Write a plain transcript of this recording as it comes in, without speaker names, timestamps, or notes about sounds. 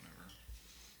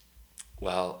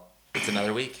Well, it's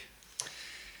another week.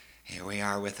 Here we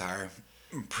are with our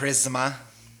Prisma.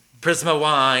 Prisma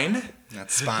wine.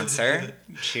 That's sponsor.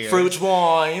 Cheers. Fruit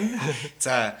wine. It's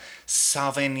a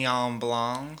Sauvignon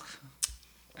Blanc.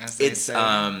 As they say.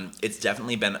 It's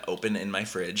definitely been open in my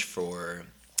fridge for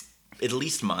at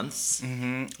least months.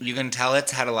 Mm-hmm. You can tell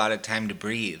it's had a lot of time to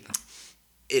breathe.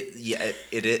 It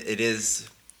is.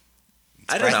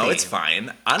 It's I don't know. breathy. It's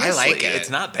fine. Honestly, I like it. It's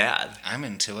not bad. I'm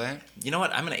into it. You know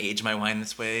what? I'm gonna age my wine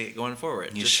this way going forward.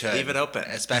 You Just should leave it open.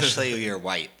 Especially your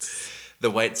whites. The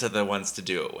whites are the ones to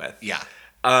do it with. Yeah,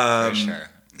 for sure.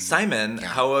 Mm-hmm. Simon, Yeah.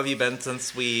 how have you been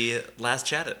since we last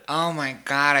chatted? Oh my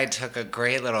god, I took a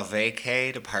great little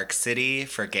vacay to Park City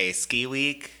for Gay Ski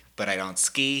Week, but I don't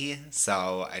ski,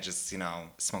 so I just,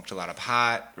 smoked a lot of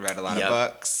pot, read a lot Yep. of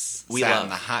books, We sat love- in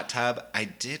the hot tub. I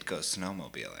did go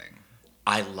snowmobiling.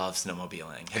 I love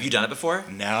snowmobiling. Have you done it before?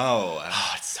 No.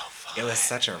 Oh, it's so fun. It was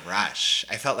such a rush.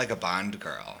 I felt like a Bond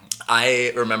girl.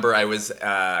 I remember I went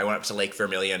up to Lake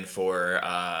Vermilion for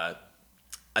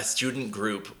a student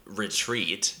group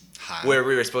retreat Huh. where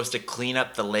we were supposed to clean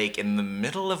up the lake in the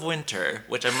middle of winter,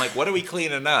 which I'm like, what are we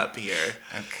cleaning up here?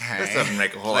 Okay. That doesn't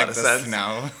make a whole Like lot of the sense.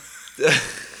 snow.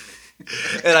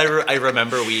 And I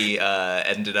remember we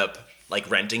ended up like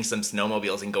renting some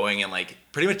snowmobiles and going and like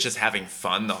pretty much just having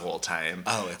fun the whole time.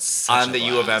 Oh, it's such on a the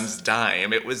U of blast. M's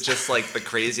dime. It was just like the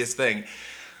craziest thing.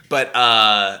 But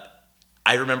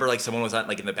I remember like someone was on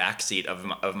like in the back seat of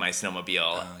my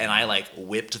snowmobile, and I like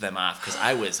whipped them off because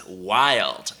I was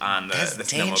wild on the That's snowmobile.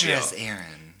 dangerous,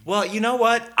 Aaron. Well, you know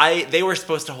what? They were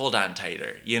supposed to hold on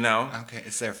tighter. You know? Okay,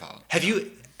 it's their fault. Have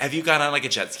you gone on like a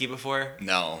jet ski before?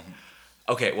 No.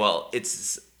 Okay, well,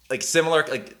 it's like similar.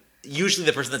 Like usually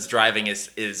the person that's driving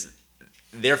is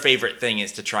their favorite thing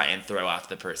is to try and throw off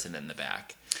the person in the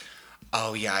back.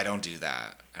 Oh, yeah, I don't do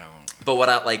that. I don't. But what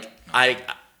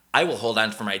I will hold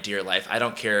on for my dear life. I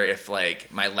don't care if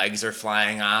like my legs are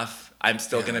flying off. I'm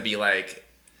still gonna be like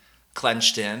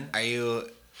clenched in. Are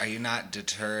you not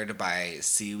deterred by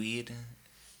seaweed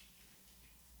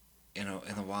in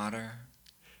the water?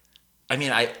 I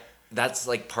mean, that's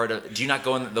like part of. Do you not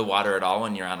go in the water at all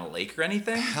when you're on a lake or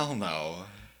anything? Hell no.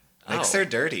 Lakes Oh. are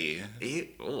dirty.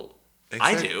 Ooh. Lakes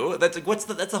I are- do. That's like,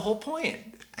 that's the whole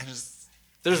point. I just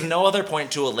There's no other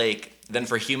point to a lake than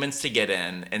for humans to get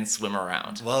in and swim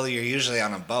around. well, you're usually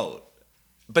on a boat.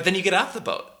 But then you get off the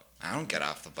boat. I don't get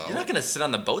off the boat. You're not gonna sit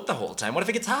on the boat the whole time. What if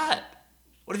it gets hot?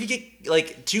 What if you get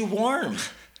like too warm?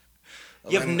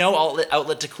 You have then- no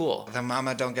outlet to cool. The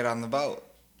mama don't get on the boat.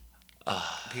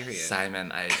 Period.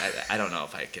 Simon, I don't know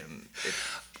if I can.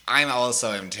 I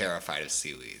am terrified of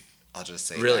seaweed. I'll just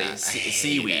say Really? that. I hate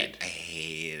Seaweed? it. I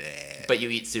hate it. But you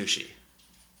eat sushi.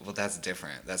 Well, that's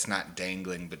different. That's not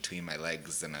dangling between my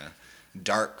legs in a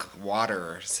dark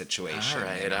water situation. All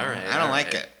right, you know? all right, I don't all like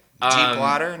right. it. Deep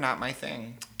water, not my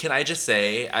thing. Can I just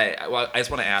say, I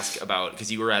just want to ask about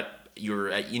because you were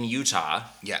in Utah,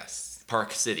 Yes.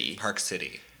 Park City. Park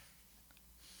City.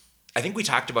 I think we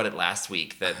talked about it last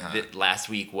week. That Uh-huh. last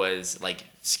week was like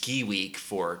ski week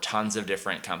for tons of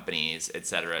different companies, et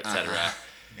cetera, et cetera.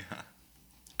 Yeah.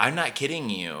 I'm not kidding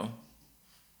you.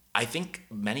 I think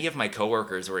many of my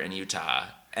coworkers were in Utah,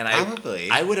 and Probably.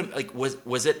 I would have like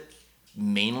was it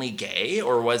mainly gay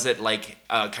or was it like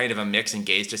kind of a mix and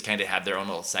gays just kind of had their own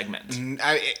little segment?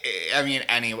 I mean,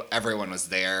 everyone was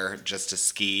there just to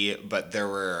ski, but there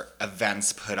were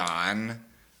events put on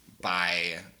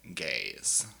by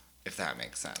gays, if that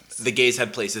makes sense. The gays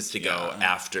had places to go Yeah.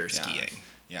 after Yeah. skiing.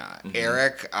 Yeah.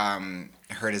 Eric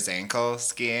hurt his ankle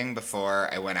skiing before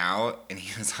I went out, and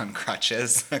he was on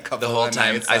crutches a couple The whole of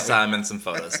time nights I that saw him in some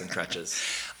photos and crutches.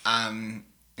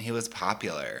 He was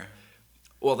popular.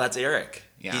 Well, that's Eric.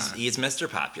 Yeah. He's Mr.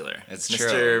 Popular. It's Mr.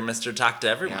 true. Mr. Talk to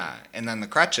everyone. Yeah. And then the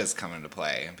crutches come into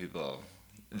play, and people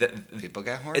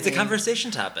get horny. It's a conversation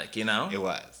topic, you know. It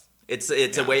was. It's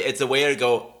a way to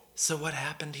go. So what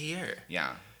happened here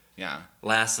Yeah. Yeah.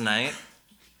 last night?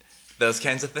 Those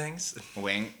kinds of things.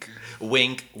 Wink.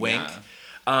 Wink, wink.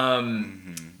 Yeah.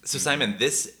 So Simon,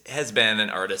 this has been an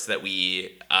artist that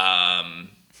we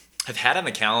have had on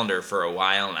the calendar for a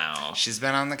while now, She's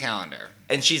been on the calendar.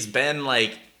 and she's been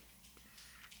like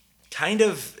kind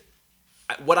of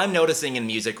what I'm noticing in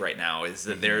music right now is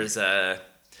that there's a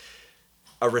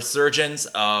resurgence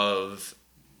of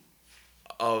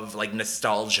like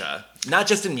nostalgia, not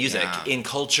just in music, Yeah. in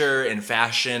culture, in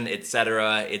fashion,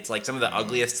 etc. It's like some of the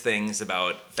ugliest things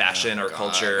about fashion Oh, or God.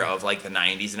 culture of like the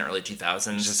 90s and early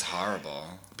 2000s. It's just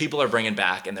horrible. People are bringing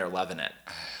back and they're loving it.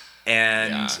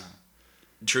 And Yeah.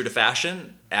 true to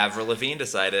fashion, Avril Lavigne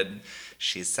decided,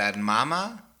 She said,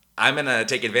 Mama, I'm going to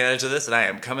take advantage of this and I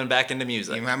am coming back into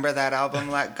music. you remember that album,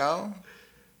 Let Go?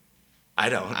 I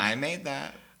don't. I made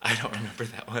that. I don't remember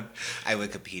that one. I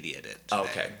Wikipedia'd it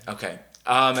today. Okay.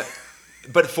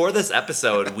 But for this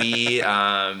episode, we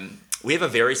have a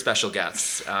very special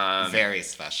guest. Very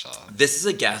special. This is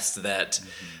a guest that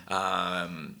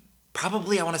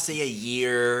probably, I want to say a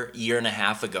year and a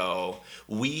half ago,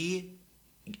 we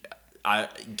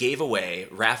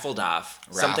raffled off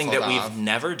something that we've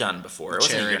never done before. It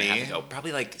wasn't a year and a half ago,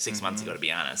 probably like 6 months ago, to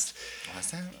be honest.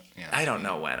 Was it? Yeah. I don't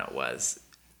know when it was.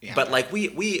 Yeah. But like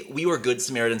we were good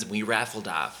Samaritans, and we raffled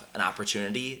off an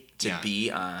opportunity to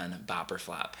be on Bop or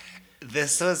Flop.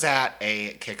 This was at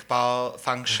a kickball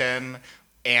function,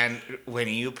 and when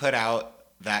you put out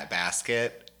that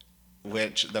basket,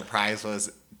 which the prize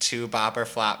was 2 Bop or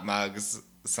Flop mugs,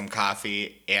 some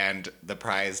coffee, and the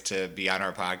prize to be on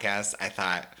our podcast, I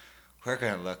thought, we're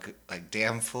going to look like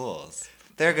damn fools.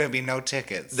 There are going to be no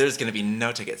tickets. There's going to be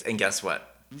no tickets. And guess what?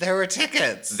 There were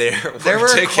tickets. There were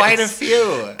tickets. Quite a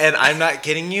few. And I'm not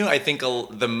kidding you. I think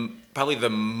probably the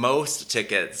most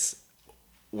tickets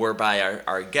were by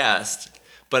our guest.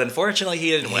 But unfortunately, he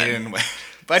didn't win.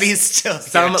 But he's still here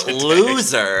Some today.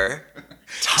 loser,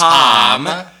 Tom,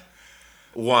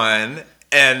 won.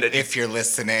 And if you're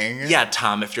listening. Yeah,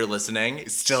 Tom, if you're listening.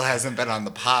 Still hasn't been on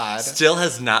the pod. Still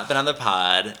has not been on the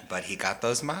pod. But he got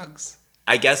those mugs.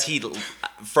 I guess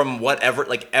from whatever,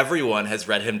 like everyone has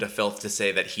read him to filth to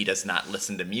say that he does not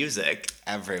listen to music.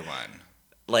 Everyone.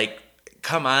 Like,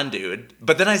 come on, dude.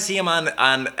 But then I see him on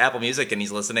Apple Music and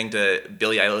he's listening to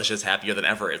Billie Eilish's Happier Than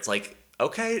Ever. It's like,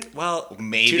 okay, well,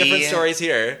 maybe 2 different stories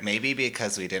here. Maybe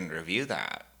because we didn't review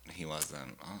that, he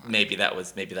wasn't on. Maybe that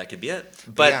could be it.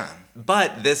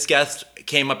 But this guest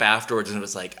came up afterwards and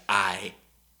was like, I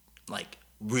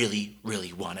really,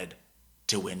 really wanted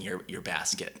to win your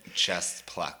basket. Just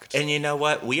plucked. And you know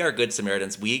what? We are good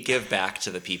Samaritans. We give back to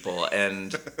the people,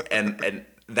 and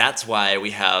that's why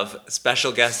we have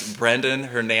special guest Brendan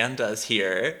Hernandez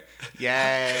here.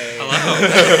 Yay!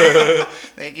 Hello.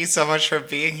 Thank you so much for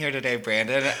being here today,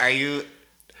 Brandon. Are you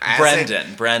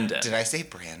Brendan? Did I say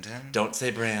Brandon? Don't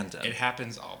say Brandon. It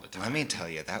happens all the time. Let me tell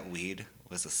you, that weed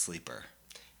was a sleeper.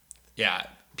 Yeah.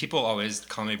 People always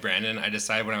call me Brandon. I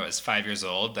decided when I was 5 years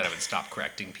old that I would stop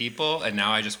correcting people, and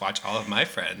now I just watch all of my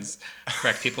friends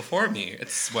correct people for me.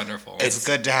 It's wonderful. It's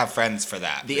good to have friends for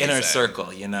that. The inner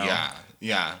circle, you know?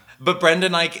 Yeah. But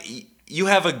Brendan, like, you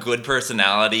have a good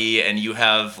personality, and you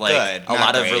have, like, a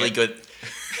lot of really good...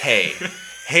 Hey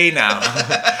now.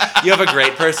 You have a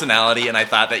great personality, and I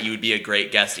thought that you would be a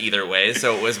great guest either way,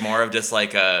 so it was more of just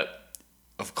like a...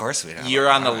 Of course we have. You're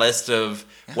on the list of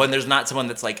when there's not someone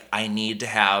that's like, I need to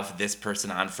have this person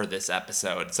on for this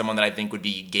episode. Someone that I think would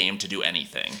be game to do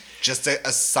anything. Just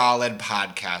a solid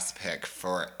podcast pick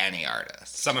for any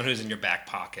artist. Someone who's in your back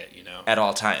pocket, you know. At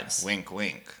all times. Wink,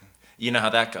 wink. You know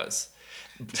how that goes.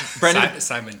 Brendan,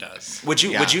 Simon does. Would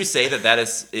you say that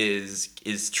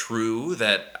is true,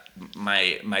 that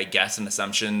my guess and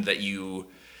assumption that you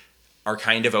are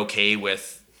kind of okay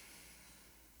with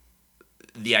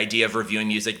the idea of reviewing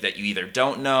music that you either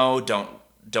don't know,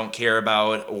 don't care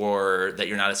about, or that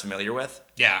you're not as familiar with?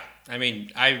 Yeah. I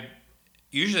mean, I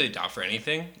usually down for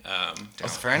anything.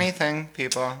 Just for anything,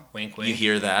 people. Wink, wink. You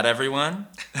hear that, everyone?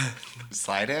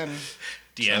 Slide in.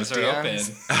 DMs are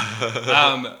DMs.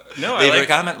 open. No, Leave a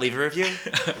comment, leave a review.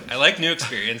 I like new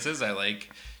experiences. I like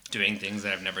doing things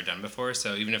that I've never done before.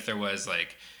 So even if there was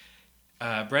like,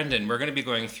 Brendan, we're going to be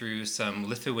going through some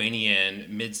Lithuanian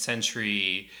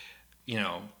mid-century,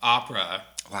 opera.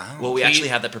 Wow. Well, we actually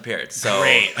have that prepared. So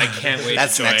Great. I can't wait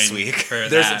That's to join next week. for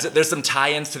there's that. there's some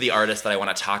tie-ins to the artist that I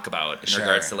want to talk about in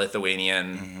regards to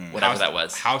Lithuanian, whatever that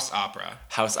was. House opera.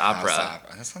 House opera.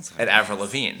 That sounds At nice. Avril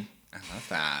Lavigne. I love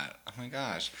that. Oh my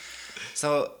gosh.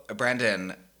 So,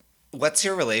 Brendan, what's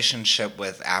your relationship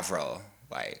with Avril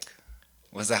like?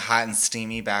 Was it hot and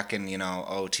steamy back in,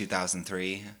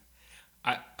 2003?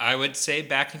 I would say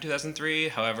back in 2003.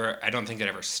 However, I don't think it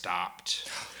ever stopped.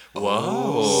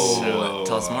 Whoa. So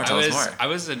tell us more. I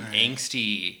was an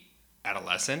angsty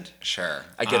adolescent. Sure.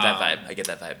 I get that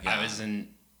vibe. Yeah. I was an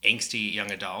angsty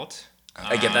young adult.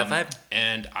 I get that vibe.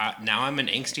 And now I'm an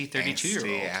angsty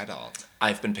 32-year-old. Angsty adult.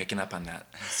 I've been picking up on that.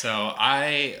 So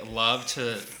I love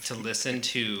to listen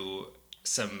to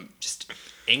some just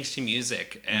angsty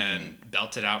music and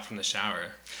belt it out from the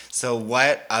shower. So,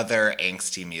 what other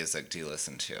angsty music do you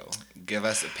listen to?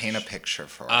 Paint a picture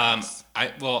for us.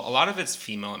 A lot of it's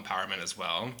female empowerment as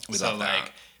well. We love that.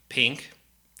 Like Pink.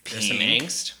 There's some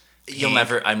angst.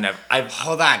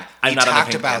 Hold on. I'm We not on the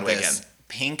talked Pink about bandwagon. this.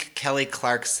 Pink Kelly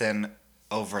Clarkson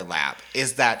overlap.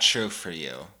 Is that true for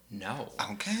you? No.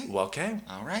 Okay. Well, okay.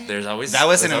 All right. There's always That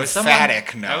was there's an always someone.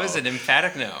 emphatic no. That was an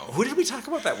emphatic no. Who did we talk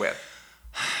about that with?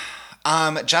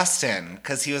 Justin,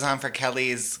 because he was on for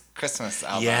Kelly's Christmas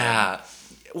album. Yeah.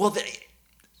 Well,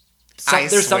 I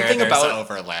there's swear something there's about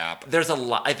overlap. There's a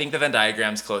lot. I think the Venn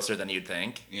diagram's closer than you'd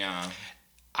think. Yeah.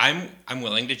 I'm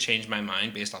willing to change my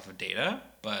mind based off of data,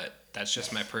 but that's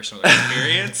just my personal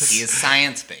experience. He is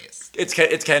science-based.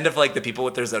 It's kind of like the people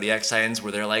with their zodiac signs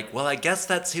where they're like, well, I guess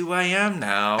that's who I am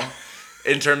now.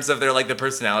 In terms of their like the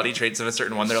personality traits of a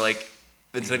certain one, they're like,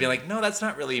 instead of being like, no, that's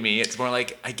not really me. It's more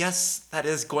like, I guess that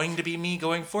is going to be me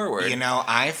going forward. You know,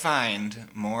 I find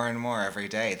more and more every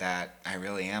day that I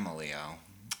really am a Leo.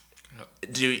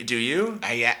 Do you?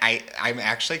 I'm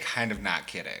actually kind of not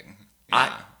kidding.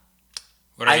 Yeah.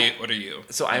 What are you?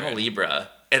 So I'm a Libra,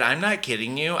 and I'm not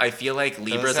kidding you. I feel like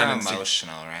Libras Those are on Instagram.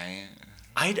 emotional, right?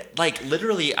 I like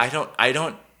literally. I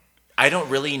don't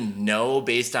really know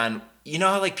based on, you know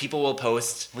how like people will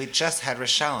post We just had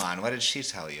Rochelle on. What did she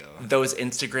tell you? those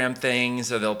Instagram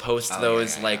things, or they'll post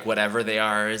those like whatever they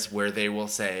are, is where they will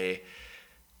say,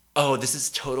 oh, this is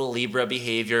total Libra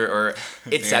behavior, or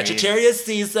it's Very- Sagittarius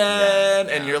season, and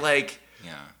yeah. you're like,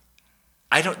 Yeah.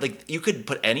 I don't like. You could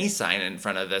put any sign in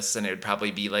front of this, and it would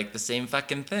probably be like the same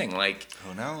fucking thing. Like,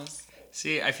 Who knows?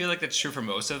 See, I feel like that's true for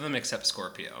most of them except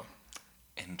Scorpio.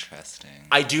 Interesting.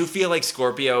 I do feel like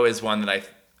Scorpio is one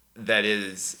that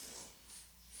is.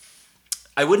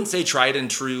 I wouldn't say tried and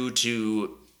true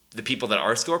to the people that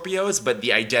are Scorpios, but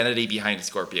the identity behind a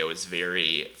Scorpio is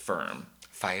very firm,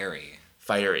 Fiery.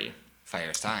 fiery.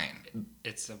 Fire sign.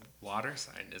 It's a water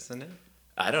sign, isn't it?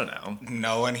 I don't know.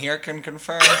 No one here can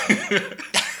confirm.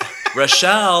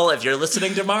 Rochelle, if you're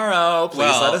listening tomorrow, please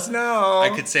Well, let us know. I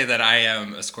could say that I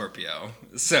am a Scorpio,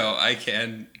 so I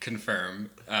can confirm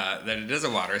that it is a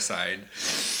water sign.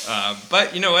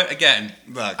 But you know what? Again,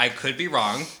 Look. I could be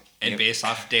wrong, and Yep. based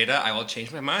off data, I will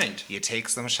change my mind. You take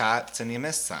some shots and you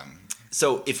miss some.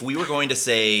 So if we were going to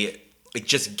say, like,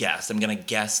 just guess, I'm going to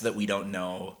guess that we don't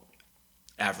know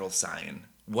Avril's sign.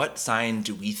 What sign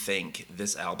do we think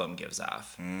this album gives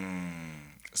off?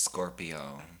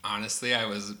 Scorpio. Honestly, I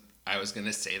was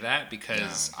gonna say that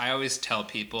because I always tell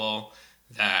people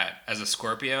that as a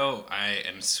Scorpio, I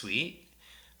am sweet,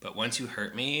 but once you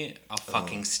hurt me, I'll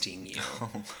fucking sting you.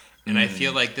 And I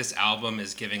feel like this album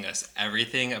is giving us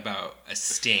everything about a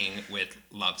sting with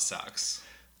Love Sucks.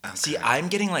 See, I'm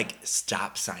getting like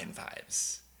stop sign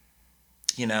vibes.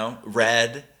 You know,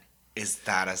 red, Is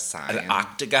that a sign? an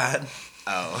octagon.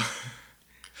 Oh.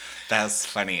 That's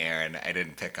funny, Aaron. I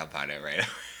didn't pick up on it right away.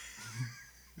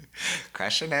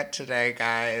 Crushing it today,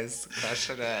 guys.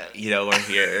 Crushing it. You know, we're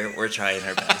here. We're trying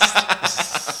our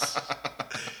best.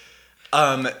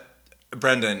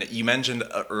 Brendan, you mentioned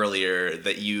earlier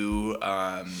that you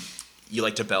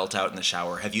like to belt out in the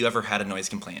shower. Have you ever had a noise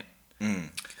complaint?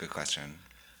 Good question.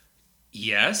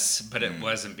 Yes, but it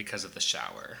wasn't because of the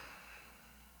shower.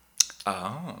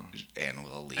 Oh. And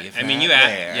we'll leave. I mean, you that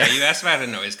asked, there. yeah, you asked about a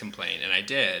noise complaint, and I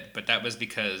did, but that was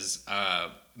because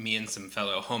me and some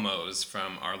fellow homos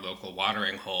from our local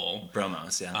watering hole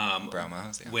Bromos, yeah.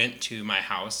 Bromos, yeah. went to my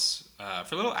house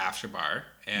for a little after bar,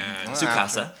 and Well,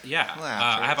 Sukasa. yeah, Well,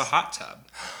 I have a afters. hot tub.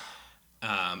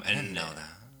 I didn't know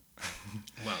that.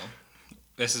 Well,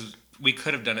 we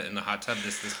could have done it in the hot tub.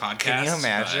 This podcast. Can you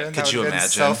imagine? Could That you would've been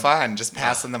so imagine? fun, just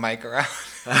passing the mic around.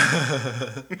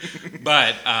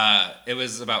 But it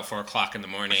was about 4:00 in the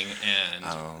morning, and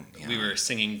Oh, yeah. we were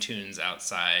singing tunes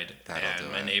outside, That'll and do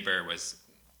my it. neighbor was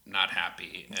not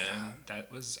happy, and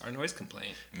that was our noise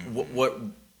complaint. What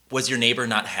was your neighbor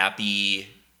not happy,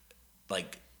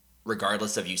 like,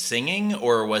 regardless of you singing,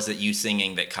 or was it you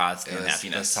singing that caused It was the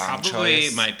unhappiness? song. Probably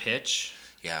choice. my pitch.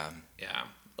 Yeah. Yeah.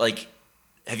 Like,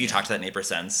 have you talked to that neighbor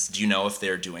since? Do you know if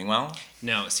they're doing well?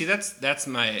 No, see, that's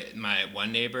my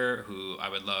one neighbor who I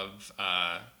would love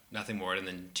nothing more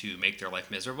than to make their life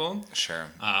miserable. Sure.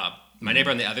 My neighbor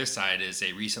on the other side is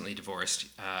a recently divorced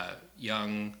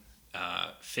young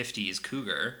 50s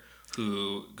cougar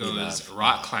who goes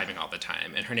rock climbing all the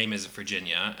time, and her name is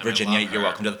Virginia. And Virginia, I love you're her.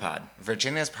 welcome to the pod.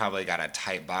 Virginia's probably got a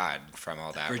tight bod from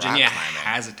all that Virginia rock climbing.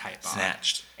 has a type on.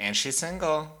 Snatched. And she's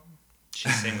single.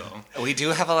 She's single. We do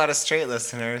have a lot of straight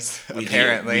listeners, We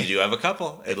apparently. do have a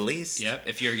couple, at least. Yep.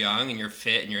 If you're young and you're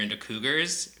fit and you're into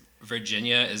cougars,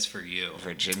 Virginia is for you.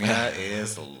 Virginia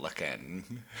is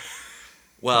looking.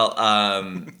 Well,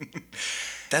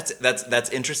 that's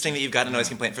interesting that you've got a noise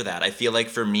complaint for that. I feel like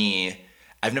for me,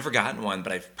 I've never gotten one,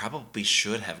 but I probably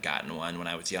should have gotten one when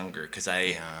I was younger, because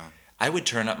I would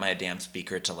turn up my damn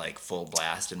speaker to like full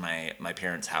blast in my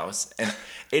parents' house, and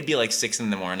it'd be like 6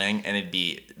 a.m, and it'd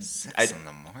be 6 in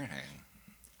the morning.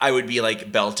 I would be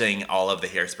like belting all of the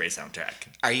Hairspray soundtrack.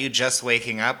 Are you just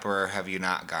waking up, or have you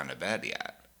not gone to bed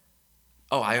yet?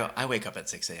 Oh, I wake up at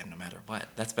 6 a.m. no matter what.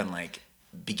 That's been like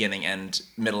beginning and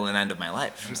middle and end of my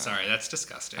life. I'm sorry, that's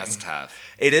disgusting. That's tough.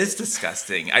 It is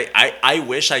disgusting. I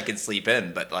wish I could sleep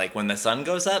in, but like when the sun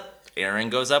goes up, Aaron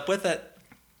goes up with it.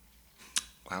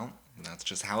 Well, that's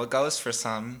just how it goes for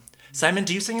some. Simon,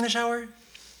 do you sing in the shower?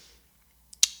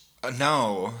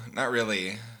 No, not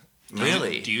really.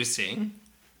 Really? Do you sing?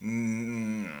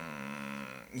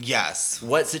 Yes.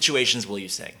 What situations will you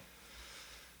sing?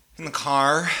 In the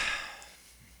car.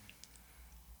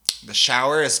 The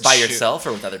shower is By yourself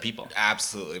or with other people?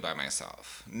 Absolutely by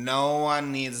myself. No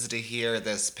one needs to hear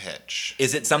this pitch.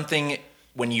 Is it something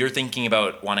when you're thinking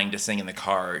about wanting to sing in the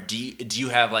car? Do you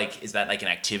have like, is that like an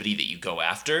activity that you go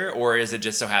after, or is it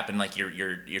just so happen like you're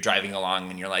driving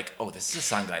along and you're like, oh, this is a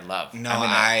song that I love? No,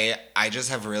 I just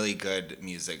have really good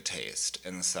music taste,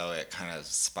 and so it kind of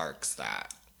sparks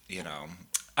that, you know.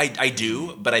 I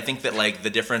do, but I think that like the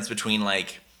difference between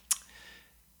like,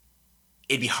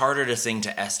 it'd be harder to sing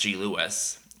to S.G.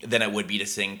 Lewis than it would be to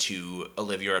sing to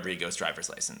Olivia Rodrigo's Driver's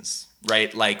License,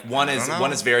 right? Like one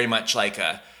is very much like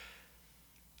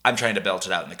I'm trying to belt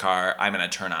it out in the car. I'm gonna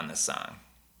turn on this song.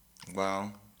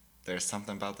 Well, there's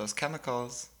something about those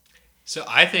chemicals. So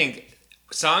I think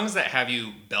songs that have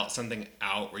you belt something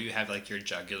out, where you have like your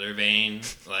jugular vein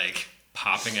like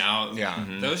popping out, Yeah.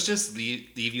 those just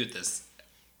leave you with this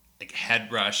like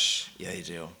head rush, Yeah, they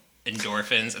do.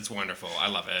 endorphins. It's wonderful. I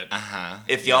love it. Uh-huh.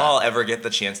 If y'all ever get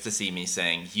the chance to see me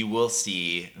sing, you will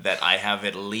see that I have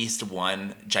at least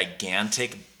one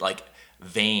gigantic like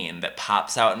vein that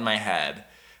pops out in my head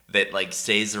that like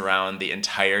stays around the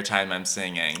entire time I'm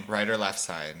singing. Right or left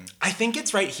side? I think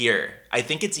it's right here. I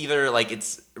think it's either like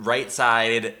it's right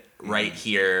side, right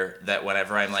here, that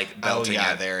whenever I'm like belting Oh,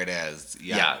 yeah, it. there it is.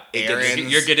 Yeah. Yeah, it gets-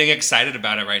 Aaron's, You're getting excited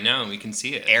about it right now, and we can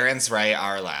see it. Aaron's right,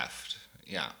 our left.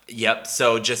 Yeah. Yep,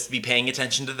 so just be paying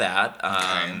attention to that.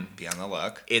 Okay. Be on the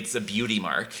look. It's a beauty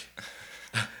mark.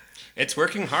 It's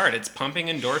working hard. It's pumping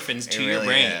endorphins to It your really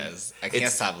brain. is. I can't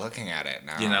It's- stop looking at it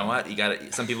now. You know what? You got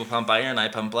it. Some people pump iron, I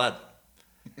pump blood.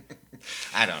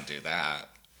 I don't do that.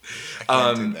 I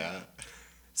can't do that.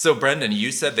 So Brendan,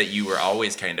 you said that you were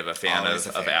always kind of a fan Always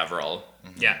of a fan. Avril.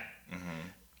 Yeah.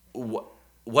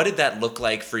 What did that look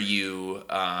like for you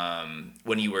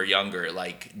when you were younger?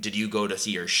 Like, did you go to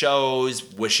see her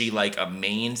shows? Was she like a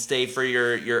mainstay for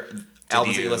your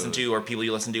albums that you you- listen to or people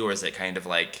you listen to? Or is it kind of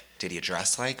like, Did you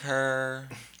dress like her?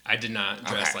 I did not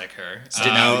dress Okay. like her.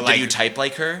 did you type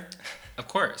like her? Of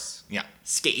course. Yeah.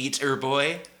 Skater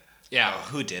boy? Yeah.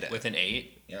 Who did it? With an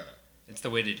 8. Yeah. It's the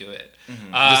way to do it.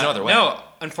 There's no other way. No,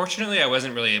 unfortunately, I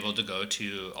wasn't really able to go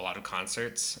to a lot of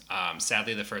concerts.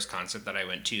 Sadly, the first concert that I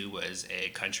went to was a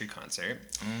country concert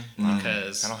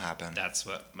because That'll happen. that's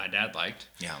what my dad liked.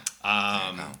 Yeah.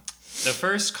 The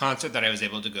first concert that I was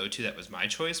able to go to that was my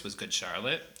choice was Good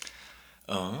Charlotte.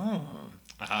 Oh.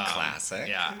 Classic.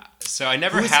 Yeah. So I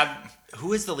never had.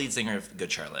 Who is the lead singer of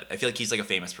Good Charlotte? I feel like he's like a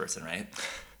famous person, right?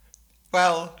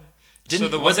 Well,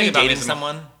 Didn't, the one wasn't thing he about me dating is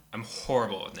someone? I'm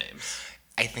horrible with names.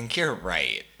 I think you're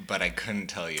right, but I couldn't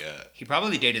tell you. He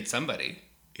probably dated somebody.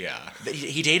 Yeah.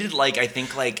 He dated like, I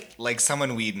think like, Like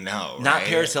someone we'd know. not right?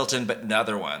 Paris Hilton, but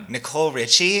another one. Nicole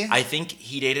Richie? I think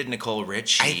he dated Nicole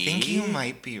Richie. I think you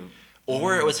might be.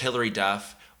 Or it was Hilary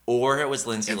Duff, or it was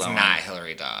Lindsay It's Lohan. not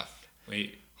Hillary Duff.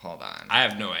 Wait, Hold on. I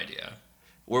have no idea.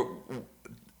 We're,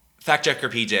 fact checker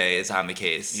PJ is on the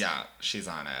case. Yeah, she's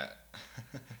on it.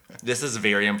 This is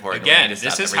very important. Again, We need to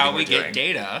this stop is how we everything we're get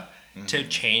doing. data to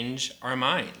change our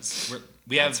minds.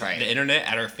 We have That's right. the internet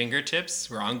at our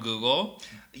fingertips. We're on Google.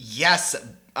 Yes,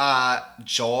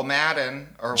 Joel Madden.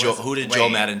 Or was, Who did wait, Joel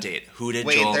Madden date? Who did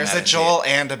Wait, Joel there's Madden a Joel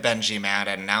and a Benji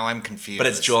Madden. Now I'm confused. But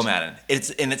it's Joel Madden. It's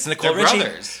Nicole They're Richie.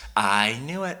 brothers. I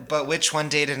knew it. But which one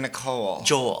dated Nicole?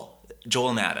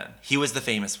 Joel Madden. He was the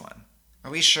famous one.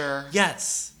 Are we sure?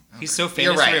 Yes. He's so You're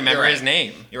famous right, to remember you're right. his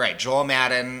name. You're right. Joel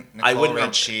Madden, Nicole I wouldn't.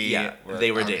 Richie. Yeah,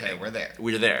 they were okay, dating. We're there.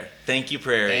 We were there. Thank you,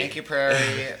 Prairie. Thank you,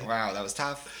 Prairie. Wow, that was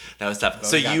tough. That was tough. Well,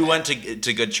 So we got you that. went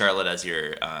to Good Charlotte as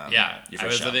your Yeah, your I first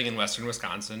was show. living in Western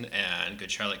Wisconsin, and Good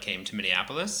Charlotte came to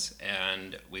Minneapolis,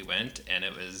 and we went, and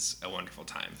it was a wonderful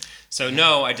time. So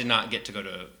no, I did not get to go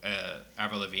to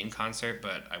Avril Lavigne concert,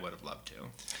 but I would have loved to.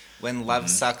 When Love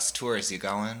Sucks tours, you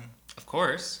going? Of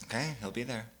course. Okay, he'll be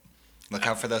there. Look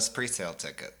out for those pre-sale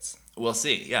tickets. We'll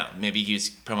see. Yeah, maybe use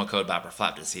promo code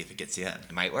BopperFlop to see if it gets you in.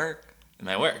 It might work It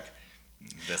might work.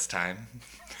 this time.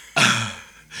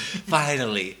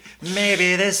 Finally,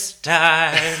 maybe this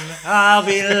time I'll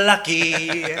be lucky.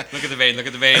 Look at the vein. Look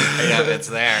at the vein. Yeah, it's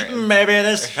there. Maybe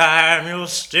this time you'll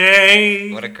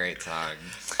stay. What a great song.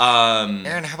 Um,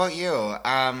 Aaron, how about you?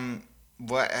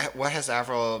 What has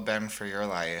Avril been for your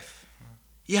life?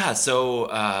 yeah. So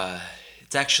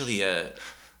it's actually a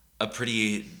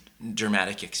pretty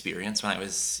dramatic experience when I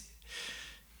was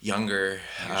younger.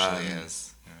 Usually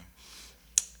is.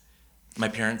 Yeah. My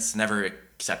parents never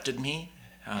accepted me.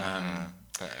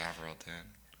 But Avril did.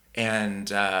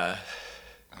 And Oh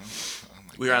my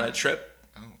we were on a trip,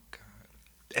 Oh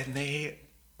God. and they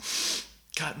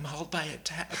got mauled by a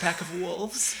pack of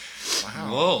wolves. Wow.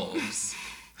 Wolves.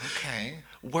 Okay.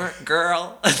 Work,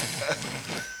 girl.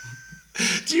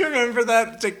 Do you remember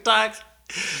that TikTok?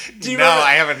 Do you No, remember?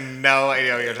 I have no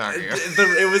idea what you're talking about.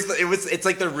 It's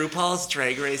like the RuPaul's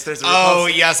Drag Race. There's a Oh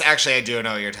RuPaul's, yes, actually I do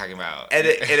know what you're talking about. and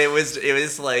it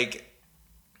was like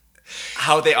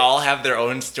how they all have their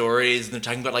own stories, and they're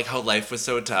talking about like how life was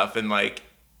so tough, and like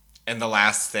And the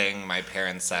last thing my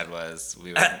parents said was,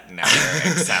 "We would never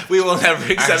accept. we will never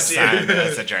our accept son you.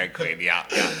 as a drag queen." Yeah,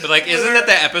 yeah. But like, isn't that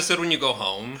the episode when you go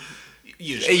home?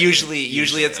 Usually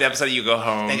it's the episode you go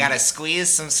home. They gotta squeeze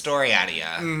some story out of you,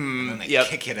 and then they yep.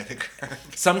 kick you to the curb.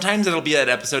 Sometimes it'll be an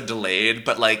episode delayed,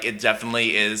 but like it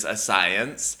definitely is a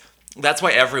science. That's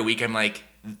why every week I'm like,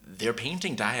 they're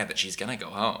painting Daya that she's gonna go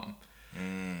home.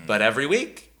 But every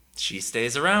week she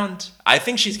stays around. I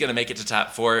think she's gonna make it to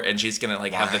top 4, and she's gonna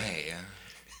like have Why?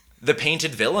 the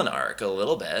painted villain arc a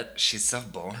little bit. She's so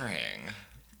boring.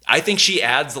 I think she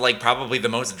adds like probably the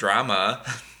most drama.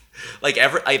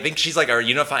 I think she's like our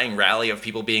unifying rally of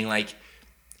people being like,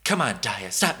 come on,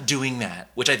 Daya, stop doing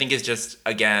that. Which I think is just,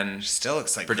 again, She still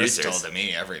looks like Producers. Crystal to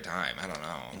me every time. I don't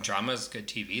know. Drama's good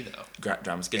TV though.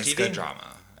 drama's good It's TV. good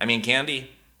drama. I mean,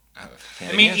 Candy. I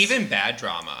Candy mean, is. even bad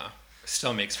drama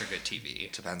still makes for good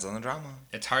TV. Depends on the drama.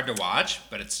 It's hard to watch,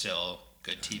 but it's still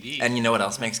good TV. And you know what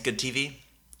else makes good TV?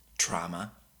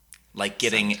 Trauma. Like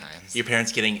getting Sometimes. your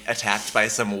parents getting attacked by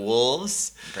some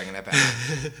wolves. Bringing it back.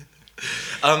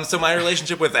 So my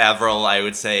relationship with Avril, I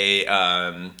would say,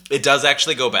 it does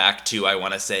actually go back to, I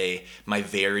want to say, my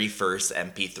very first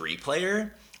MP3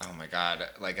 player. Oh my God!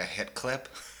 Like a hit clip.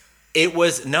 It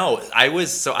was,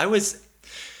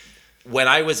 when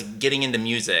I was getting into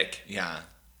music, Yeah.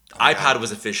 iPod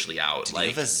was officially out. Did like,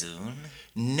 you have a Zune?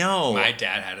 no. My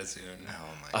dad had a Zune. Oh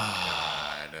my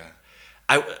God.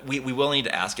 We will need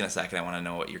to ask in a second. I want to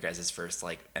know what your guys' first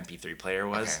like MP3 player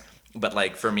was. Okay. But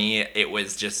like for me, it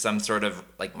was just some sort of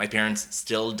like my parents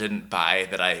still didn't buy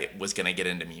that I was gonna get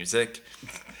into music,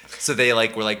 so they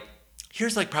like were like,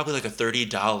 here's like probably like a $30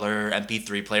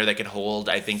 MP3 player that could hold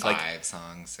I think like 5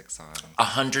 songs, 6 songs.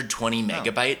 120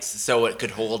 megabytes, so it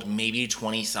could hold maybe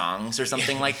 20 songs or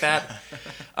something like that.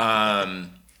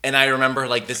 And I remember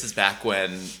like this is back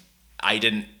when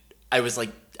I was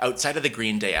like outside of the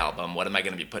Green Day album, what am I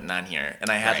going to be putting on here?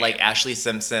 And I had Right. like Ashley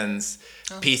Simpson's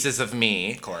Pieces of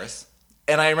Me. Of course.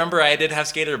 And I remember I did have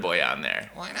Skater Boy on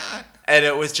there. Why not? And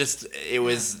it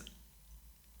was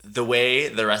the way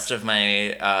the rest of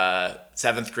my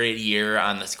 7th grade year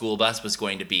on the school bus was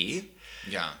going to be.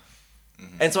 Yeah.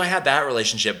 And so I had that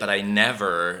relationship, but I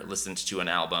never listened to an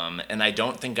album. And I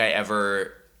don't think I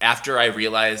ever, after I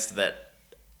realized that,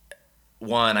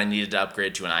 1, I needed to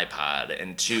upgrade to an iPod,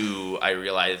 and 2, I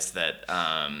realized that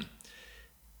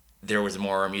there was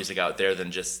more music out there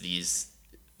than just these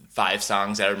 5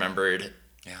 songs I remembered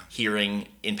Yeah. hearing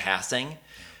in passing.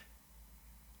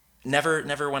 Never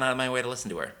went out of my way to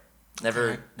listen to her.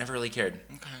 Never really cared.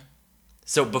 Okay.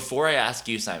 So before I ask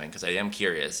you, Simon, because I am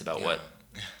curious about Yeah.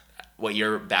 what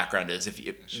your background is, if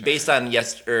you, based on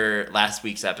last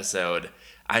week's episode,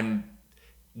 I'm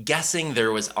guessing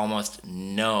there was almost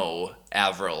no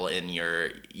Avril in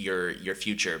your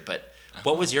future. But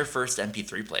what was your first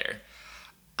MP3 player?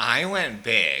 I went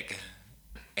big,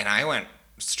 and I went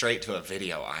straight to a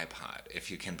video iPod,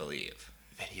 if you can believe.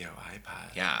 Video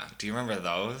iPod. Yeah. Do you remember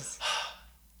those?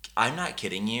 I'm not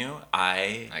kidding you.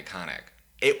 Iconic.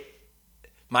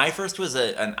 My first was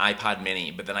an iPod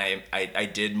Mini, but then I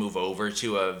did move over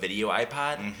to a video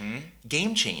iPod. Mm-hmm.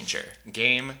 Game changer.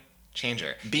 Game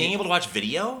changer. Being able to watch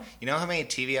video? You know how many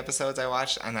TV episodes I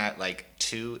watched on that like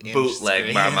 2-inch Bootleg,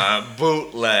 screen? mama.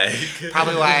 Bootleg.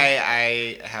 Probably why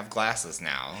I have glasses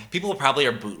now. People probably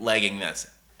are bootlegging this.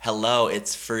 Hello,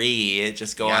 it's free.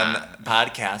 Just go on Yeah. the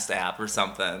podcast app or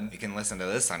something. You can listen to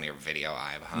this on your video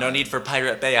iPod. No need for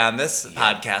Pirate Bay on this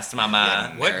podcast,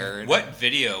 mama. Yeah. Nerd. What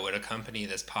video would accompany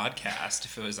this podcast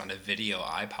if it was on a video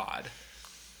iPod?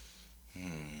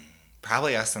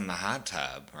 Probably us in the hot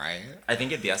tub, right? I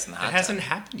think it'd be us in the hot It tub. hasn't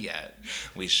happened yet.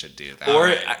 We should do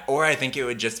that. Or I think it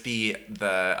would just be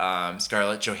the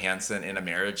Scarlett Johansson in A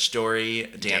Marriage Story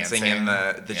dancing in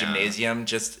the Yeah. gymnasium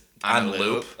just on on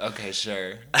loop. Okay,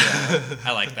 sure.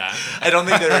 I like that. I don't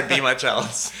think there would be much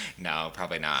else. No,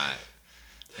 probably not.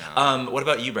 What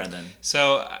about you, Brendan?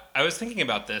 So I was thinking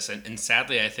about this, and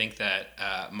sadly, I think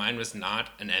that mine was not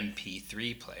an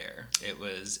MP3 player. It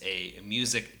was a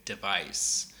music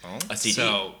device. A CD?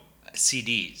 So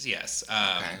CDs, yes.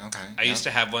 Okay, I used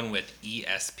to have one with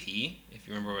ESP. If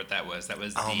you remember what that was,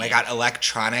 Oh my God!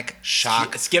 Electronic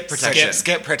shock Skip protection.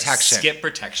 Skip protection. skip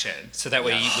protection. So that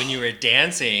way, when you were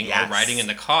dancing Yes. or riding in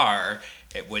the car,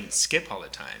 it wouldn't skip all the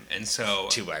time. And so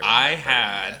Do I I remember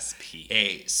had ESP.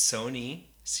 a Sony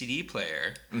CD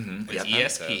player with Yep.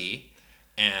 ESP,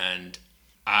 and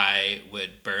I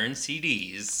would burn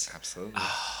CDs, Absolutely.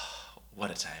 What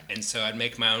a time. and so I'd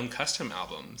make my own custom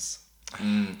albums.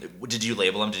 Did you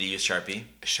label them? Did you use Sharpie?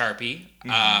 Sharpie,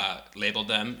 labeled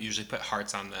them, usually put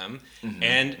hearts on them,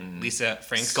 and Lisa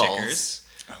Frank Skulls. stickers.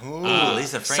 Ooh.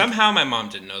 Lisa Frank. Somehow my mom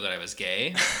didn't know that I was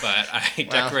gay, but I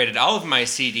decorated all of my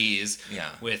CDs Yeah.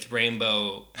 with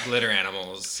rainbow glitter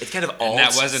animals. It's kind of And alt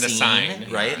that wasn't a scene, sign,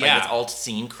 right? Yeah. Like it's alt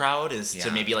scene crowd is Yeah.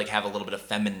 to maybe like have a little bit of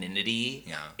femininity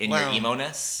Yeah. in Well, your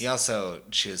emo-ness. You also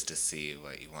choose to see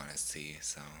what you want to see,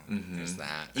 so there's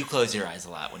that. You close your eyes a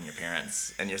lot when your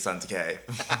parents and your son's gay.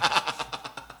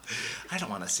 I don't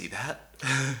want to see that.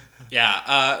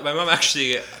 Yeah, my mom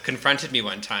actually confronted me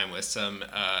one time with some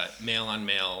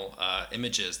male-on-male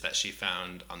images that she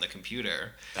found on the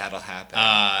computer. That'll happen.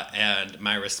 And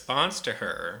my response to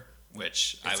her,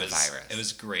 which It's a virus. it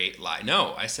was great lie.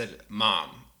 No, I said,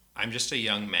 Mom, I'm just a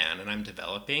young man and I'm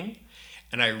developing,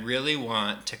 and I really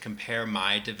want to compare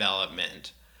my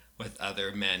development with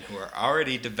other men who are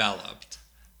already developed.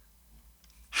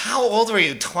 How old were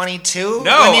you? 22?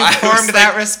 No, when you I was formed like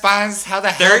that response? How the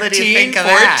hell did you 13, think of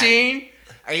that? 14?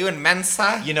 Are you in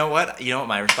Mensa? You know what? You know what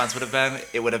my response would have been?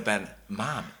 It would have been,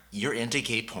 Mom, you're into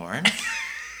gay porn?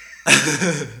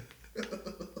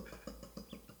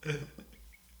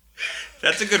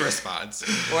 That's a good response.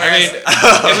 Whereas-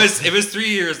 I mean, it was 3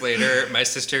 years later. My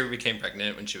sister became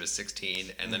pregnant when she was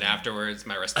 16, and then afterwards,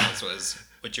 my response was,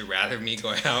 "Would you rather me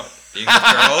going out being with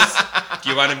girls? Do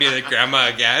you want to be the grandma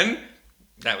again?"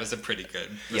 That was a pretty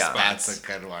good Yeah, response. That's a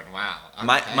good one. Wow.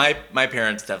 My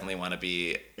parents definitely want to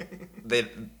be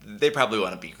they probably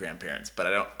want to be grandparents, but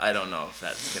I don't know if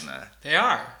that's gonna They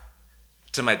are.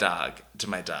 to my dog.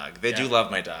 They do Yeah. love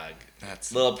my dog.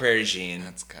 That's Little Prairie Jean.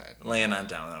 that's good. Laying on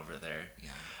down over there.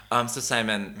 Yeah. So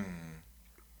Simon,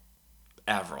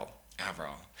 Avril.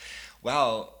 Avril.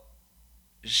 Well,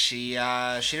 she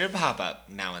did pop up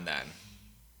now and then.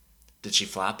 Did she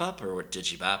flop up or did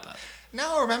she bop up?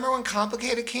 No, remember when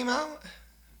Complicated came out?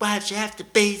 Why'd you have to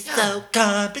be so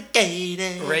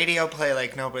complicated? Radio play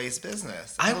like nobody's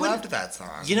business. I would- loved that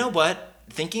song. You know what?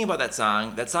 Thinking about that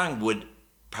song would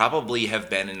probably have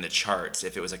been in the charts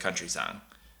if it was a country song.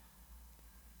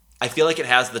 I feel like it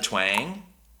has the twang.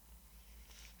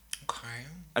 Okay.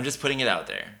 I'm just putting it out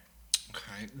there.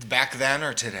 Okay. Back then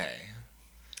or today?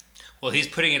 Well, he's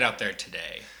putting it out there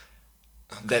today.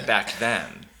 That back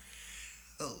then.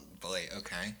 Oh boy.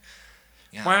 Okay.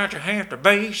 Yeah. Why'd you have to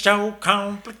be so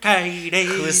complicated?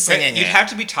 Who's singing You'd it? have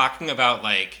to be talking about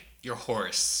like your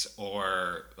horse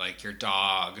or like your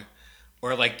dog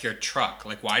or like your truck.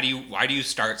 Like why do you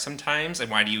start sometimes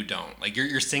and why do you don't? Like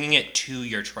you're singing it to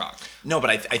your truck. No, but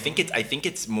I think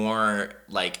it's more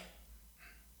like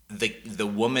the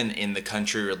woman in the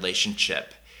country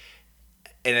relationship.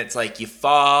 And it's like you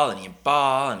fall and you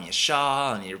ball and you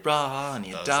shawl and you raw and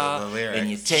you Those daw are the lyrics. and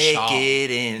you take Shawl.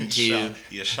 it into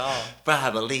You shawl.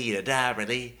 probably a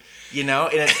diary, you know.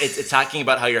 And it's talking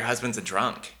about how your husband's a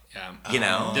drunk, Yeah. you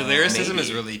know. The lyricism maybe.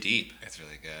 is really deep. It's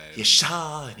really good. You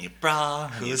shawl and you bra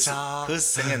and you shawl. Who's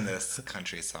singing this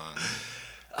country song?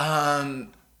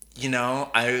 You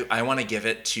know, I want to give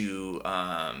it to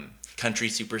country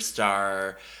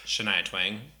superstar Shania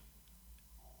Twain.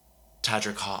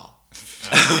 Todrick Hall.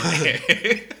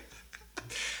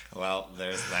 Well,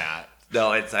 there's that. No,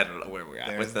 I don't know where we're at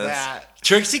There's with this. that.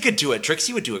 Trixie could do it.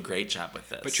 Trixie would do a great job with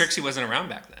this. But Trixie wasn't around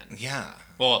back then. Yeah.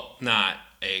 Well, not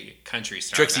a country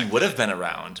star. Trixie back would then. have been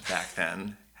around back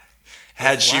then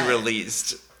had she what?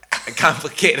 released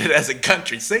Complicated as a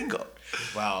country single.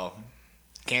 Well,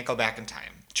 can't go back in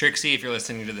time. Trixie, if you're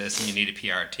listening to this and you need a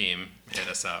PR team, hit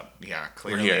us up. Yeah, We're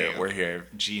clearly. here. We're here.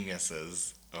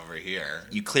 Geniuses over here.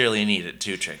 You clearly need it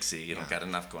too, Trixie. You don't got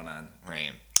enough going on.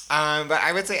 Right. But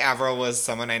I would say Avril was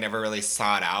someone I never really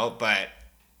sought out, but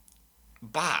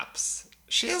bops.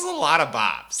 She has a lot of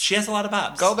bops. She has a lot of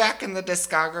bobs. Go back in the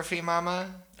discography, mama.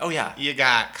 Oh yeah. You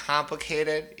got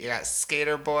Complicated, you got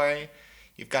Skater Boy,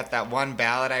 you've got that one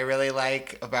ballad I really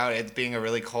like about it being a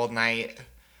really cold night.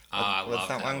 I What's love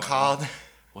that one one called?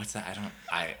 What's that?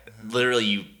 I literally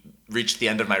you reached the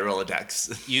end of my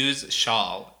Rolodex. Use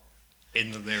shawl.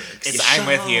 in the lyrics. It's I'm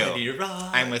with you. Shawty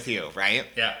rock. I'm with you, right?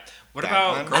 Yeah. What That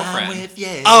about one? Girlfriend? I'm with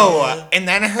you. Oh, and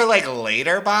then her like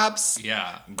later bops,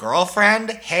 Yeah.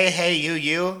 Girlfriend, hey,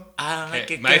 you. I like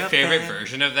Okay, a my girlfriend. favorite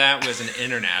version of that was an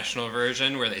international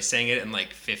version where they sang it in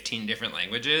like 15 different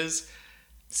languages.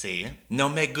 See? No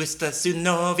me gusta su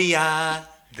novia.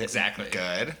 Exactly.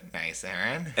 Good. Nice,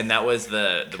 Aaron. And that was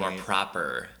the more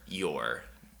proper your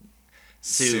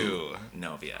Sue.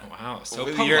 novia. Wow, so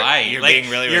Well, polite. you're Like, being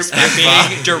really you're respectful.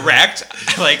 being direct.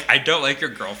 Like, I don't like your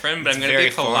girlfriend, but I'm going to very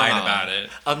be polite formal. about it.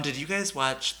 Did you guys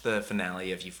watch the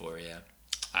finale of Euphoria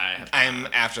I have I'm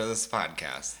after this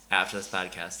podcast. after this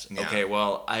podcast? Yeah. Okay,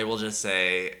 well, I will just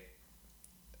say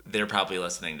they're probably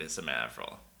listening to some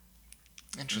Avril.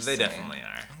 Interesting. They definitely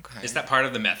are. Okay. Is that part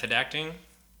of the method acting?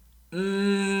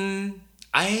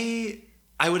 I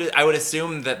would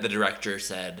assume that the director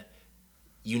said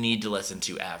you need to listen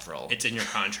to Avril It's in your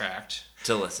contract.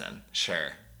 to listen.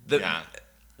 Sure. The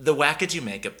wackadoo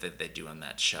makeup that they do on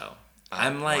that show.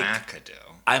 I'm like, wackadoo.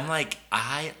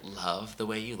 I love the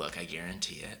way you look. I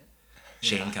guarantee it.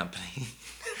 Shane Company.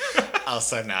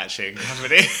 Also not Shane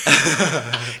Company.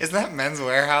 Isn't that Men's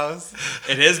Warehouse?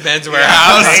 It is Men's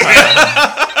Warehouse.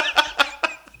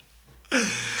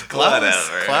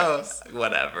 Close.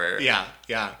 Whatever. Yeah.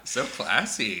 So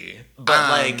classy.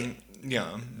 But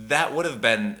Yeah. that would have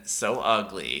been so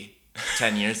ugly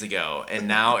 10 years ago, and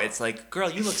now it's like, girl,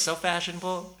 you look so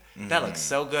fashionable. That looks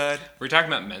so good. We're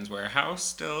talking about Men's Warehouse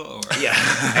still? Or? Yeah.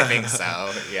 I think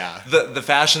so. Yeah. The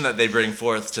fashion that they bring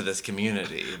forth to this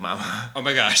community, mama. Oh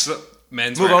my gosh. So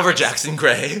Men's Move Warehouse. over, Jackson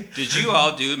Gray. Did you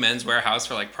all do Men's Warehouse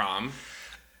for like prom?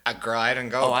 Girl, I didn't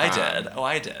go. Oh, I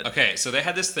prom. did. Okay, so they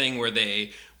had this thing where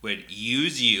they would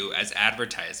use you as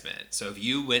advertisement. So if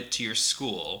you went to your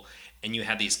school and you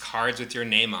had these cards with your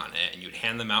name on it and you'd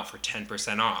hand them out for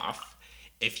 10% off,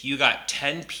 if you got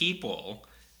 10 people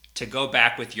to go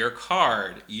back with your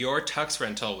card, your tux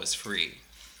rental was free.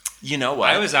 You know what?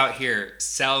 I was out here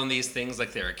selling these things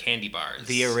like they were candy bars.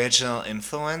 The original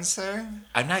influencer?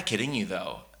 I'm not kidding you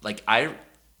though. Like I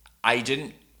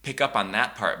didn't pick up on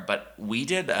that part, but we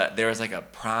did. There was like a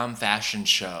prom fashion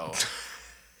show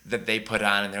that they put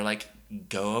on, and they're like,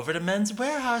 go over to Men's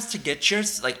Warehouse to get your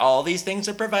all these things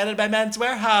are provided by Men's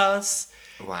Warehouse.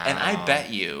 Wow. And I bet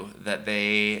you that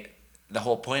the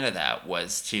whole point of that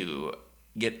was to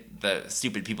get the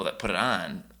stupid people that put it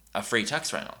on a free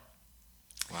tux rental.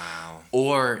 Wow.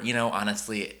 Or,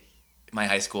 honestly, my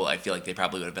high school, I feel like they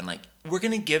probably would have been like, we're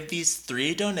going to give these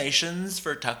 3 donations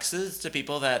for tuxes to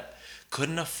people that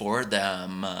couldn't afford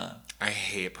them. I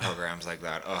hate programs like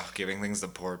that. Ugh, giving things to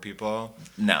poor people.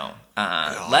 No.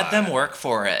 Let them work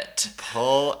for it.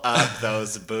 Pull up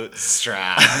those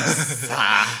bootstraps.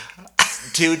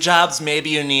 2 jobs, maybe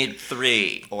you need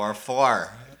 3. Or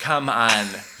 4. Come on.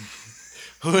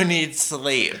 Who needs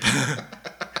sleep?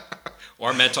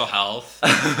 or mental health.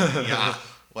 Yeah.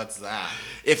 What's that?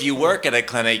 If you work at a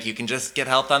clinic, you can just get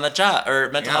health on the job, or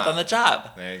mental health Yeah. on the job.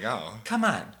 There you go. Come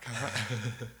on.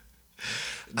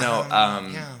 No,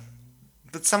 Yeah.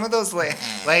 But some of those, some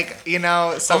hopefully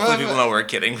of people know we're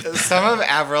kidding. some of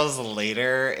Avril's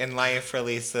later in life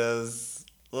releases,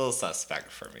 a little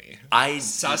suspect for me.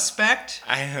 Suspect?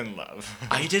 I didn't love.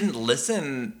 I didn't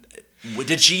listen.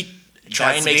 Did she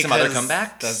try and make some other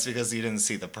comebacks? That's because you didn't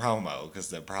see the promo, because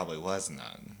there probably was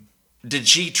none. Did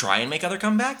she try and make other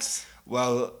comebacks?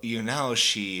 Well,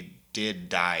 she did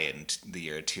die in the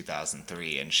year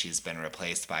 2003, and she's been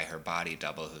replaced by her body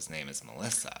double, whose name is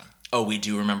Melissa. Oh, we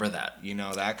do remember that. You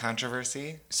know that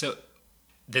controversy? So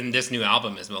then this new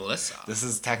album is Melissa. This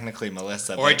is technically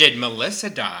Melissa. Or but did Melissa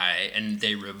die and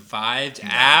they revived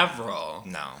Avril?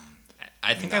 no.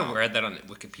 I think No. I read that on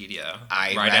Wikipedia.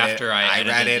 I right read after it, I read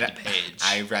edited it. the page.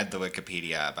 I read the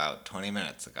Wikipedia about 20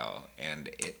 minutes ago, and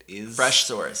it is Fresh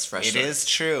source. It is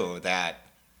true that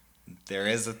there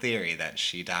is a theory that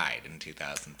she died in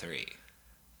 2003.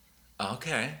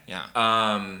 Okay. Yeah.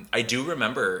 I do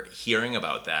remember hearing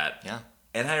about that. Yeah.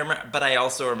 And but I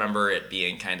also remember it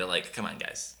being kind of like, come on,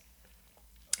 guys.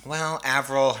 Well,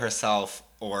 Avril herself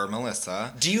or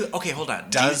Melissa Okay, hold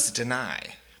on. does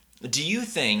deny. Do you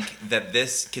think that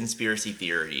this conspiracy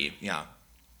theory Yeah.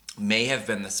 may have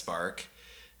been the spark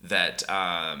that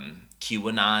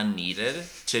QAnon needed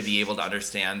to be able to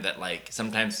understand that,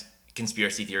 sometimes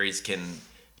conspiracy theories can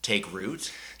take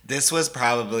root? This was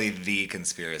probably the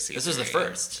conspiracy. This was the theory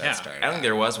first. that Yeah. started I don't think out.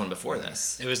 there was one before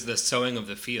this. It was the sowing of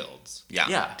the fields Yeah.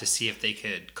 Yeah. to see if they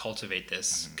could cultivate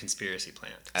this conspiracy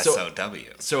plant. SOW.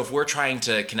 So if we're trying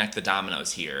to connect the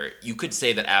dominoes here, you could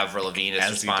say that Avril Lavigne is As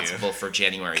you do. responsible for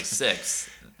January 6th,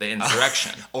 the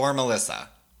insurrection. Or Melissa.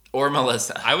 Or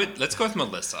Melissa. Let's go with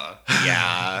Melissa.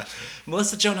 Yeah.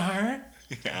 Melissa Joan Hart?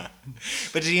 Yeah.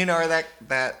 But do you know where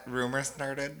that rumor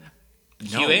started?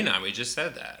 No. QAnon, we just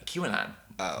said that. QAnon.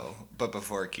 Oh, but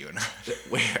before QAnon.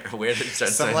 Where did it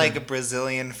start? Some like a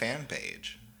Brazilian fan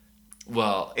page.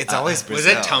 Well, It's always Was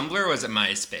Brazil. it Tumblr or was it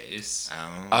MySpace?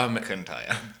 Couldn't tell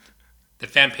you. The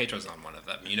fan page was on one of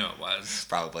them. You know it was.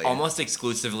 Probably. almost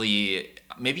exclusively,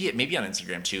 maybe on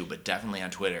Instagram too, but definitely on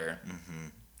Twitter.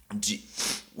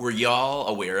 Were y'all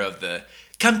aware of the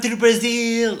 "Come to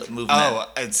Brazil" movement? Oh,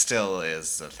 it still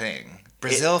is a thing.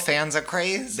 Brazil fans are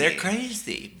crazy. They're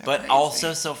crazy, but crazy.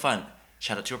 also so fun.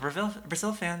 Shout out to our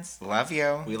Brazil fans. Love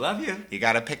you. We love you. You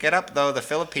gotta pick it up though. The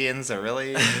Philippines are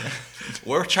really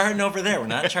We're charting over there. We're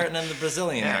not charting in the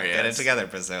Brazilian area. get it together,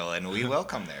 Brazil, and we will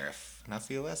come there if enough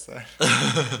of you listen.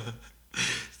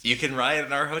 You can riot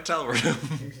in our hotel room.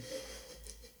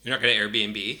 You're not going to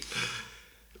Airbnb?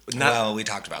 Well, we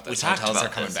talked about this. We talked Hotels about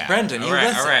are coming this. back. Brendan, you All right,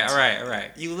 listened. all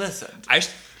right. You listened.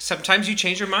 Sometimes you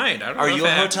change your mind. I don't know. Are if you a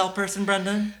I- hotel person,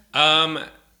 Brendan?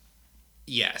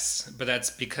 Yes, but that's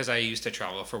because I used to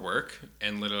travel for work,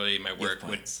 and literally my work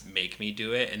would points. make me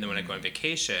do it. And then when I go on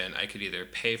vacation, I could either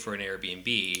pay for an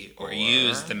Airbnb or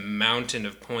use the mountain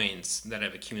of points that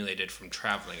I've accumulated from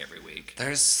traveling every week.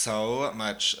 There's so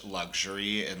much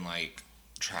luxury in like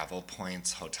travel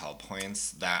points, hotel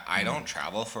points that I don't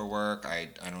travel for work. I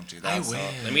don't do that. I so-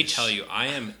 wish. Let me tell you, I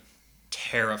am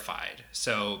terrified.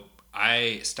 So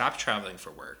I stopped traveling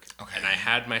for work, Okay. and I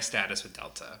had my status with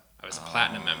Delta. I was a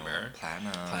platinum member.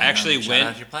 Platinum. I actually Shout out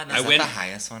went. to your platinum. I Is that went the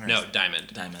highest one? Or No, is it- diamond.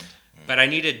 Diamond. But I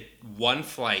needed one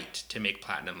flight to make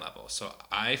platinum level. So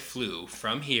I flew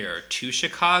from here to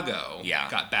Chicago, Yeah.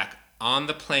 got back on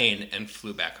the plane, and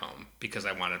flew back home because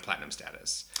I wanted platinum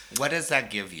status. What does that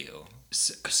give you?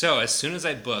 So as soon as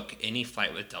I book any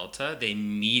flight with Delta, they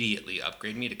immediately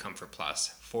upgrade me to Comfort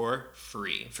Plus for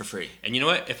free. For free. And you know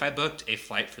what? If I booked a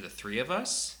flight for the three of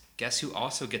us, guess who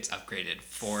also gets upgraded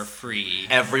for free?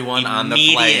 Everyone on the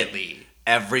flight. Immediately.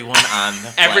 Everyone on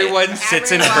the flight. Everyone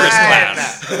sits in first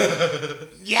class.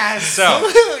 Yes. So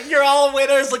You're all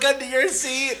winners. Look under your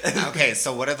seat. Okay,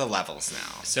 so what are the levels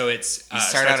now? So it's You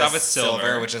start starts out off as with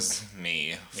silver, which is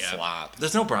me. Yeah. Flop.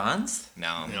 There's no bronze?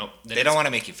 No. Nope. Then They don't want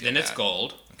to make you feel then bad. it's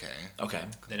gold, Okay. Okay.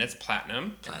 then it's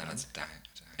platinum, And then it's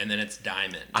and then it's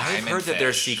diamond. I've Diamond heard that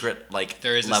there's fish. secret, like,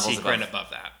 There is a levels secret above. above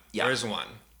that. Yeah. There's one,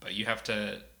 but you have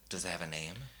to. Does it have a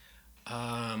name?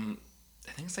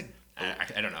 I think it's like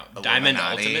I don't know. Diamond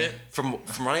Illuminati? Ultimate.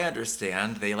 From what I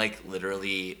understand, they, like,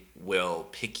 literally will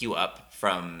pick you up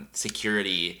from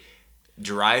security,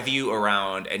 drive you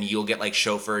around, and you'll get, like,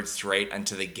 chauffeured straight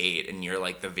onto the gate, and you're,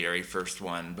 like, the very first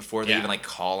one before they Yeah. even, like,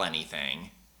 call anything.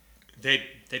 They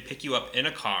pick you up in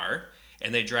a car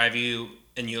and they drive you,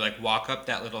 and you like walk up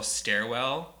that little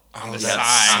stairwell on the that's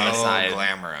side. on the so side.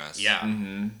 glamorous. Yeah.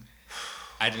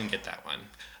 I didn't get that one.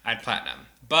 I had platinum.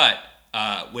 But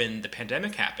when the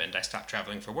pandemic happened, I stopped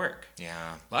traveling for work.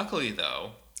 Yeah. Luckily,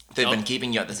 though, They've been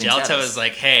keeping you at the same Delta status. was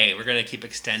like, hey, we're going to keep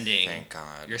extending Thank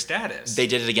God. your status. They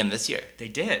did it again this year. They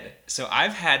did. So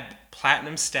I've had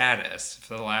platinum status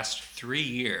for the last 3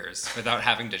 years without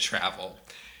having to travel.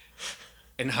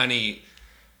 And honey,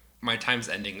 my time's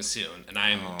ending soon, and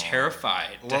I'm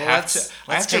terrified to Well, have let's to.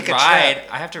 I have take to a ride. trip.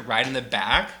 I have to ride in the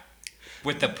back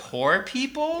with the poor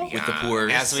people. With the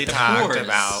poors. As we The talked poors.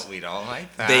 about, we don't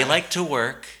like that. They like to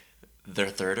work their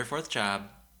third or fourth job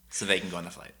so they can go on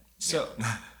the flight. So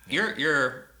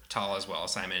you're tall as well,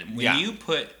 Simon. When Yeah.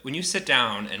 you sit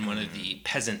down in one of the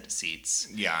peasant seats,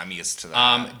 Yeah, I'm used to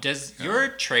that. does your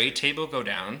tray table go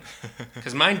down?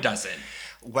 Because mine doesn't.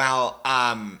 Well,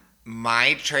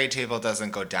 my tray table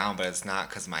doesn't go down, but it's not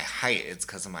because of my height. It's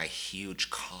because of my huge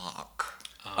cock.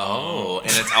 Oh, and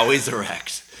it's always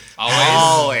erect. Always.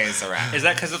 Always around. Is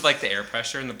that because of like the air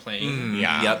pressure in the plane?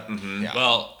 Yeah. Yep. hmm Yeah.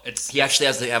 Well, it's He actually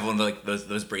has to have one of like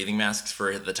those breathing masks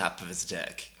for the top of his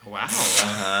dick. wow.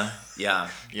 Yeah.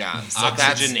 Yeah. So that's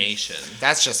Oxygenation.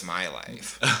 just my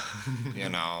life. You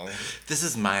know. This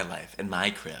is my life and my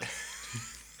crib.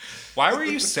 Why were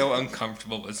you so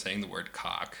uncomfortable with saying the word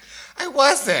cock? I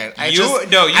wasn't. I you was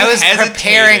hesitated.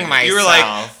 preparing myself. You were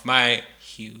like my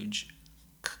huge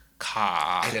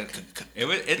cock. It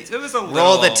was a little.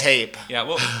 Roll the tape. Yeah,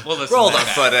 we'll listen. Roll to the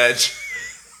that. footage.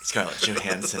 Scarlett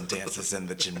Johansson dances in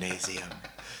the gymnasium.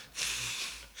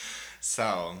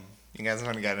 So, you guys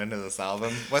want to get into this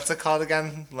album? What's it called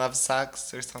again? Love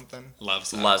Sucks or something? Love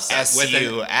sucks. Love Sucks. With an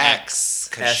S-U-X.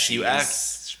 'cause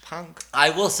S-U-X. she's punk. I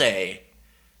will say,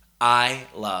 I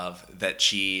love that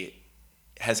she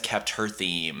has kept her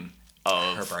theme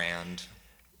of Her brand.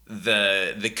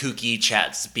 the kooky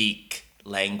chat speak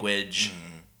language,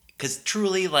 because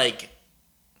truly, like,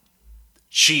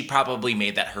 she probably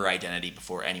made that her identity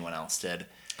before anyone else did.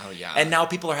 Oh, yeah. And now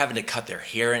people are having to cut their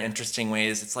hair in interesting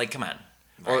ways. It's like, come on.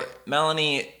 Or Right.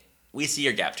 Melanie, we see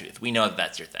your gap tooth. We know that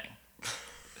that's your thing.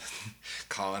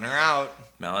 Calling her out.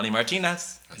 Melanie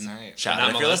Martinez. That's right. Shout Not out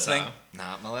if you're Melissa. listening.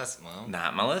 Not Melissa. Well,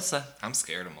 Not Melissa. I'm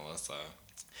scared of Melissa.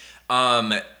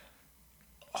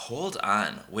 Hold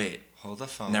on. Wait. Hold the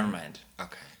phone. Never mind.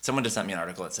 Okay. Someone just sent me an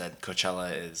article that said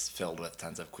Coachella is filled with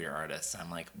tons of queer artists.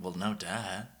 I'm like, well, no,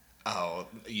 duh. Oh,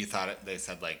 you thought they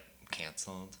said, like,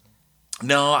 canceled?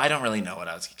 No, I don't really know what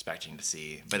I was expecting to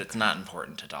see, but it's not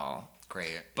important at all.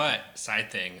 Great. But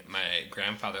side thing, my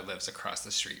grandfather lives across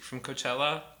the street from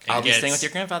Coachella. And I'll be gets staying with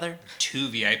your grandfather. 2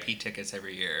 VIP tickets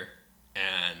every year,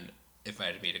 and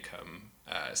invited me to come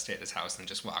stay at his house and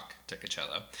just walk to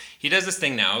Coachella. He does this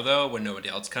thing now, though, when nobody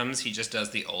else comes. He just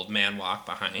does the old man walk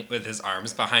behind with his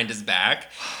arms behind his back,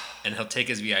 and he'll take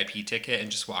his VIP ticket and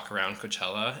just walk around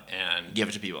Coachella and Give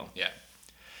it to people. yeah,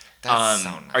 That's so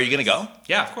nice. Are you going to go?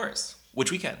 yeah, of course.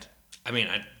 Which weekend? I mean,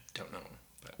 I don't know,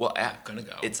 but Well, I'm gonna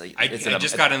go. it's a- I it's a-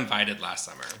 just got invited last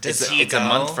summer. Does It's, he it's a go?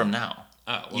 month from now.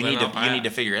 Oh, well, You then need to- I'll buy- you need to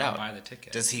figure it I'll out. Buy the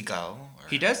ticket. Does he go? Or-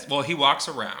 He does. Well, he walks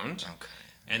around, Okay.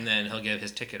 and then he'll give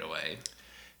his ticket away,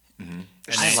 and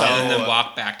So- then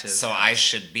walk back to. His So I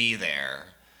should be there.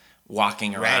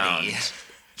 Walking around, Ready.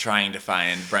 trying to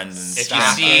find Brendan's if you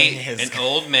Stop. see His- an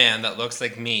old man that looks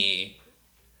like me,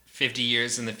 50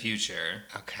 years in the future,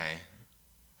 Okay.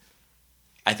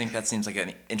 I think that seems like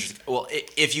an interesting. Well,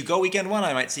 if you go weekend one,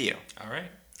 I might see you. all right.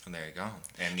 Well, there you go.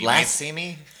 And you Last- might see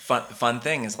me. Fun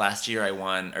thing is, last year I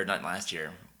won, or not last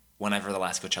year, whenever the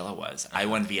last Coachella was, I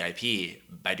won VIP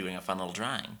by doing a fun little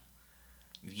drawing.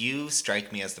 You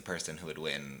strike me as the person who would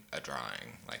win a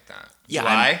drawing like that.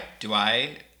 Yeah, Do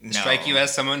I No. strike you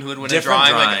as someone who would win Different a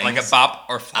drawing, like a drawings. bop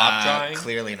or flop drawing?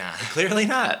 Clearly not. Clearly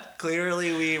not.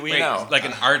 Clearly we Wait, know. like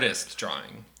an artist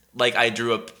drawing. Like I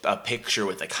drew a picture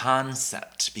with a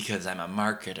concept because I'm a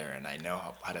marketer and I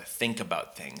know how to think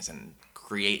about things and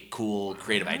create cool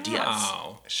creative ideas.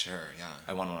 Wow. Sure, yeah.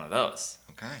 I won one of those.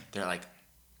 Okay. They're like,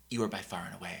 you were by far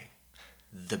and away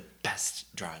the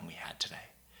best drawing we had today.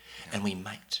 And we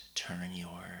might turn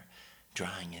your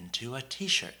drawing into a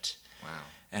t-shirt. Wow.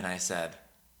 And I said,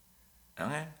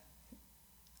 okay.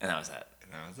 And that was it.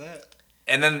 And that was it.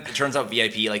 And then it turns out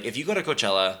VIP, like if you go to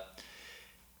Coachella,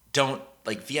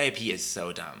 VIP is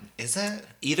so dumb. Is it?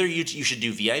 Either you should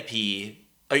do VIP,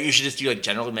 or you should just do like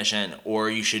general admission, or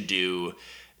you should do,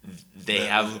 they The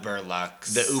have Uber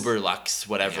Lux. the Uber Lux,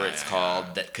 whatever Yeah, it's yeah, called,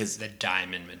 yeah. that because The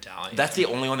diamond medallion. that's the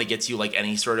only one that gets you like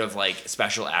any sort of like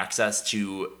special access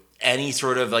to any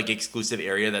sort of like exclusive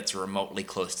area that's remotely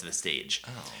close to the stage.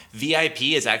 Oh. VIP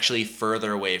is actually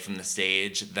further away from the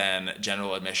stage than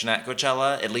general admission at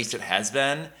Coachella. At least it has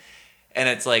been. And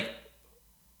it's like,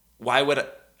 why would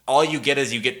all you get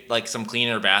is you get like some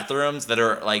cleaner bathrooms that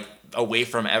are like away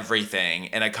from everything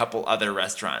and a couple other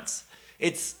restaurants.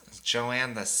 It's Is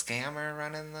Joanne the scammer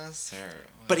running this? Or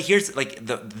But here's like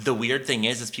the weird thing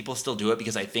is people still do it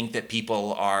because I think that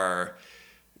people are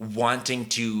wanting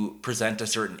to present a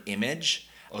certain image.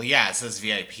 Well, yeah, it says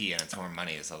VIP and it's more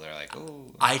money, so they're like,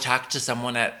 ooh. I talked to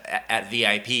someone at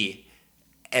VIP,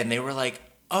 and they were like,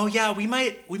 "Oh yeah, we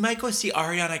might go see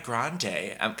Ariana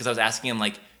Grande," because I was asking him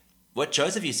like, "What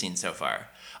shows have you seen so far?"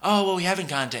 "Oh well, we haven't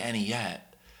gone to any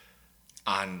yet."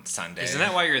 On Sunday. Isn't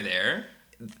that why you're there?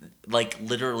 Like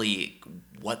literally,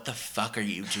 what the fuck are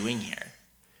you doing here?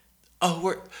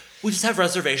 "Oh, we just have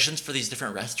reservations for these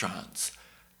different restaurants."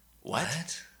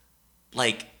 What?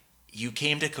 Like, you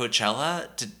came to Coachella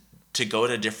to go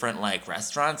to different like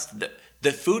restaurants?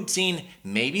 The food scene,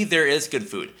 maybe there is good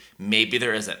food, maybe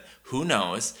there isn't. Who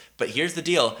knows? But here's the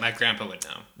deal: My grandpa would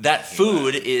know. that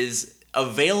food is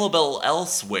available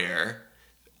elsewhere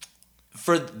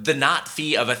for the not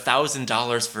fee of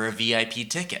 $1,000 for a VIP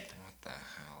ticket. What the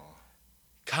hell?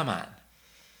 Come on,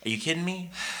 are you kidding me?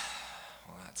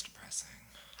 Well, that's depressing.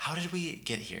 How did we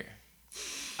get here?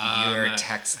 Your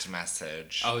text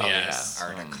message. Oh, yes.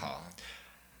 Article.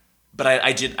 But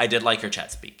I did like her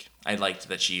chat speak. I liked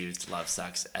that she used "love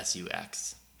sucks"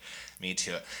 SUX. Me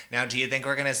too. Now, do you think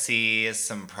we're gonna see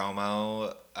some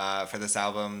promo for this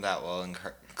album that will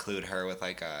include her with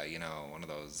like a one of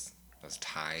those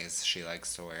ties she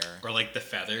likes to wear? Or like the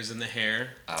feathers in the hair.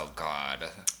 Oh God.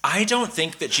 I don't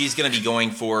think that she's going to be going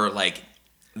for like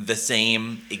the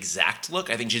same exact look.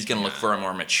 I think she's going to look for a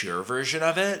more mature version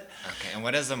of it. Okay. And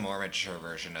what does a more mature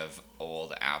version of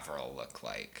old Avril look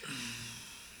like?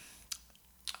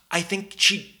 I think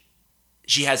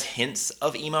she has hints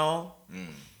of emo,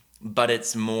 but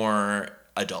it's more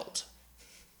adult.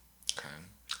 Okay.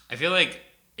 I feel like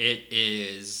it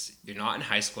is, you're not in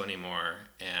high school anymore,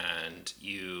 and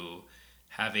you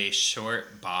have a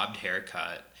short bobbed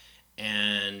haircut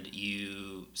and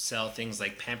you sell things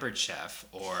like Pampered Chef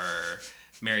or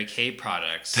Mary Kay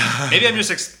products. Maybe I'm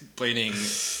just explaining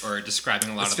or describing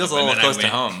a lot This of feels the a little women close I to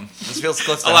went, home. This feels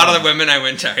close to a lot home. of the women I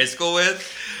went to high school with,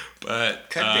 but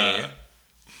Could be.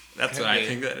 that's Could what be. I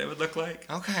think that it would look like.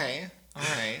 Okay. All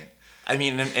right. I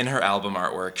mean, in her album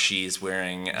artwork, she's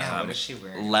wearing What is she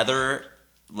wearing?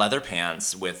 leather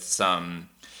pants with some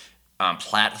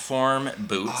platform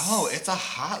boots. Oh, it's a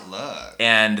hot look.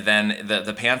 And then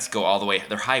the pants go all the way.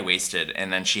 They're high waisted,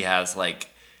 and then she has like,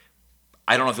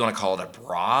 I don't know if you want to call it a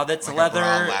bra that's Like leather. a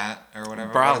bralette or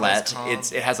whatever. What are those Bralette.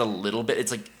 called? It has a little bit.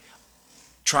 It's like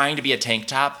trying to be a tank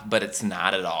top, but it's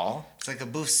not at all. It's like a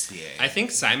bustier. I think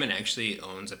Simon actually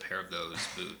owns a pair of those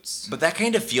boots. But that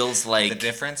kind of feels like The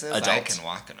difference is I adult. can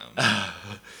walk in them.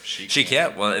 She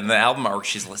can't. Well, in the album artwork,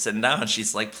 she's sitting down.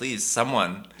 She's like, "Please,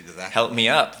 someone Exactly. help me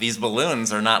up. These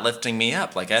balloons are not lifting me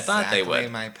up like I thought they Exactly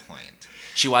would." my point.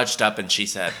 She watched up and she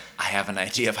said, "I have an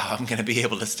idea of how I'm going to be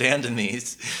able to stand in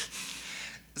these."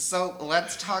 So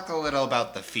let's talk a little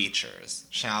about the features,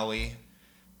 shall we?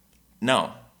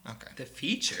 No, Okay. The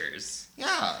features.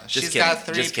 Yeah, Just she's kidding, got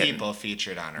 3 just kidding. people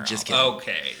featured on her Just album.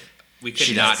 Okay. We She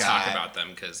could does not talk got- about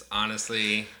them because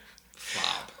honestly,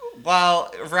 flop.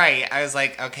 Well, right. I was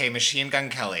like, okay, Machine Gun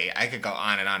Kelly. I could go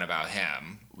on and on about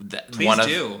him. Please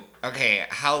do. Okay,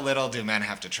 how little do men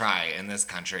have to try in this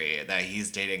country that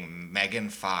he's dating Megan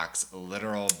Fox,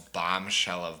 literal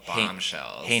bombshell of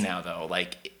bombshells? Hey, now though,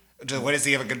 like, What does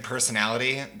he have a good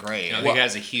personality? Great. You know, he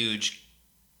has a huge.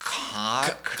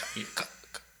 Cock.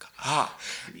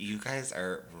 You guys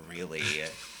are really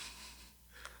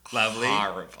Lovely.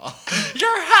 horrible. you're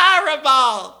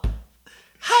horrible,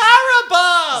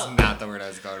 horrible. Not the word I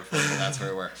was going for, but that's where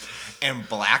we were. And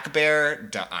Black Bear,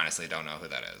 honestly don't know who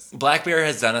that is. Black Bear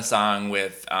has done a song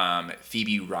with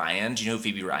Phoebe Ryan. Do you know who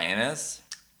Phoebe Ryan is?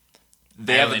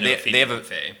 They have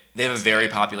a very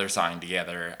popular song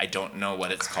together. I don't know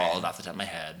what it's called off the top of my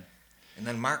head. And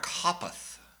then Mark Hoppus.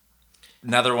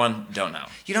 Another one, don't know.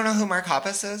 You don't know who Mark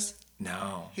Hoppus is?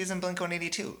 No. He's in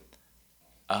Blink-182.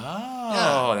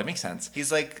 Oh, that makes sense.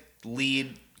 He's like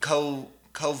lead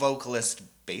co-vocalist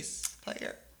bass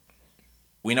player.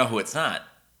 We know who it's not.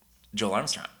 Joel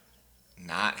Armstrong.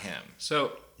 Not him.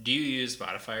 So, do you use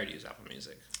Spotify or do you use Apple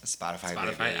Music? Spotify.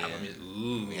 Spotify, baby. Apple Music.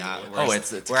 Ooh. Yeah.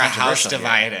 It's we're a house controversial here.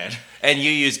 divided. And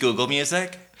you use Google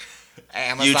Music?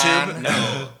 Amazon. YouTube?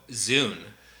 No. Zune.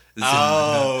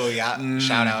 Oh yeah.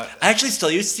 Shout out. I actually still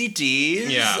use CDs.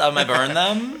 Yeah. I burn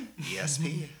them.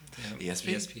 ESP.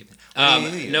 ESP. ESP.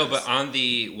 What do you No, use? but on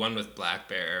the one with Black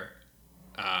Bear,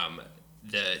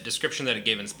 the description that it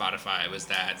gave in Spotify was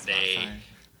that they,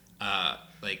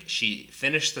 like, she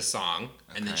finished the song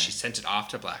and then Okay. she sent it off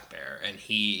to Black Bear and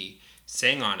he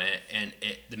sang on it and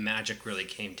the magic really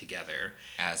came together.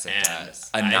 As it And does.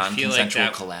 A I feel like non-consensual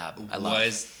that collab. I love.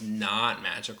 was not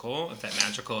magical. If that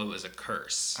magical, it was a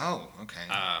curse. Oh, okay.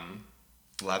 Um,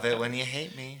 Love it when you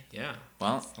hate me. yeah.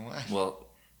 Well, What?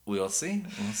 we'll see.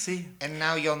 We'll see. And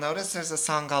now you'll notice there's a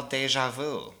song called Deja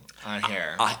Vu on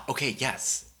here. Okay,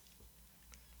 yes.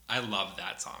 I love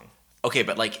that song. Okay,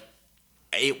 but like,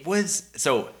 it was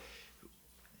so.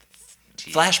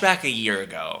 Flashback a year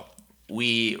ago,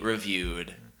 we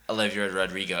reviewed Olivia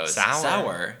Rodrigo's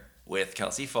Sour. with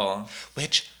Kelsey Full.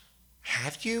 Which,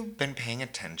 have you been paying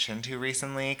attention to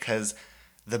recently? Because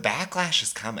the backlash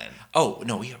is coming. Oh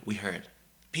no, we heard.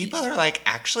 People are like,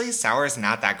 actually, Sour's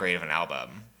not that great of an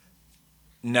album.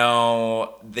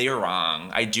 No, they're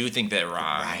wrong. I do think they're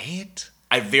wrong. Right?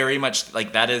 I very much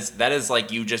like that is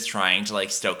like you just trying to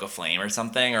like stoke a flame or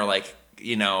something, or like,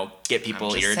 you know, get people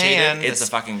I'm just irritated. saying, It's a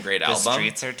fucking great The album.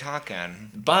 streets are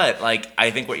talking. But like,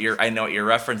 I think I know what you're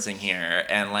referencing here,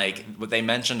 and like what they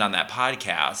mentioned on that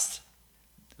podcast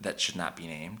that should not be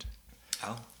named.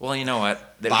 Oh. Well, you know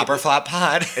what? Bop or Flop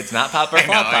Pod. It's not Pop or I know,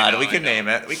 Flop I Pod. know, We I can know. name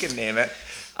it. We can name it.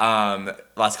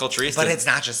 Las Culturistas. But it's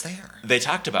not just there. They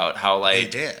talked about how They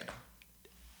like did.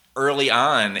 early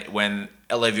on when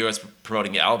Olivia was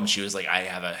promoting the album, she was like, I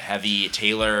have a heavy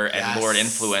Taylor and Yes. Lord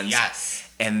influence. Yes.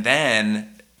 And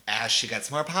then As she gets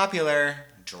more popular,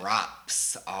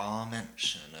 drops all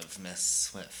mention of Miss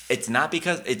Swift. it's not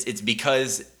because it's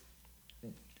because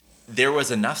there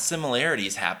was enough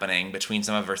similarities happening between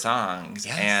some of her songs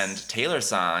Yes. and Taylor's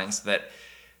songs that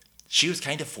she was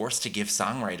kind of forced to give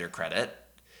songwriter credit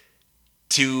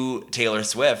to Taylor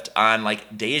Swift on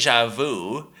like Deja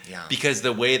Vu. Yeah. Because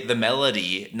the way the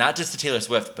melody, not just to Taylor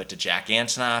Swift, but to Jack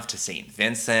Antonoff, to St.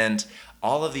 Vincent,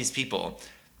 all of these people.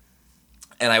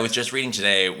 And I was just reading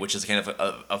today, which is kind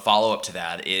of a follow-up to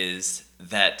that, is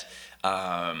that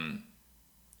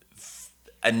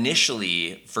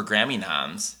initially for Grammy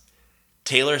noms,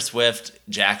 Taylor Swift,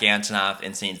 Jack Antonoff,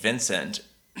 and St. Vincent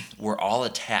were all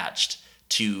attached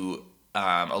to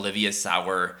Olivia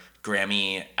Sauer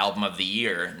Grammy Album of the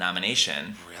Year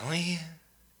nomination. Really?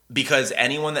 Because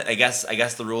anyone that I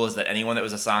guess the rule is that anyone that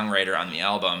was a songwriter on the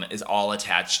album is all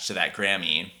attached to that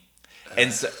Grammy.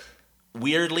 And so,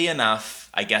 weirdly enough,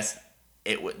 I guess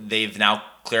they've now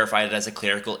clarified it as a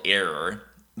clerical error,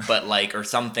 but like, or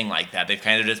something like that. They've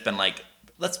kind of just been like,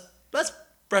 let's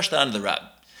brush that under the rug.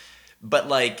 But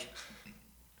like,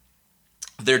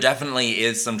 there definitely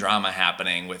is some drama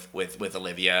happening with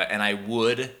Olivia, and I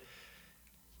would,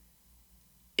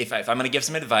 if I'm going to give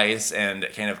some advice and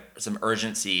kind of some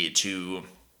urgency to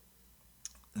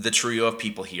the trio of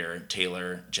people here,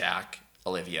 Taylor, Jack,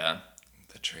 Olivia,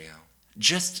 The trio.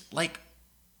 just like,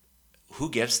 who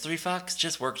gives three fucks?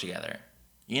 Just work together,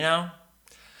 you know?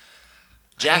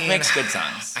 Jack I mean, makes good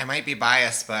songs. I might be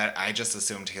biased, but I just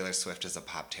assume Taylor Swift is a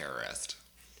pop terrorist.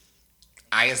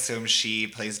 I assume she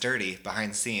plays dirty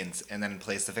behind the scenes and then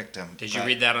plays the victim. Did you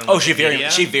read that on Oh, she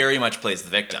Wikipedia? very much plays the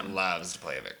victim. Loves to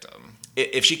play a victim.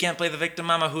 If she can't play the victim,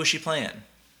 Mama, who is she playing?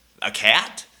 A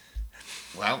cat?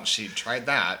 Well, she tried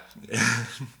that.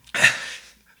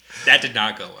 That did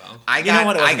not go well. I know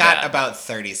what? It got wasn't bad. about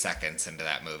 30 seconds into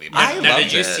that movie. I Now, loved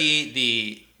did you it.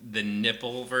 see the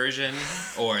nipple version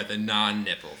or the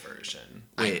non-nipple version?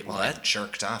 Wait, I what?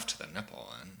 jerked off to the nipple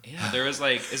one. Yeah, there was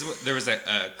like there was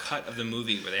a cut of the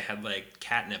movie where they had like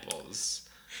cat nipples.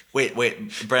 Wait,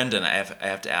 Brendan, I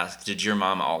have to ask, did your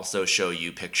mom also show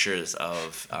you pictures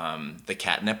of the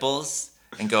cat nipples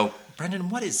and go, Brendan,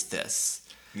 what is this?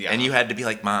 Yeah. And you had to be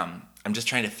like, Mom, I'm just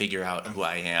trying to figure out who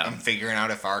I I'm am. figuring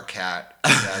out if our cat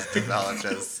is as developed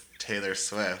as Taylor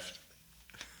Swift.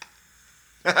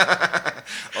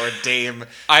 Or Dame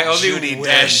I only Judi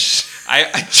wish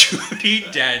Dench. Judi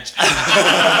Dench.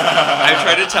 I'm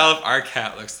trying to tell if our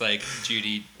cat looks like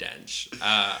Judi Dench.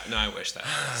 No, I wish that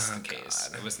was the case.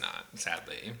 God. It was not,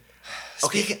 sadly.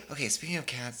 Speaking of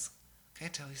cats, can I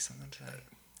tell you something today?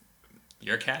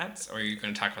 Your cats, or are you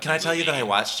going to talk about? Can the I tell you that I movie?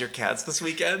 watched your cats this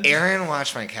weekend? Aaron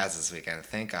watched my cats this weekend.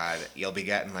 Thank God. You'll be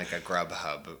getting like a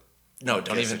Grubhub. No,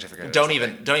 don't Gift even. certificate or Don't even.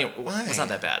 something. Don't even. Why? It's not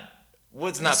that bad. Well,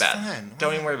 it's not It's bad. fun. Don't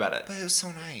Why? even worry about it. But it was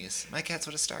so nice. My cats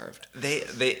would have starved. They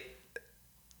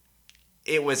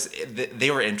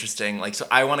were interesting. Like, so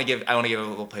I want to give a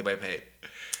little play by play.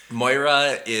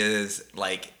 Moira is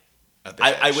like, A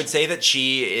I bitch. would say that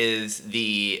she is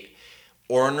the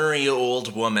ornery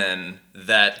old woman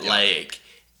that like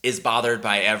is bothered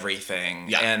by everything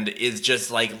Yeah. and is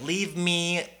just like, leave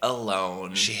me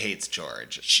alone. She hates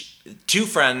George. Two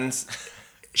friends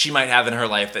she might have in her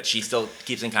life that she still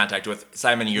keeps in contact with.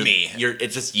 Simon, Me.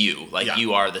 it's just you. Like, Yeah.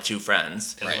 you are the two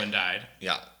friends. The other one died.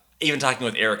 Yeah. Even talking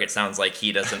with Eric, it sounds like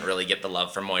he doesn't really get the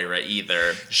love from Moira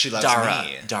either. She loves Dara.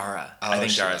 me. Dara. Oh, I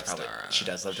think she Dara's loves probably. Dara. She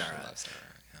does love She Dara. loves Dara,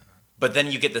 yeah. But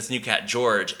then you get this new cat,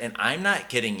 George, and I'm not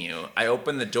kidding you. I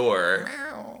open the door,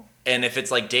 Meow. and if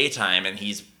it's like daytime and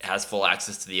has full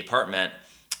access to the apartment,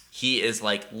 he is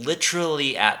like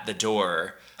literally at the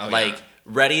door, Oh, like yeah.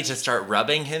 ready to start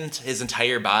rubbing his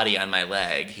entire body on my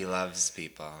leg. He loves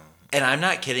people. And I'm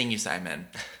not kidding you, Simon.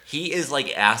 He is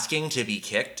like asking to be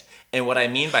kicked. And what I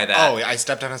mean by that, Oh, I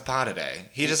stepped on his paw today.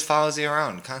 He just follows you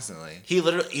around constantly. he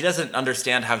doesn't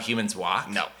understand how humans walk.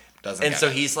 No, doesn't. And get so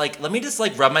it. he's like, let me just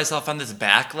like rub myself on this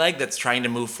back leg that's trying to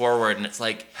move forward. And it's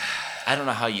like, I don't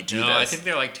know how you do No, this. I think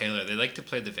they're like Taylor. They like to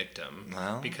play the victim.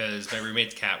 Well. Because my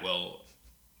roommate's cat will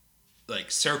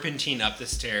like serpentine up the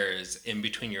stairs in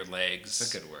between your legs.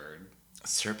 That's a good word.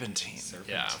 Serpentine.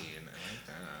 Yeah. Serpentine, I like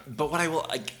that. But what I will,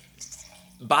 like,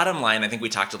 bottom line, I think we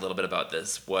talked a little bit about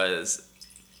this, was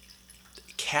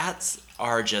cats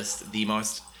are just the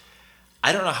most,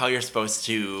 I don't know how you're supposed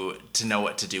to know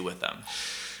what to do with them.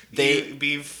 You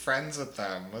be friends with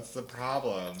them. What's the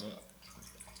problem?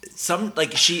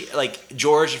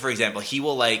 George, for example, he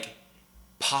will like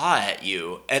paw at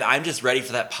you, and I'm just ready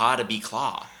for that paw to be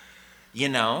claw. You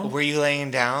know? Were you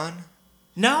laying down?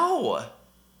 No.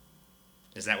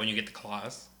 Is that when you get the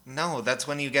claws? No, that's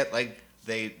when you get like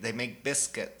they make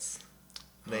biscuits.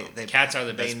 They Cats are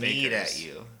the They best knead bakers. at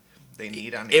you. They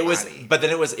knead on your It was, body. but then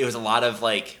it was a lot of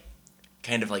like,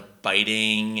 kind of like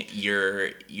biting your,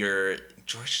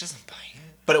 George doesn't bite.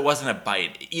 but it wasn't a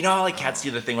bite. You know how like cats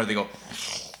do the thing where they go,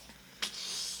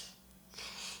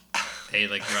 They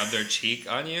like rub their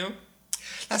cheek on you.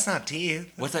 That's not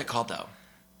teeth. what's that called though?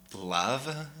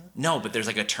 Love. No, but there's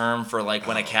like a term for like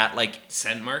when a cat like,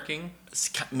 Scent marking.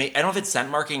 I don't know if it's scent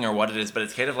marking or what it is, but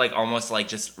it's kind of like almost like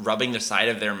just rubbing the side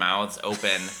of their mouths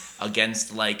open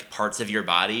against like parts of your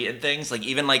body and things. Like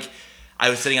even like I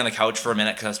was sitting on the couch for a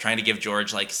minute because I was trying to give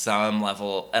George like some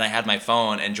level, and I had my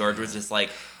phone, and George was just like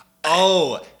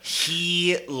Oh,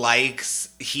 he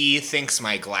thinks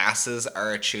my glasses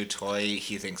are a chew toy.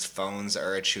 He thinks phones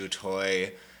are a chew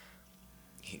toy.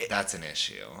 That's an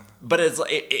issue. But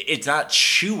it's not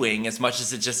chewing as much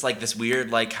as it's just like this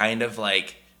weird, like, kind of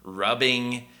like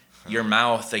rubbing your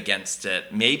mouth against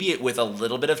it. Maybe it with a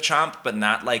little bit of chomp, but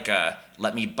not like a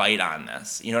let me bite on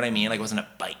this. You know what I mean? Like, it wasn't a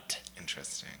bite.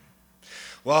 Interesting.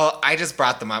 Well, I just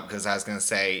brought them up because I was going to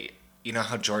say, you know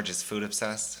how George is food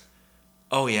obsessed?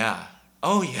 Oh, yeah.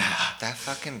 Oh, yeah. That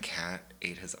fucking cat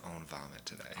ate his own vomit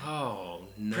today. Oh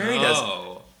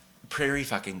no. Prairie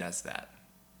fucking does that.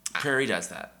 Prairie does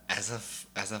that. As a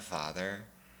father,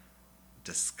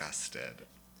 disgusted.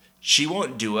 She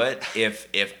won't do it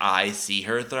if I see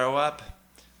her throw up.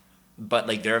 But,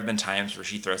 like, there have been times where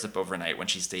she throws up overnight when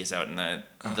she stays out in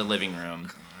the living room.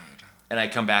 God. And I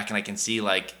come back and I can see,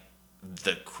 like,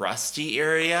 the crusty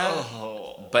area.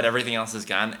 Oh. But everything else is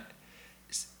gone.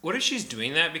 What if she's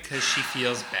doing that because she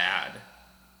feels bad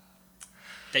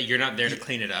that you're not there to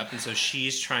clean it up, and so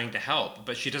she's trying to help,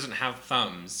 but she doesn't have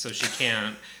thumbs, so she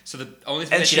can't. So the only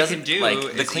thing And that she she doesn't can do like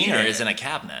is the cleaner eat it. is in a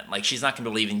cabinet. Like, she's not gonna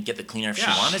be able to even get the cleaner if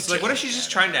Yeah, she wanted she's to. like, what if she's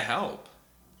just trying to help?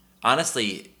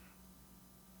 Honestly,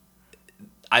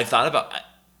 I've thought about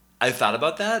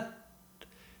that,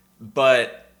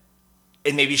 but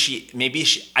and maybe she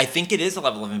I think it is a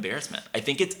level of embarrassment. I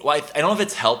think it's I don't know if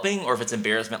it's helping or if it's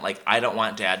embarrassment. Like, I don't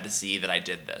want Dad to see that I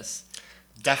did this.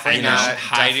 Definitely I know. not.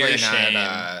 Hide your Definitely shame.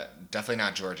 not. Definitely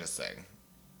not George's thing.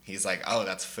 He's like, oh,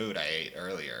 that's food I ate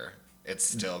earlier. It's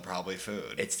still probably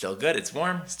food. It's still good. It's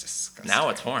warm. It's disgusting. Now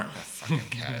it's warm. That fucking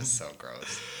cat is so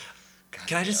gross. God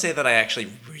Can I just damn. say that I actually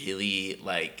really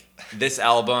like this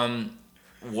album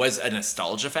was a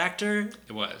nostalgia factor.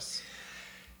 It was.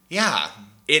 Yeah.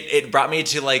 It brought me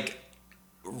to, like,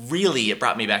 really, it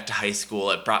brought me back to high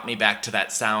school. It brought me back to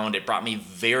that sound. It brought me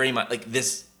very much, like,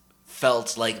 this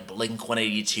felt like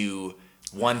Blink-182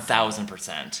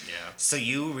 1000%. Yeah. So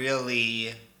you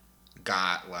really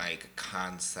got like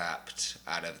concept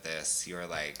out of this. You were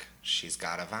like, she's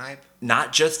got a vibe.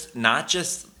 Not just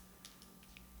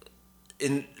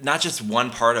one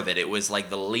part of it. It was like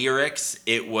the lyrics,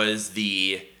 it was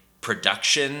the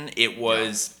production, it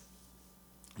was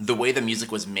the way the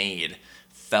music was made.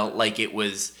 Felt like it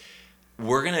was,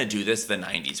 we're gonna do this the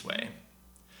 90s way.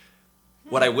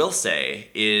 What I will say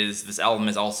is this album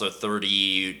is also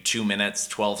 32 minutes,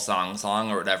 12 songs long,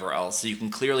 or whatever else. So you can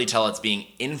clearly tell it's being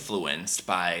influenced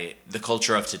by the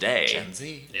culture of today. Gen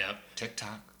Z. Yep.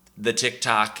 TikTok. The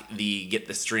TikTok, the get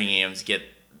the streams,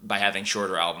 by having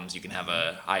shorter albums, you can have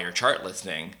a higher chart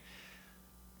listing.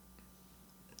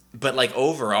 But, like,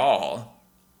 overall,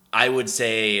 I would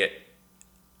say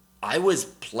I was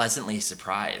pleasantly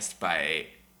surprised by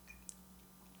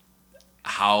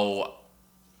how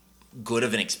good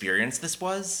of an experience this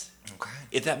was, Okay.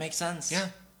 if that makes sense. Yeah.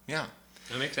 Yeah.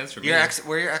 That makes sense for me.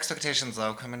 Were your expectations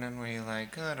low coming in? Were you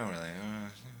like, oh, I don't really.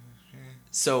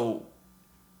 So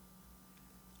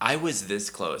I was this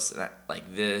close,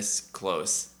 this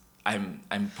close. I'm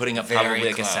putting up Very probably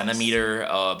like close. a centimeter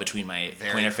between my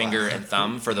Very pointer finger close. and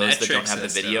thumb for those that Metric don't have the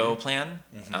system. video plan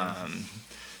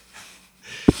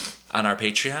on our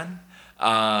Patreon.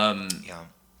 Yeah.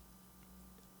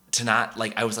 To not,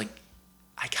 like, I was like,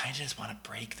 I kind of just want to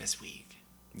break this week.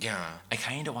 Yeah. I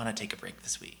kind of want to take a break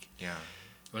this week. Yeah.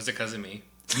 Was it because of me?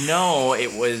 No,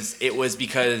 it was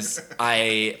because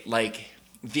I, like,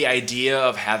 the idea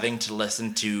of having to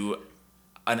listen to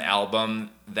an album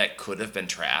that could have been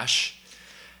trash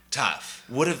Tough.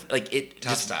 would have, like, it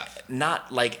Tough just stuff.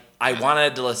 not like I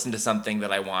wanted to listen to something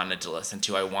that I wanted to listen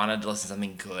to. I wanted to listen to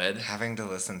something good. Having to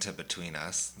listen to Between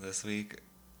Us this week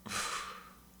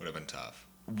would have been tough.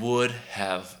 Would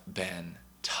have been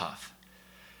tough.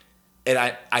 And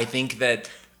I think that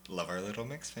Love our Little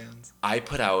Mix fans. I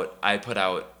put off,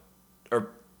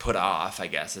 I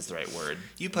guess is the right word.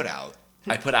 You put out.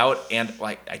 I put out, and,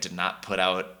 like, I did not put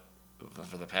out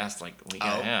for the past, like, week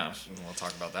and a half. We'll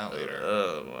talk about that later.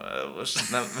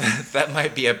 That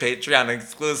might be a Patreon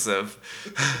exclusive.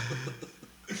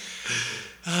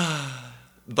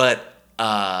 But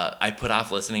I put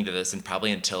off listening to this and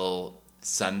probably until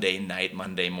Sunday night,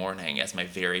 Monday morning as my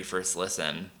very first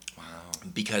listen, Wow.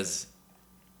 because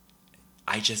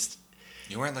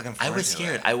You weren't looking forward to it. I was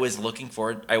scared. I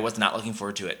was not looking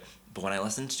forward to it. But when I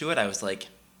listened to it, I was like,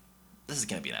 this is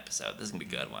going to be an episode. This is going to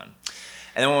be a good one.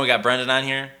 And then when we got Brendan on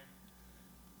here,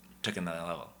 took another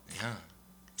level. Yeah.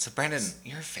 So, Brandon,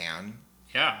 you're a fan.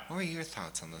 Yeah. What were your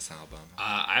thoughts on this album?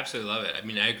 I absolutely love it. I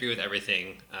mean, I agree with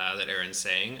everything that Aaron's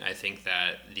saying. I think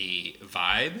that the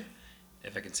vibe,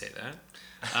 if I can say that.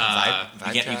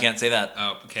 Vibe You can't say that.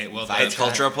 Oh, okay. Well, Vibe It's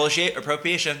cultural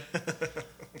appropriation.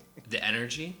 the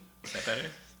energy Is that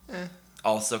better?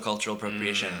 Also cultural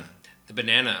appropriation. The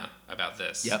banana about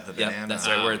this. Yep, The yep, banana. that's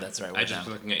the right word. That's the right word. I just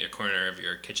now. was looking at your corner of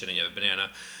your kitchen and you have a banana.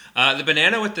 The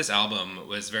banana with this album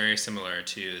was very similar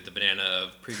to the banana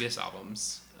of previous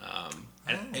albums.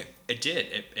 And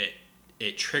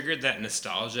it triggered that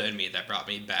nostalgia in me that brought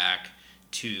me back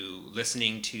to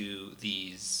listening to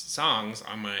these songs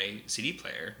on my CD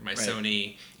player, my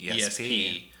Sony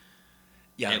ESP.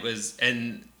 Yeah, It was,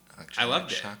 and I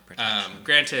loved it. Shock protection.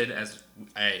 Granted, as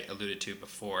I alluded to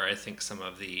before, I think some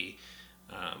of the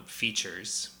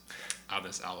features on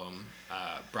this album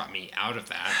brought me out of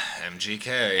that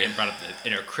MGK. and brought up the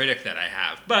inner critic that I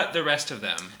have. But the rest of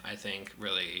them, I think,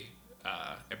 really,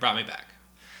 it brought me back.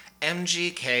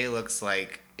 MGK looks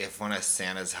like if one of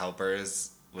Santa's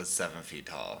helpers was 7 feet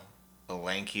tall. A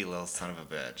lanky little son of a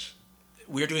bitch.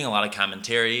 we're doing a lot of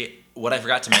commentary. What I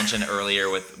forgot to mention earlier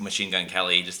with Machine Gun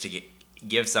Kelly, just to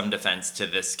give some defense to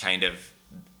this kind of,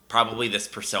 probably this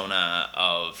persona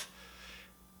of,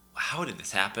 how did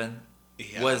this happen?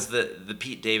 Yeah. Was the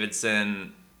Pete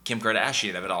Davidson, Kim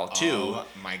Kardashian of it all, too. Oh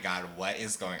my god, what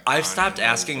is going on? I've stopped in the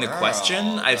asking the question.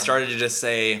 world? I've started to just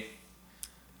say,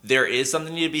 there is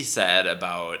something to be said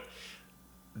about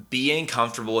being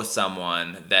comfortable with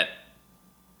someone that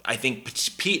I think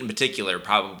Pete in particular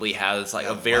probably has like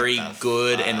Yeah, a very what the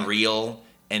good and fuck? real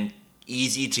and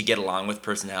easy to get along with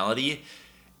personality,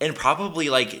 and probably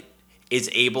like is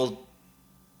able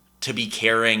to be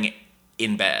caring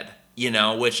in bed, you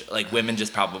know, which like women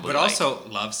just probably But like. also,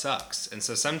 love sucks. And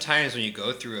so sometimes when you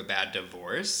go through a bad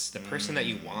divorce, the person that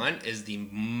you want is the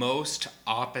most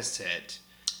opposite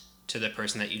to the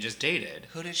person that you just dated.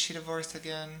 Who did she divorce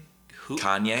again? Who?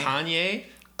 Kanye? Kanye?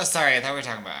 Oh, sorry, I thought we were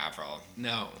talking about Avril.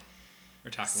 No.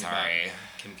 We're talking Sorry. about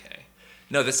Kim K.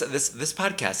 No, this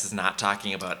podcast is not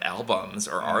talking about albums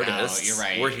or artists. you're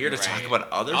right, We're here you're to talk right. about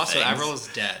other Also, things. Avril is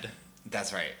dead.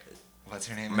 That's right. What's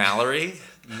her name? Mallory.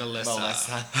 Melissa.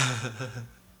 Melissa.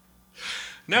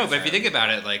 No, but if you think about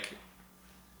it, like,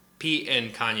 Pete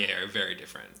and Kanye are very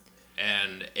different.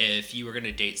 And if you were going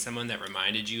to date someone that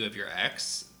reminded you of your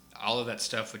ex, all of that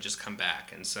stuff would just come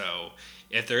back. And so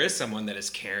if there is someone that is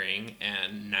caring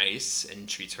and nice and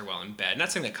treats her well in bed,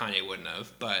 not saying that Kanye wouldn't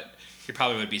have, but he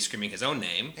probably would be screaming his own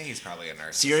name. He's probably a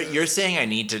nurse. So you're saying I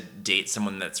need to date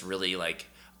someone that's really like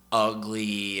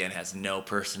ugly and has no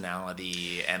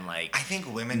personality and like I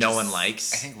think women no just- one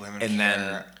likes. I think women and care.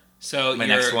 then So My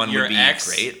your, next one your would be ex,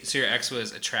 great. So your ex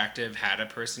was attractive, had a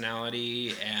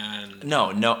personality, and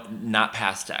no, not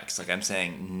past ex. Like I'm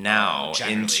saying now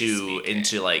Generally speaking.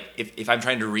 into like if I'm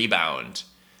trying to rebound,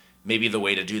 maybe the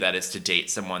way to do that is to date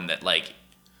someone that like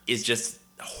is just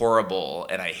horrible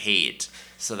and I hate.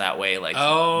 So that way, like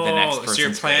the next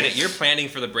person. so you're planning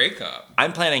for the breakup.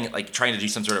 I'm planning like trying to do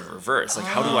some sort of reverse. Like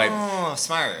how do I Oh,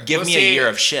 smart. give Well, me see, a year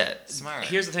of shit? Smart.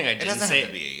 Here's the thing I It didn't doesn't say. have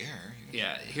to be a year.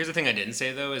 Yeah, here's the thing I didn't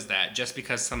say though is that just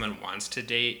because someone wants to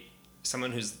date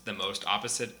someone who's the most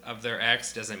opposite of their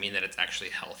ex doesn't mean that it's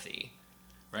actually healthy,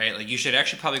 right? Like you should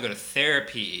actually probably go to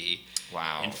therapy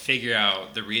Wow. and figure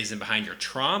out the reason behind your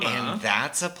trauma. And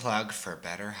that's a plug for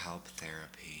BetterHelp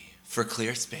Therapy. For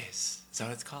Clear Space. Is that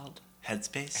what it's called?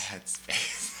 Headspace?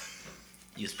 Headspace.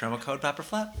 Use promo code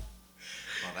PopperFlap?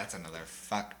 Well, that's another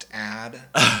fucked ad.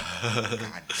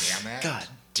 God damn it. God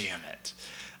damn it.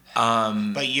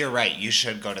 But you're right. You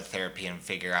should go to therapy and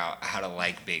figure out how to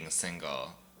like being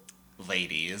single.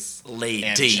 Ladies. And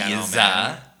Ladies.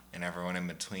 gentlemen. And everyone in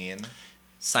between.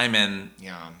 Simon,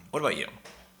 Yeah. what about you?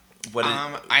 What did,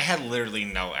 I had literally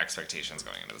no expectations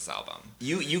going into this album.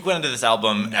 you went into this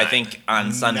album, I None. think,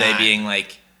 on Sunday None. being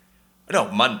like,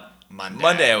 no, Monday.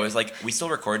 Monday I was like, we still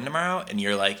recording tomorrow? And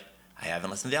you're like, I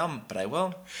haven't listened to the album, but I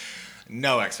will.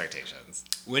 No expectations.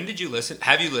 When did you listen?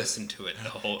 Have you listened to it the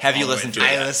whole? Have you all the way listened to through?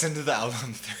 it? I listened to the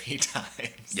album 3 times.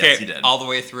 Yes, Okay, you did. all the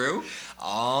way through.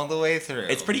 All the way through.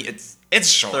 It's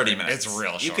short. 30 minutes. It's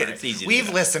real You short. could- it's easy to We've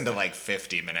do. listened to like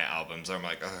 50-minute albums. Where I'm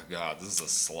like, oh god, this is a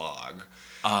slog.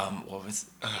 What was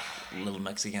Little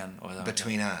Mix again? What was that one?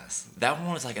 Between us, That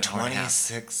one was like an hour and a half.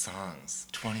 26 songs,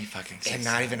 20 fucking and six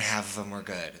not even songs. half of them were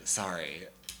good. Sorry,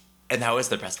 And that was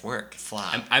their best work.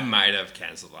 flop. I might have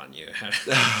canceled on you.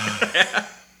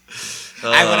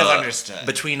 I would have understood.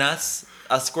 Between us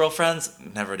squirrel friends,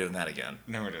 never doing that again.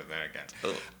 Never do that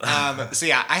again. So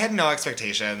yeah, I had no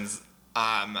expectations.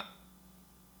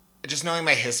 Just knowing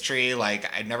my history, like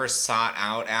I never sought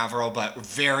out Avril, but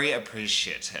very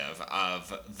appreciative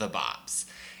of the bops.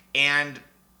 And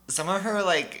some of her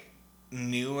like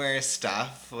newer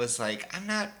stuff was like, I'm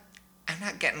not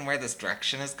getting where this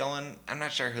direction is going. I'm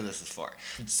not sure who this is for.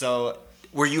 So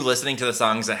Were you listening to the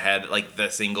songs ahead, like the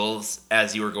singles,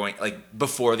 as you were going, like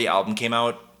before the album came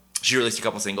out? She released a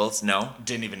couple singles. No,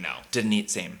 Didn't even know. didn't eat.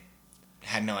 Same.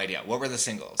 Had no idea. What were the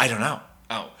singles? I don't know.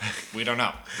 Oh, we don't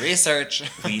know. Research.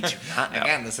 We do not know.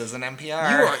 Again, this is an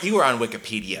NPR. You were on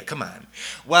Wikipedia. Come on.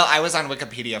 Well, I was on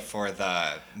Wikipedia for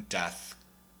the death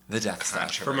The death stuff.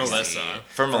 controversy. For Melissa.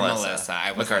 For Melissa.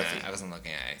 I McCarthy. wasn't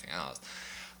looking at anything else.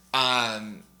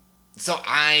 So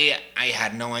I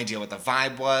had no idea what the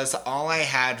vibe was. All I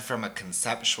had from a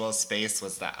conceptual space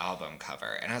was the album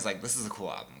cover, and I was like, "This is a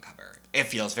cool album cover. It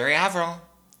feels very Avril.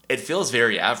 It feels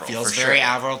very Avril. Feels for very sure.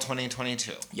 Avril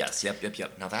 2022." Yes.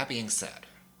 Yep. Now that being said,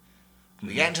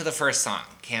 we get into the first song,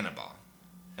 Cannonball,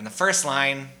 and the first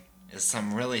line is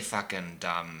some really fucking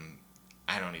dumb.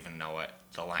 I don't even know what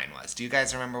the line was. Do you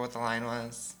guys remember what the line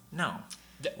was? No.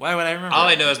 Why would I remember? All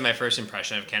I that? know is my first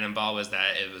impression of Cannonball was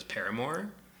that it was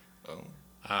Paramore. Oh,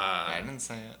 I Uh, didn't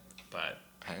say it. but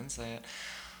I didn't say it.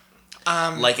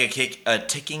 Like a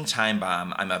ticking time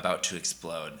bomb, I'm about to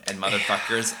explode. And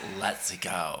motherfuckers, let's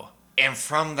go. And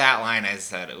from that line, I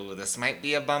said, "Ooh, this might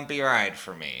be a bumpy ride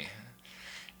for me."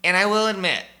 And I will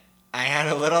admit, I had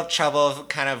a little trouble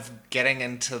kind of getting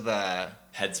into the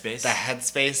Headspace.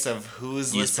 headspace of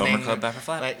who's Use listening. promo code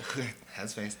Backerflap. Like,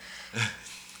 headspace.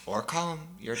 Or Calm,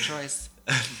 your choice.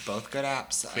 Both good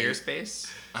apps. Clear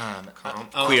Space. Calm.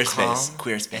 Queer Calm space.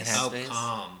 Queer and space. Headspace. Oh,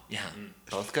 Calm. Yeah,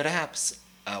 both good apps.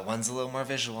 One's a little more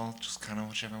visual, just kind of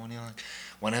whichever one you like.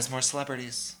 One has more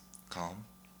celebrities. Calm.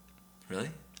 Really?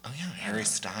 Oh yeah, Harry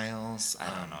Styles. I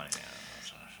don't know.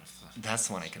 That's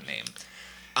one I can name.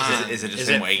 Is it just Is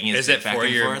him it, wagging his is dick it back for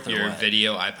and your, forth, or your what?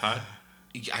 video iPod?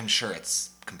 I'm sure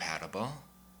it's compatible.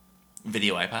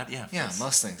 Video iPod? Yeah. Yeah, Yes.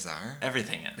 most things are.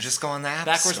 Everything is. Just go on the App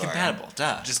Backwards Store. compatible.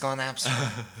 Duh. Just go on the App Store.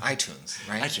 iTunes,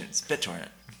 right? iTunes. BitTorrent.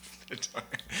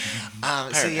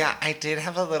 So yeah, I did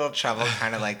have a little trouble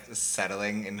kind of like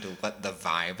settling into what the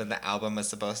vibe of the album was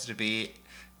supposed to be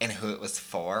and who it was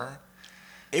for.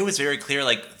 It was very clear,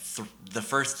 like, the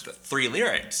first 3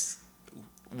 lyrics,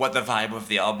 what the vibe of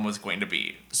the album was going to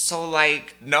be. So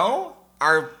like, No?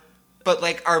 are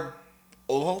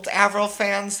old Avril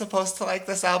fans supposed to like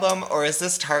this album, or is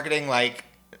this targeting like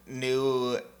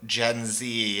new Gen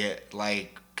Z,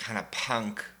 like kind of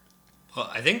punk? Well,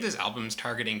 I think this album's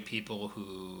targeting people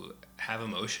who have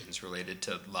emotions related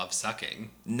to love sucking.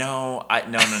 No.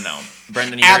 No.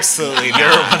 Brendan, Absolutely you're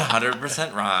not.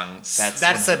 100% wrong. That's the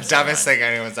 100% dumbest wrong. thing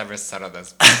anyone's ever said on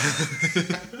this.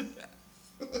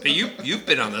 But you've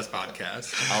been on this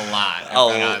podcast. A lot. A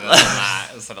lot.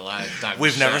 I've said a lot of dumb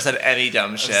We've shit. never said any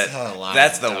dumb shit. said a lot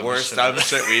That's of the dumb worst shit. dumb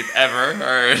shit we've ever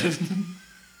heard.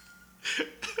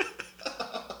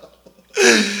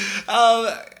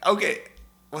 Okay.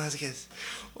 What was it?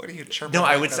 What are you chirping? No,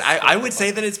 I like would a I would say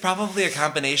squirrel? that it's probably a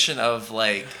combination of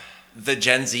like the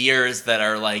Gen Zers that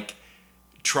are like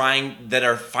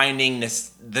finding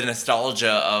the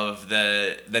nostalgia of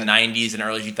the 90s and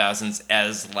early 2000s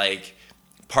as like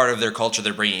part of their culture.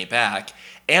 They're bringing it back,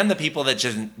 and the people that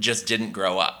just didn't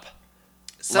grow up.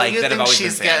 So like, you that have think always been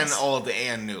she's getting fans. old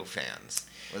and new fans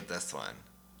with this one?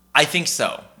 I think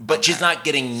so, but Okay. she's not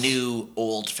getting new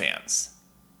old fans.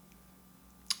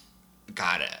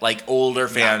 Got it. Like older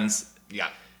fans, Yeah,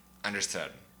 understood.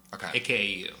 Okay. AKA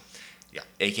you.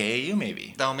 aka you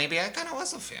maybe. Though maybe I kind of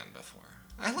was a fan before.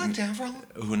 I liked Avril.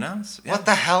 Who knows? Yeah. What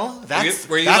the hell? That's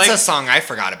were you that's like- a song I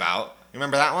forgot about. You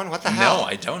remember that one? What the No, hell?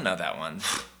 I don't know that one.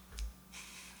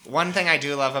 One thing I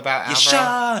do love about You Avril.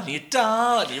 shot, you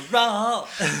don't, you roll.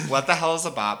 What the hell is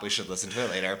a bop? We should listen to it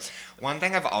later. One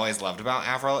thing I've always loved about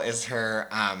Avril is her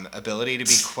ability to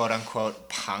be quote unquote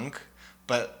punk,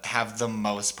 but have the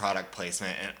most product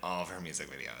placement in all of her music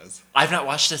videos. I've not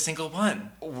watched a single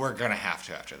one. We're gonna have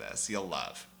to after this. You'll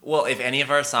love. Well, if any of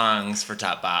our songs for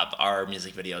Top Bop are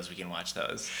music videos, we can watch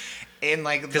those. In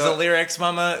like Because the lyrics,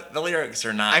 mama, the lyrics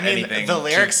are not I mean, anything. the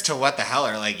lyrics to What the Hell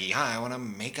are like, yeah, I want to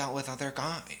make out with other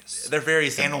guys. They're very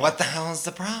simple. And what the hell is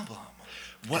the problem?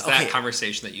 What, Is that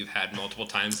conversation that you've had multiple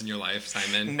times in your life,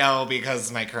 Simon? No,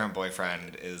 because my current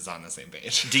boyfriend is on the same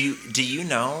page. do you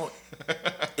know?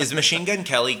 Is Machine Gun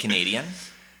Kelly Canadian?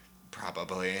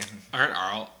 Probably. Aren't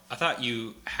all? I thought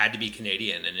you had to be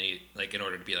Canadian in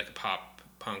order to be like a pop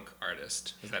punk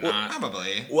artist. Is that not?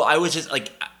 Probably. Well, I was just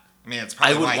like, I mean, it's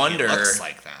probably I would why wonder- he looks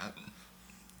like that.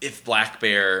 if Black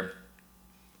Bear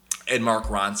and Mark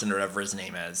Ronson or whatever his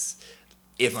name is,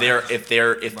 if they're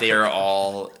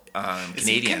all Is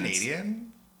he Canadians.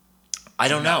 Canadian? I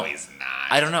don't know. No, he's not.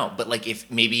 I don't know, but like if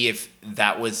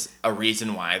that was a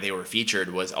reason why they were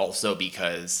featured was also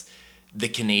because the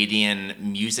Canadian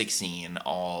music scene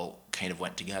all kind of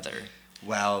went together,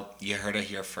 Well, you heard it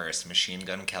here first. Machine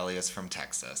Gun Kelly is from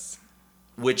Texas.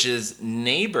 which is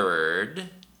neighbored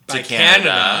By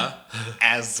Canada.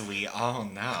 As we all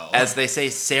know. As they say,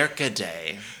 Circa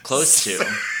Day. Close to.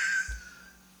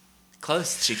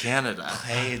 Close to Canada.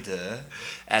 Hey de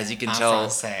As you can en tell,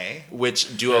 français. which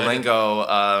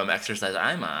Duolingo exercise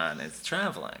I'm on is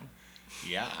traveling.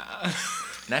 Yeah.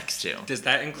 Next to. Does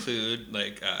that include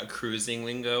like cruising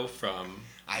lingo from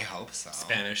I hope so.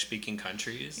 Spanish-speaking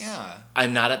countries? Yeah.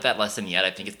 I'm not at that lesson yet.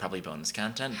 I think it's probably bonus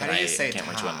content, How but do you I say can't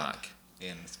wait to top unlock.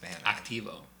 in Spanish?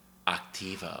 Activo.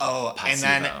 Activo. Oh,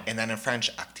 Pasivo. and then in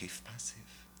French, actif passive.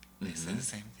 They say the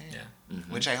same thing. Yeah.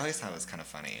 Which I always thought was kind of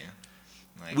funny.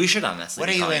 Like, We should honestly what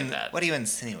be are you calling in? it that. What are you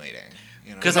insinuating?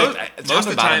 You know? Because Most- top most of and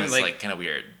the bottom time, is like- like kind of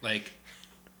weird. Like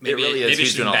maybe really is maybe who's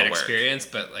it's doing been all bad the work. experience,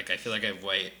 but like I feel like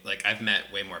I've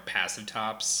met way more passive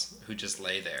tops who just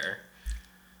lay there.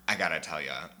 I gotta tell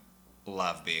you,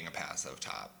 love being a passive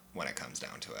top when it comes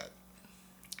down to it.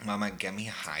 Mama, get me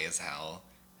high as hell.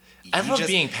 I You love just-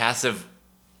 being passive.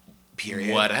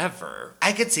 period. Whatever.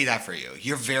 I could see that for you.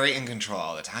 You're very in control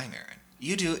all the time, Aaron.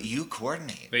 You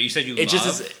coordinate. But you said you It just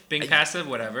love is- being passive,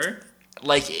 whatever.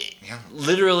 Like, Yeah.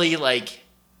 literally, like,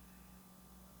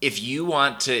 if you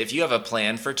have a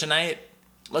plan for tonight,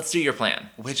 let's do your plan.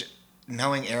 Which,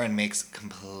 knowing Aaron makes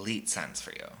complete sense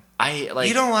for you. I like.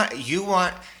 You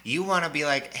want to be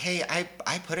like, hey,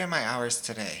 I put in my hours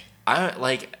today. I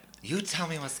like, You tell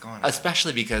me what's going on.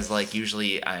 especially because like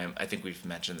usually I think we've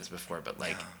mentioned this before, but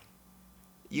like,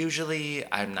 usually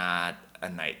I'm not a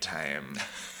nighttime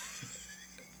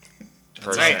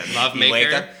person. right. Love You wake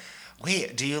maker. up-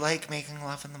 Wait, do you like making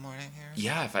love in the morning here?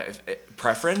 Yeah,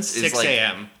 preference is 6 like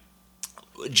a.m.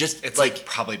 just It's like like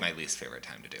probably my least favorite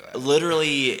time to do it.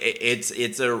 literally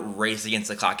it's a race against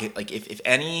the clock. Like if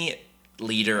any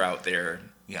leader out there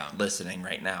Yeah. listening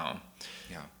right now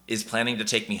Yeah. is planning to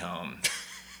take me home,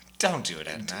 Don't do it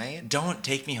at night. don't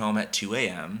take me home at 2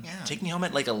 a.m. Yeah. Take me home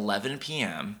at like 11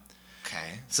 p.m.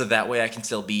 Okay. so that way I can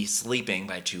still be sleeping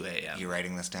by 2 a.m. You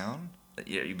writing this down?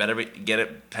 You better get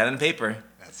it pen and paper.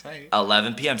 That's right.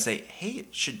 11 p.m. Say, hey,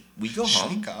 should we go Should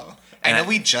home? we go? I And know I-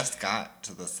 we just got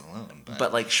to the saloon,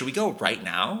 But like, should we go right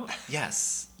now?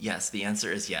 Yes. The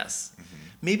answer is yes.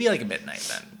 Maybe like midnight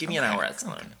then. Give me an Okay, hour at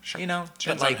saloon. okay, sure. You know,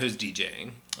 Depends but like, on who's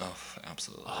DJing. oh,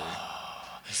 absolutely.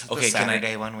 Is it Okay, the can I-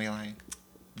 Saturday one we like?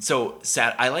 so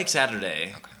I like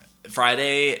Saturday. Okay.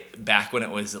 Friday, back when it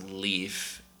was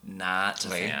Leaf, not a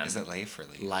fan. Is it Leif or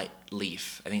Leaf?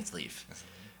 Leaf? I think it's Leaf.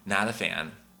 Not a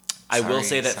fan. I will Sorry,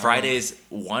 say that sorry. Fridays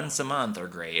once a month are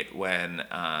great when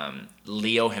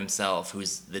Leo himself,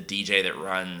 who's the DJ that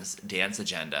runs Dance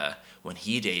Agenda, when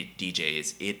he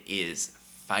DJs, it is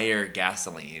fire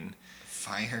gasoline.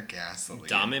 Fire gasoline.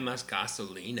 Dame mas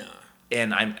gasolina.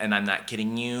 And I'm not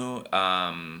kidding you.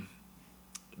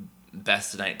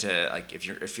 Best night to like if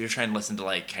you're trying to listen to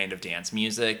like kind of dance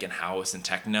music and house and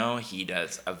techno, he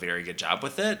does a very good job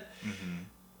with it.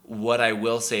 What I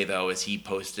will say though is he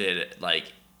posted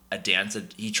like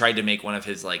he tried to make one of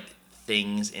his like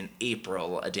things in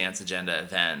April, a Dance Agenda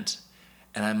event,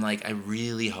 and I'm like, I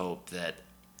really hope that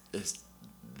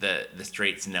the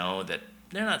straights know that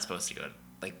they're not supposed to go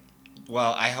like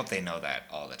Well, I hope they know that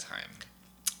all the time.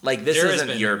 this There has isn't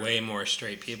been your way more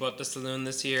straight people at the saloon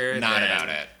this year. Not than about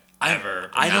it. Ever.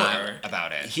 I don't- before.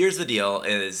 About it. Here's the deal: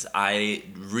 is I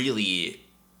really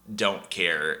don't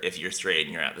care if you're straight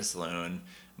and you're at the saloon,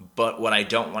 but what I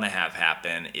don't want to have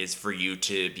happen is for you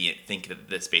to think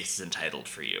that the space is entitled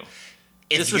for you.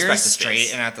 If Just you're respect the straight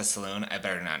space. and at the saloon, I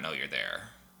better not know you're there.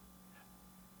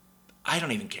 I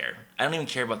don't even care. I don't even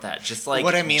care about that. Just like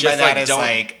what I mean by just that is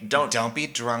don't don't be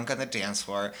drunk on the dance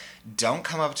floor. Don't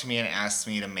come up to me and ask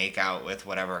me to make out with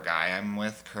whatever guy I'm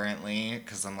with currently,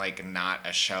 because I'm like not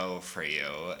a show for you.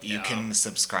 You Yeah. can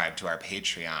subscribe to our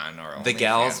Patreon or the OnlyFans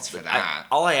gals for that.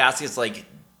 all I ask is like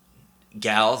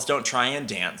gals don't try and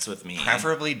dance with me.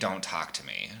 Preferably don't talk to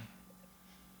me.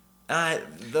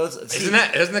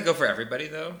 Doesn't that go for everybody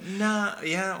though? Nah,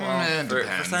 yeah, well, It for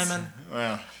depends. Simon.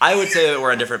 Well, I would say that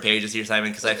we're on different pages here,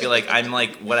 Simon, because I feel like I'm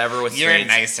like whatever with you're straights.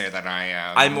 nicer than I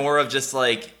am. I'm more of just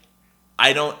like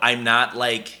I'm not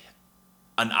like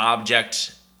an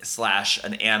object /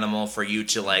 an animal for you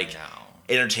to like No.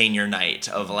 entertain your night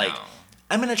of like No.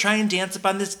 I'm gonna try and dance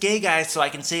upon this gay guy so I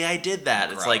can say I did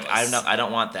that. It's like Gross. I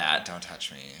don't want that. Don't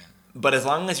touch me. But as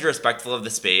long as you're respectful of the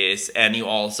space and you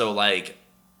also like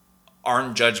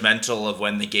aren't judgmental of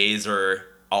when the gays are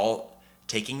all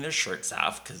taking their shirts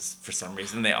off, because for some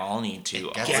reason they all need to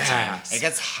all the time. It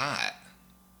gets hot.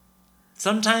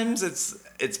 Sometimes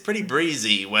it's pretty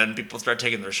breezy when people start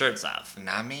taking their shirts off.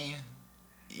 Not me.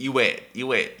 You wait. You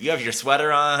have your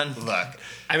sweater on. Look,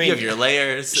 I mean, You have your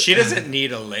layers. she doesn't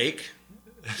need a lake.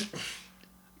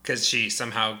 because she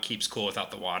somehow keeps cool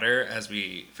without the water, as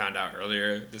we found out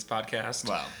earlier this podcast.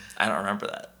 Well, I don't remember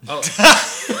that. Oh.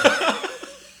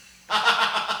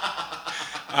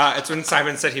 It's when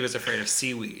Simon said he was afraid of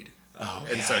seaweed. Oh,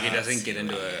 And so he doesn't get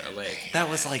into a lake. that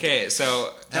was like Okay,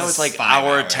 so that was like 5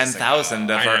 hour hours 10,000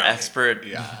 ago. of I our know. expert.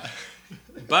 yeah.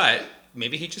 but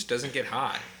maybe he just doesn't get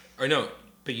hot. Or no,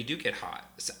 but you do get hot.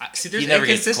 So, see, there's He never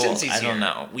gets cold. inconsistencies I don't here.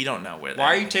 know. We don't know where.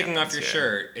 Why are you that taking off happens your here.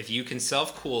 shirt if you can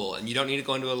self-cool and you don't need to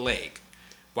go into a lake?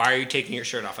 Why are you taking your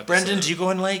shirt off at the Brendan, saloon? do you go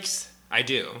in lakes? I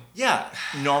do. Yeah,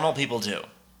 normal people do.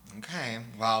 Okay.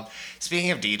 Well,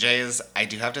 speaking of DJs, I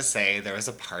do have to say there was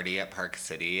a party at Park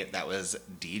City that was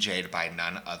DJ'd by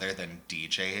none other than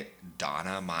DJ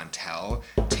Donna Montel.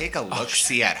 Take a look,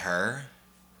 see at her.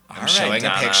 I'm All right, showing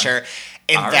Donna. a picture,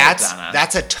 and All right, that's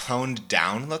Donna. a toned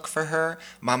down look for her.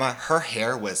 Mama, her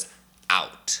hair was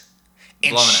out,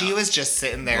 and Blown she out. was just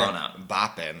sitting there Blown out.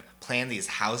 bopping, playing these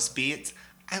house beats.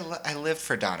 I live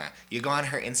for Donna. You go on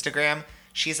her Instagram.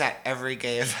 She's at every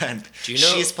gay event. Do you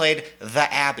know- She's played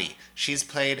The Abbey. She's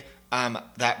played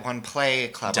that one play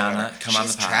club. or Donna, whatever. come on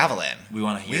She's the pod. traveling. We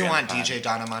wanna hear We you on want the pod. DJ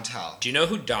Donna Montel. Do you know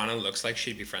who Donna looks like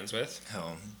she'd be friends with? Who?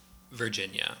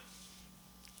 Virginia.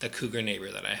 The cougar neighbor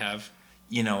that I have.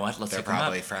 You know what? Let's They're look them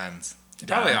probably up. friends. They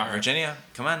probably Donna, are. Virginia,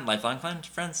 come on, lifelong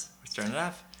friends. We're starting it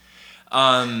off.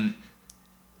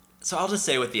 So I'll just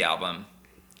say with the album,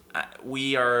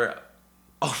 we are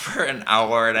over an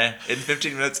hour and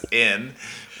 15 minutes in.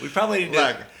 We probably need to.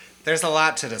 Look, there's a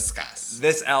lot to discuss.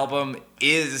 This album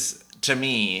is, to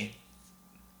me,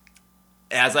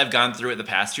 as I've gone through it the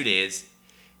past 2 days,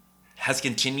 has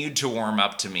continued to warm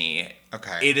up to me.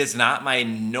 Okay. It is not my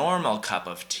normal cup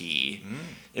of tea.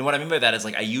 And what I mean by that is,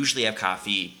 like, I usually have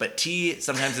coffee, but tea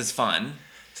sometimes is fun.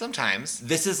 Sometimes.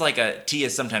 This is like a tea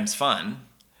is sometimes fun.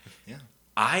 Yeah.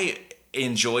 I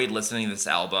enjoyed listening to this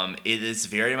album. It is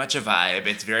very much a vibe.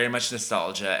 It's very much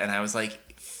nostalgia. And I was like,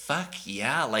 fuck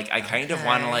yeah. Like, I kind of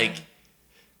want to, Okay. like,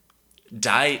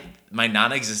 dye my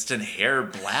non-existent hair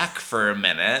black for a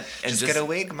minute. And Just get a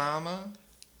wig, mama.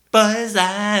 buzz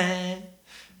eye.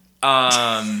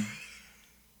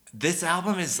 This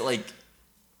album is, like,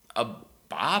 a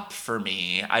bop for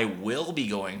me. I will be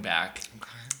going back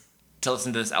to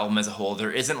listen to this album as a whole.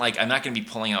 There isn't, like, I'm not going to be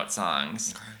pulling out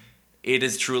songs. It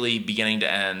is truly beginning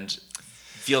to end.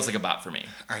 Feels like a bop for me.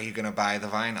 Are you gonna buy the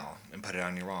vinyl and put it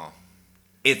on your wall?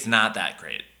 It's not that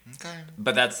great. Okay.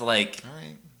 But that's like, All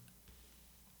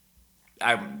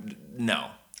right. no.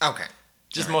 Okay.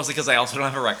 Just mostly because I also don't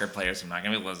have a record player, so I'm not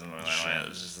going to be listening to it. Sure.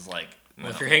 It's just like, no.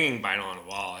 Well, if you're hanging vinyl on a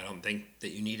wall, I don't think that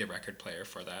you need a record player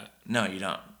for that. No, you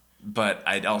don't. But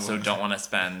I also don't want to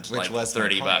spend Which like was my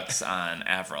 $30 point. on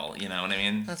Avril. You know what I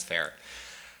mean? That's fair.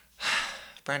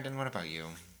 Brandon, what about you?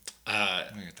 What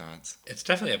are your thoughts? It's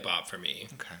definitely a bop for me.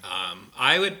 Okay.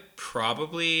 I would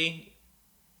probably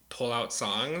pull out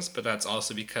songs, but that's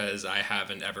also because I have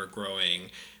an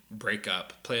ever-growing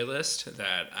breakup playlist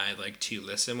that I like to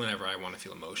listen whenever I want to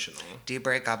feel emotional. Do you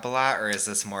break up a lot, or is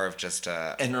this more of just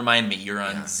a... And remind me, you're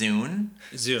on Zune.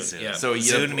 Zune, yeah. So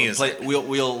you Zune music.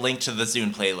 We'll link to the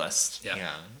Zune playlist. yeah.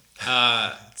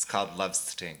 Yeah. It's called Love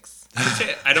Stinks. I'd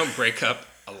say I don't break up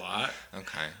a lot,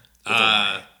 Okay.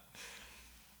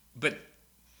 but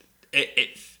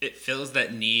it feels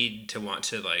that need to want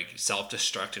to like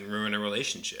self-destruct and ruin a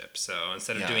relationship. So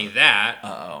instead of Yeah. doing that,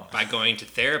 Uh-oh. by going to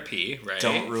therapy, right?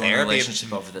 Don't ruin a Therapy,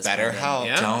 relationship over this. better Brendan. help.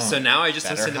 Yeah. Don't. So now I just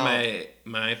Better listen to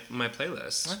help. my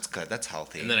playlist, That's good. That's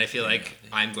healthy. and then I feel like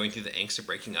I'm going through the angst of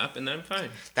breaking up, and then I'm fine.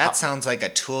 That sounds like a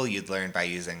tool you'd learn by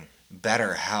using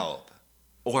BetterHelp.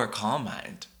 Or Calm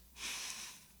Mind.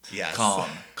 Yes.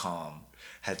 Calm.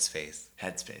 Headspace.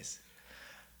 Headspace.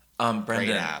 Great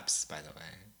Brendan, apps, by the way.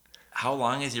 how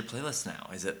long is your playlist now?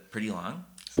 Is it pretty long?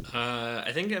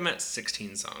 I think I'm at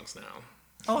 16 songs now.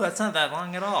 Oh, that's not that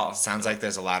long at all. Sounds like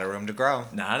there's a lot of room to grow.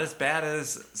 Not as bad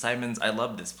as Simon's I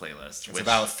Love This playlist. It's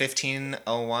about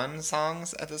 1501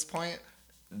 songs at this point.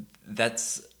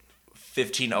 That's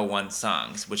 1501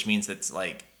 songs, which means it's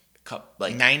like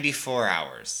 94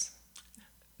 hours.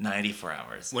 94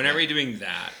 hours. When are we doing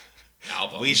that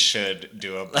album? We should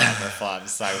do a bumper flop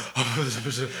song.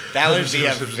 That would be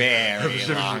a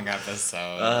very long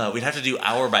episode. We'd have to do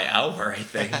hour by hour, I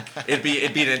think. it'd be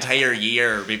an entire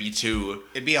year, maybe two.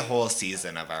 It'd be a whole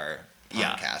season of our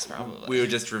Yeah. podcast, probably. We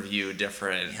would just review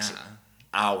different Yeah.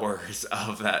 hours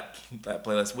of that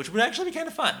playlist, which would actually be kind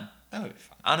of fun. That would be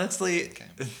fun. Honestly, Okay.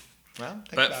 Well,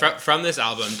 think But about from this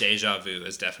album, Deja Vu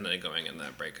is definitely going in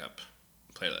that breakup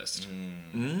playlist.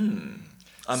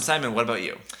 Simon, what about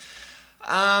you?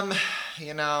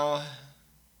 You know,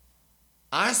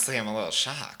 honestly, I'm a little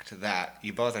shocked that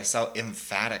you both are so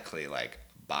emphatically like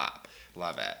bop.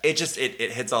 Love it.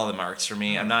 It hits all the marks for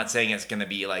me. I'm not saying it's gonna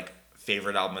be like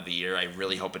favorite album of the year. I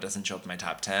really hope it doesn't show up in my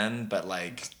top 10, but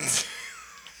like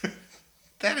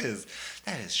That is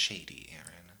shady, Aaron.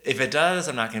 if it does,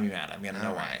 I'm not gonna be mad. I'm gonna know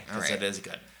All why, right, all because right. it is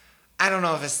good. I don't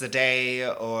know if it's the day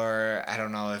or I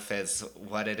don't know if it's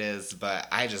what it is, but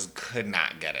I just could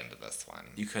not get into this one.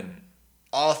 You couldn't.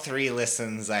 All 3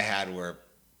 listens I had were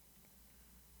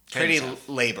pretty Kinda tough.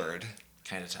 labored.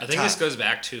 Kind of tough. I think Tough. this goes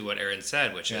back to what Aaron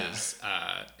said, which Yeah. is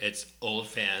it's old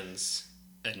fans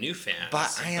and new fans,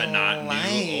 But I not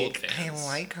new old I fans.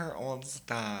 like her old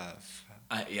stuff.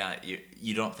 Yeah,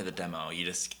 you don't fit the demo.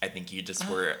 I think you just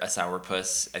were a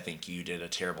sourpuss. I think you did a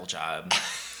terrible job.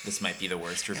 This might be the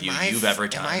worst review you've ever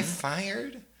done. Am I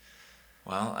fired?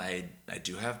 Well, I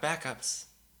do have backups.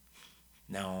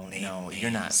 No, Name you're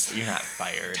not. names. You're not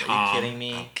fired. Are Tom. you kidding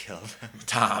me? I'll kill them.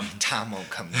 Tom. Tom won't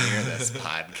come near this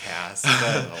podcast.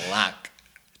 Good luck.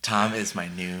 Tom is my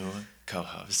new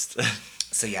co-host.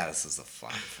 So yeah, this is a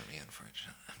flop for me,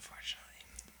 unfortunately.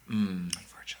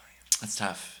 That's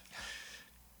tough.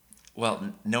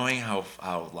 Well, knowing how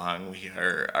long we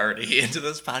are already into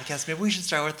this podcast, maybe we should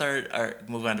start with our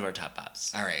move on to our top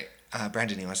pops. All right,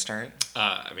 Brandon, you want to start?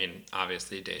 I mean,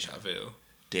 obviously, Deja Vu.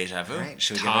 Deja vu. All right,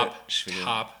 should we Top, give it?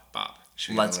 top bop.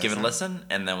 Should we Let's give it a listen,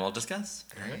 and then we'll discuss.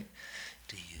 All right.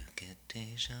 Do you get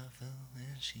deja vu when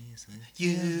she's with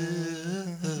you?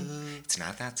 It's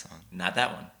not that song. Not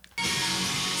that one.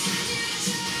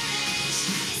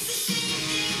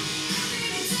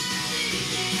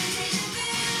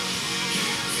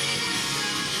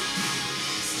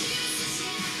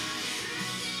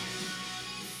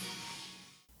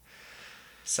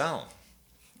 So,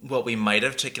 Well, we might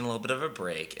have taken a little bit of a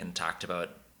break and talked about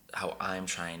how I'm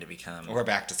trying to become we're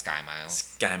back to Sky Miles.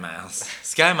 Sky Miles.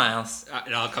 Sky Miles.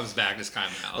 It all comes back to Sky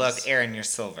Miles. Look, Aaron, you're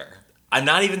silver. I'm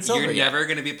not even silver you're yet. never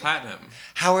going to be platinum.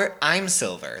 Howard, I'm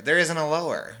silver. There isn't a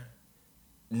lower.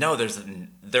 No,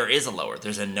 there is a lower.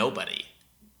 There's a nobody.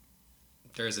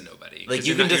 There is a nobody. Like 'Cause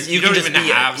you you're can not- just you you don't can just even be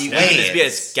have you status. can just be a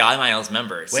Sky Miles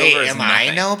member. Wait, Silver is am I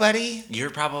nothing. nobody? You're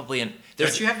probably an.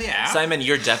 Don't you have the app? Simon,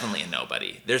 you're definitely a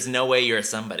nobody. There's no way you're a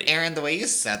somebody. Aaron, the way you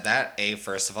said that,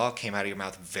 first of all, came out of your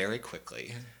mouth very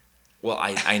quickly. Well,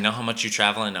 I know how much you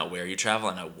travel, I know where you travel,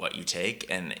 I know what you take,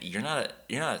 and you're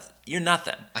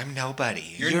nothing. I'm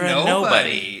nobody. You're a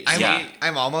nobody.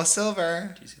 I'm almost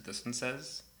silver. Do you see what this one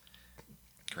says?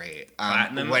 Great.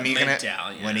 Platinum when are you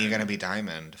medallion. When are you gonna be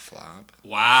diamond? Flop.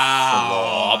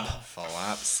 Wow.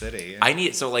 Flop City. I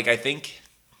think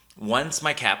once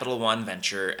my Capital One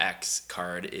Venture X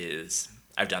card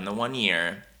I've done the 1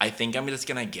 year, I think I'm just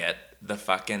gonna get the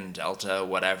fucking Delta,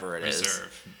 whatever it is.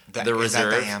 Reserve. The Is that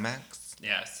reserve. the Amex?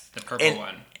 Yes, the purple And,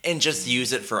 one. and just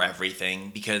use it for everything,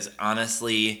 because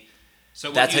honestly, So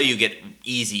what that's how you get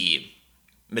easy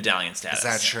medallion status. Is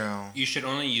that true? You should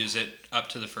only use it up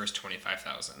to the first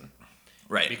 25,000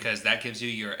 Right. because that gives you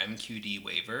your MQD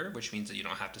waiver, which means that you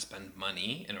don't have to spend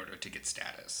money in order to get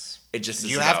status. It just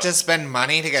is You have about to spend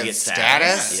money to get get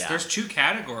status? status? Yeah. There's 2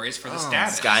 categories for the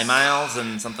status. Sky Miles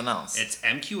and something else. It's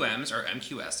MQMs or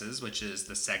MQSs, which is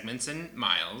the segments in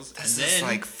miles. This and is then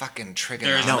like fucking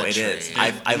there's- No, it trigonometry. is. I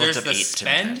and looked there's up the 8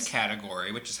 spend times.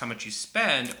 category, which is how much you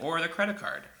spend, or the credit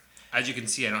card. As you can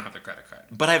see, I don't have the credit card.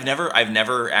 But I've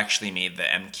never actually made the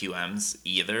MQMs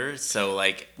either. So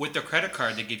like, With the credit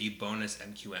card, they give you bonus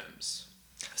MQMs.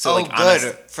 so Oh, like good.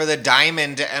 honest- For the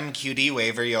diamond MQD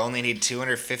waiver, you only need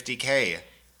 250K.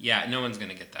 Yeah, no one's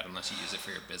gonna get that unless you use it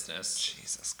for your business.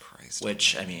 Jesus Christ.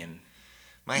 which I mean,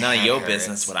 My none of head your hurts.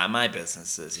 business. What my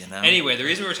business is, you know. Anyway, the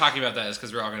reason we're talking about that is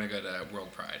because we're all gonna go to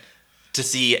World Pride. To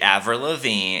see Avril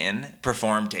Lavigne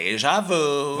perform Deja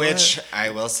Vu, Which I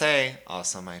will say,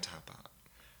 also my top up.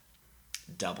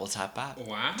 double top bop.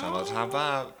 Wow. Double top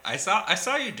up. I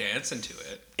saw you dancing to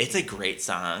it. It's a great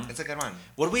song. It's a good one.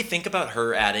 What do we think about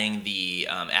her adding the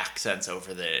accents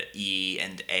over the E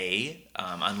and A,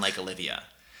 unlike Olivia?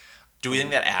 Do we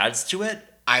think that adds to it?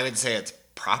 I would say it's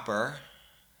proper.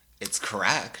 It's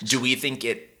correct. Do we think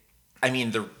it? I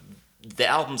mean, the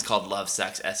album's called Love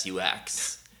Sex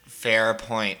SUX. Fair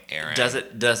point, Aaron.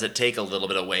 Does it take a little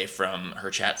bit away from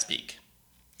her chat speak?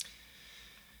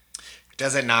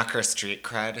 Does it knock her street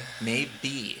cred?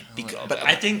 Maybe. little But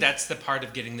I think that's the part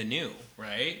of getting the new,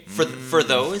 right? for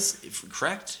those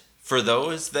correct, for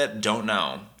those that don't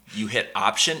know, you hit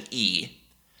Option E,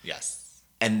 Yes.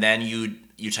 and then you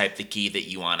type the key that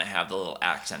you want to have the little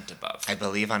accent above. I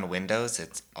believe on Windows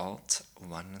it's Alt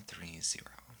 130.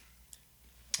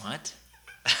 What?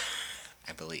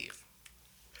 I believe.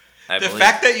 I The believe-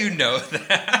 fact that you know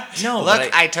that. no, Look,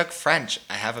 but I took French.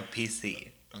 I have a PC.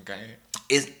 Okay.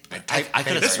 is I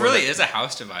could have This sworn really that- is a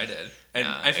house divided. And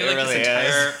Yeah, I feel it like really this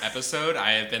entire is. episode,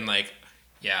 I have been like,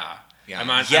 yeah. Yeah. I'm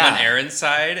on Yeah. Aaron's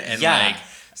side, and Yeah. like,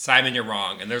 Simon, you're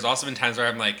wrong. And there's also been times where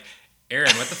I'm like,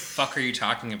 Aaron, what the fuck are you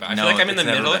talking about? I No, feel like I'm in it's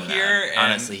the never middle been here. that. And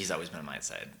Honestly, he's always been on my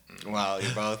side. Well,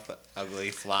 you're both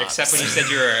ugly flops. except when you said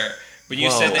you were,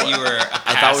 said that you were. A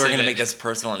I thought we were going to passive- make this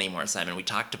personal anymore, Simon. We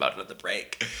talked about it at the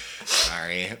break.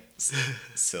 Sorry.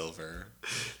 Silver.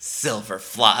 Silver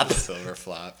flop. Silver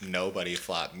flop. Nobody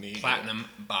flopped me. platinum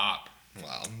bop.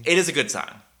 Well, It is a good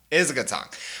song. it is a good song.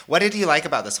 What did you like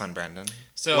about this one, Brendan?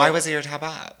 So- Why was it your top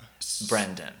up?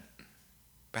 Brendan.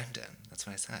 Brendan. That's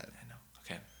what I said. I know.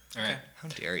 Okay. All right. How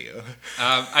dare you?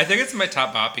 I think it's my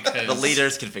top bop because The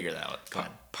leaders can figure that out. Go on.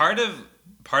 part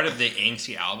of the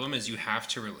angsty album is you have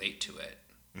to relate to it,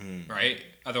 right?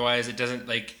 Otherwise, it doesn't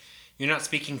like you're not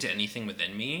speaking to anything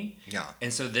within me. Yeah.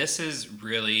 And so this is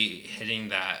really hitting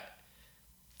that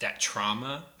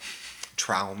trauma,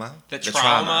 Trauma. the The trauma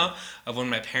trauma. of when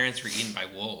my parents were eaten by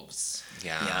wolves.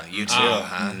 Yeah. Yeah. You too,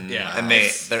 huh? Yeah. And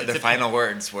their final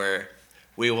words were,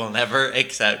 "We will never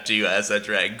accept you as a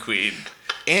drag queen."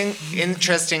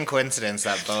 Interesting coincidence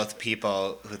that both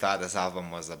people who thought this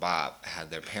album was a bop had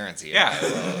their parents eaten Yeah. by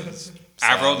wolves. So,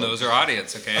 Avril knows her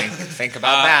audience, okay? Think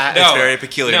about that. It's very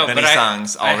peculiar. Many but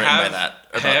songs all written by that.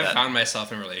 I About have that. found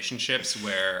myself in relationships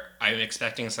where I'm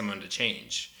expecting someone to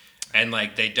change, and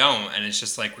like they don't, and it's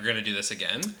just like we're gonna do this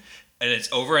again, and it's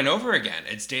over and over again.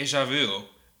 It's deja vu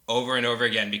over and over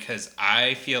again because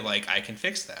I feel like I can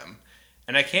fix them,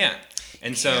 and I can't.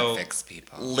 And so Can't fix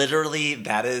people. Literally,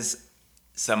 that is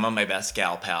some of my best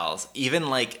gal pals. Even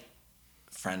like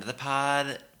friend of the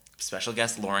pod, special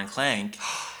guest Lauren Clank.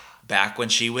 Back when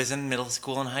she was in middle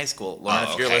school and high school. Lauren,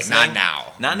 Oh, if you're okay. listening. Not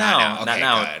now. Not Not now. now. Not Okay,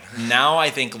 now. good. Now I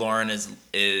think Lauren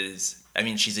is I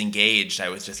mean, she's engaged. I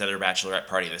was just at her bachelorette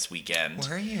party this weekend.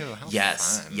 Were you? How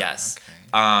Yes, fun. yes.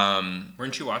 Okay.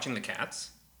 weren't you watching the Cats?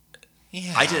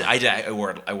 Yeah. I did. I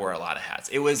wore a lot of hats.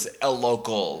 It was a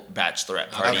local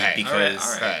bachelorette party Okay. because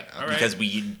All right. Good. because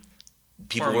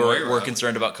people Poor Moira. were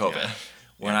concerned about COVID. Yeah.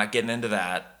 We're not getting into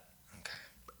that. Okay.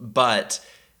 But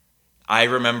I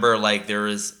remember like there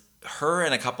was her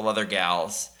and a couple other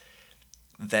gals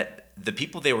that the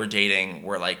people they were dating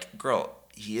were like, girl,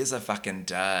 he is a fucking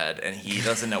dud and he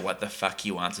doesn't know what the fuck he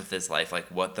wants with his life. Like,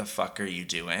 what the fuck are you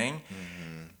doing?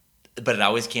 But it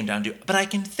always came down to, but I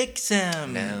can fix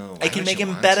him. No, I why can would make you him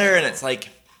want better. to? And it's like,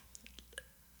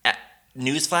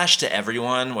 newsflash to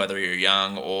everyone, whether you're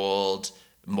young, old,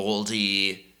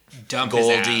 moldy, Dump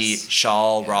Goldie, his ass.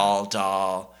 Shawl, Raw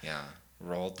Doll, Yeah.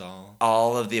 Roll doll.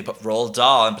 all of the Roald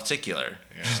Dahl in particular.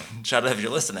 Yeah. Shout out if you're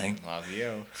listening. Love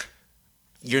you.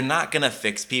 You're not gonna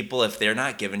fix people if they're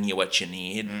not giving you what you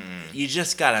need. You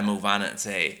just gotta move on and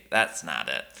say that's not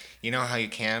it. You know how you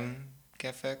can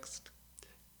get fixed?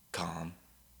 Calm,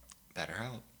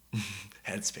 BetterHelp.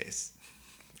 headspace,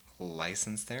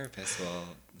 Licensed therapist will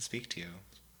speak to you.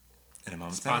 in a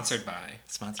moment's Sponsored by. notice.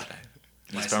 Sponsored by.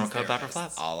 Use Licensed promo code therapist.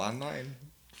 BopperFlop. All online.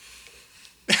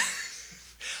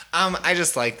 I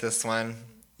just like this one.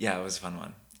 Yeah, it was a fun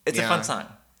one. It's a Yeah. fun song.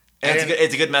 I And didn't-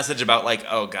 it's a good message about like,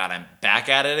 oh god, I'm back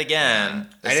at it again.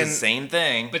 I It's the didn't- same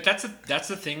thing. But that's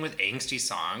the thing with angsty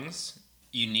songs.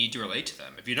 You need to relate to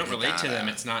them. If you don't You relate to them,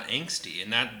 gotta. it's not angsty,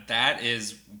 and that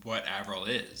is what Avril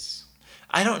is.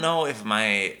 I don't know if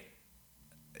my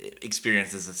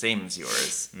experience is the same as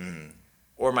yours.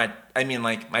 Or my top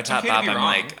okay to bop, be I'm wrong.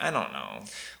 like, I don't know.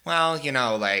 Well,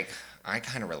 like, I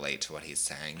kind of relate to what he's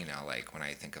saying, like when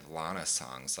I think of Lana's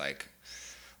songs, like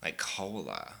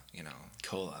Cola,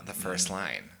 Cola. the first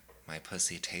line, my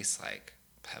pussy tastes like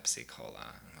Pepsi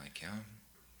Cola. I'm like, yeah,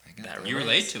 I get That that. You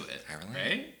relate to it, I relate.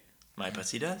 right? My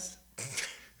pussy does.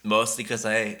 Mostly because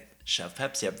I shove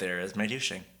Pepsi up there as my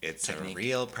douching. It's technique. a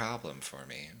real problem for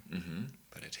me,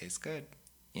 but it tastes good.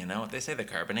 You know what they say? The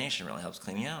carbonation really helps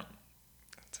clean you out.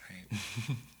 That's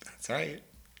right. That's right.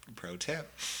 Pro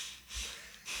tip.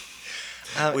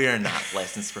 We are not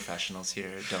licensed professionals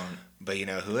here. Don't. But you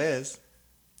know who is?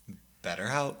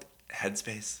 BetterHelp.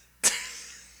 Headspace.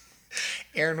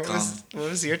 Aaron, what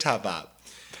was your top bop?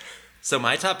 So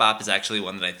my top bop is actually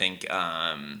one that I think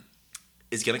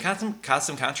is going to cause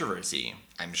some controversy.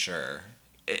 I'm sure.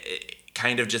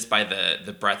 Kind of just by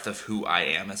the breadth of who I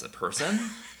am as a person.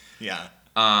 Yeah.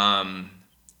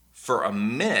 For a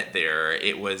minute there,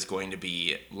 it was going to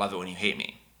be Love It When You Hate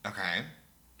Me. Okay.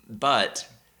 But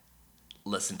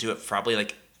listened to it probably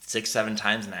like 6-7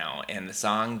 times now, and the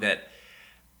song that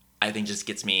I think just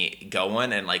gets me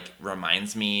going and like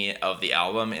reminds me of the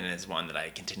album and is one that I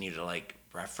continue to like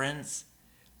reference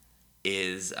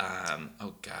is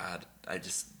oh god, I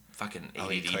just fucking Oh,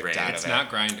 he ADD clicked brain. out of It's it. not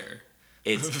Grinder.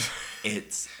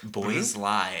 It's Boys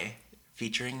Lie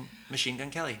featuring Machine Gun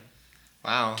Kelly.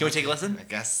 Wow. Can we take a listen? I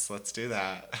guess let's do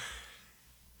that.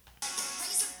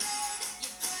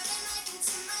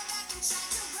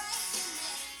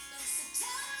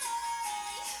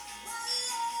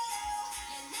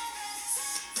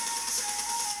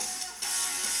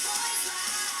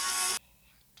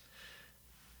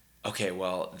 Okay,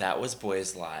 well, that was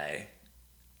Boys Lie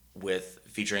with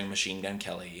featuring Machine Gun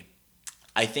Kelly.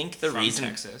 I think From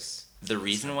Texas. the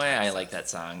reason why I like that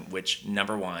song, which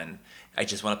number one, I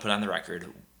just want to put on the record,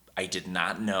 I did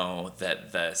not know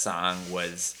that the song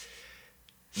was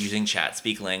using chat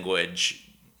speak language.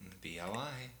 B-O-I.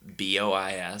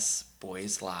 BOIS,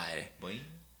 Boys Lie. Boy.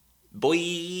 Boy.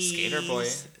 Skater boy.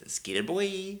 Skater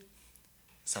boy.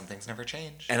 Some things never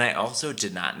change. And I also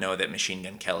did not know that Machine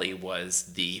Gun Kelly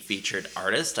was the featured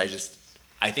artist.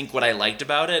 I think what I liked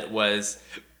about it was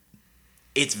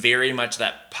it's very much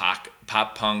that pop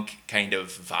punk kind of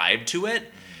vibe to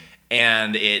it.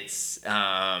 And it's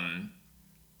the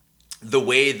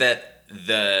way that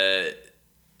the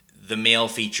male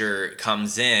feature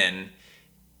comes in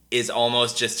is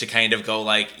almost just to kind of go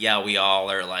like, yeah, we all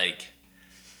are like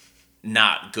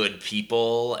not good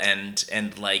people and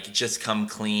like just come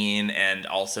clean, and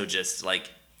also just like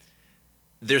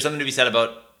there's something to be said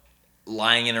about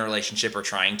lying in a relationship or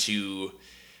trying to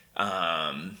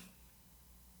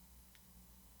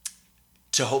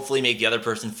hopefully make the other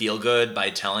person feel good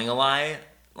by telling a lie.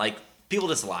 Like, people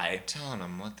just lie. Telling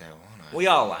them what they want. We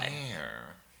all lie. Hear.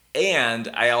 And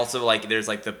I also like, there's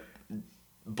like the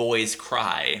boys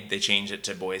cry. They change it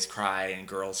to boys cry and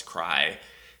girls cry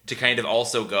to kind of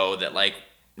also go that like,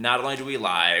 not only do we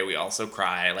lie, we also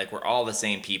cry. Like, we're all the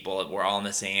same people. We're all in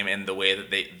the same. And the way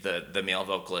that the male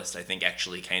vocalist, I think,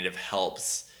 actually kind of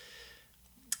helps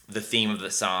the theme of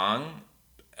the song,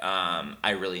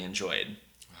 I really enjoyed.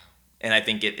 And I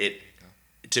think it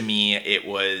to me,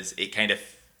 it kind of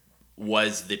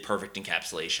was the perfect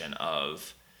encapsulation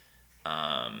of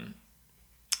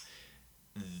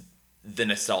the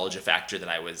nostalgia factor that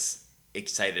I was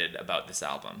excited about this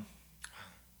album.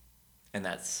 And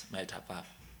that's my top 5.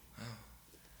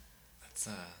 That's a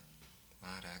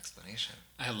lot of explanation.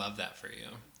 I love that for you.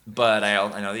 But I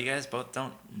know that you guys both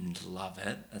don't love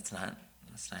it. That's neither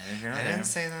here nor I there. didn't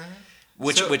say that.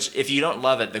 Which if you don't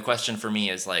love it, the question for me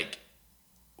is like,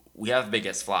 we have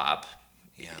Biggest Flop.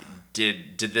 Yeah.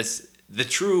 Did this, the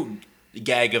true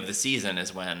gag of the season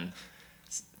is when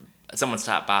someone's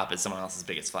top bop is someone else's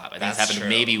biggest flop. I think it's That's happened true.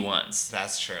 maybe once.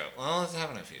 That's true. Well, it's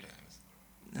happened a few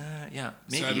times. Yeah,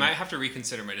 maybe. So I might have to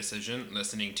reconsider my decision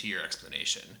listening to your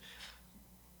explanation.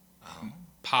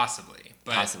 Possibly.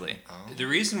 But Possibly. the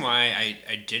reason why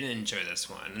I didn't enjoy this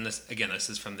one, and this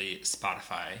is from the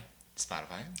Spotify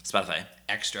Spotify.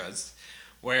 extras,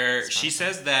 where she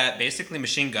says that basically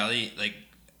Machine Gun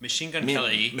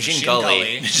Kelly. Machine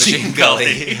Gully.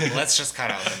 Gully. Let's just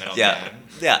cut out the middle. Yeah. man.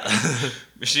 Yeah.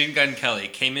 Machine Gun Kelly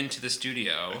came into the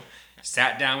studio,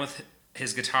 sat down with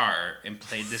his guitar, and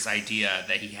played this idea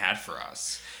that he had for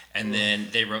us. And then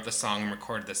they wrote the song and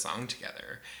recorded the song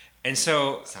together. And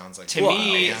so, Sounds like to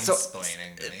me,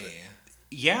 mansplaining to me.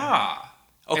 yeah.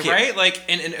 Okay. Right? Like,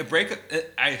 in a breakup,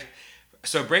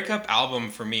 so a breakup album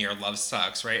for me, or Love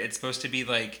Sucks, right? It's supposed to be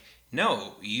like,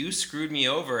 no, you screwed me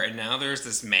over, and now there's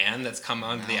this man that's come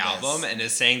onto the Now this- album and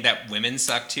is saying that women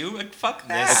suck too. Like, fuck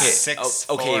that. This Okay,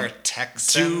 6'4"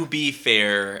 Texan. To be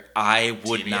fair, I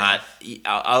would TBF. not,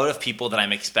 out of people that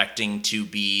I'm expecting to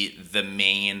be the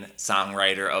main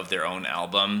songwriter of their own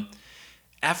album,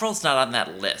 Avril's not on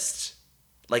that list.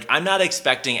 Like, I'm not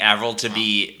expecting Avril to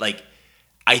be, like,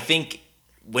 I think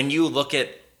when you look at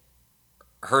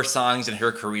her songs and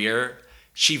her career,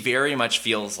 she very much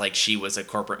feels like she was a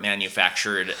corporate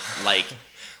manufactured, like,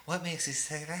 What makes you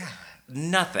say that?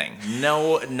 nothing.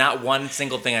 No, not one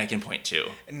single thing I can point to.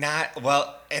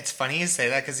 Well, it's funny you say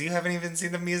that because you haven't even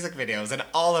seen the music videos, and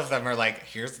all of them are like,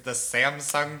 here's the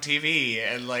Samsung TV,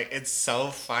 and like, it's so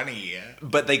funny.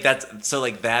 But like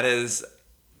that is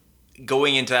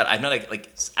going into that. I'm not like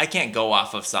I can't go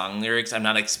off of song lyrics. I'm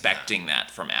not expecting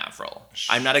that from Avril.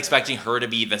 I'm not expecting her to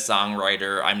be the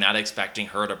songwriter. I'm not expecting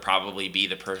her to probably be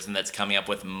the person that's coming up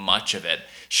with much of it.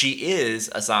 She is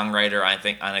a songwriter, I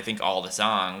think all the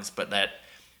songs, but that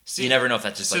you never know if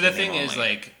that's just So like the thing is, only.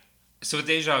 like, so with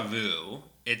Deja Vu,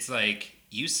 it's like,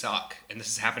 you suck, and this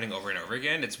is happening over and over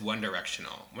again. It's one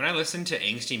directional. When I listen to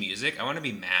angsty music, I want to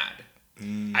be mad.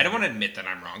 I don't want to admit that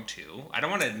I'm wrong too. I don't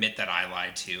want to admit that I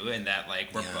lied too, and that like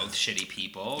we're both shitty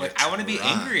people. Like, I want to be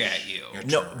drunk. angry at you.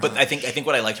 No, but I think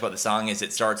what I liked about the song is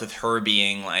it starts with her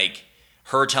being like,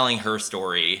 her telling her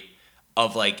story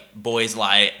of like boys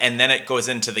lie, and then it goes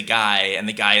into the guy, and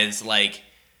the guy is like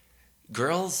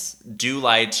girls do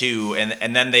lie too,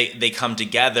 and then they come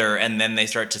together, and then they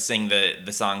start to sing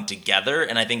the song together,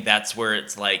 and I think that's where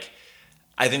it's like,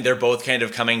 I think they're both kind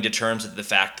of coming to terms with the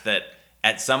fact that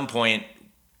at some point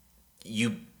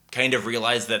you kind of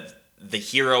realize that the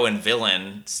hero and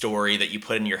villain story that you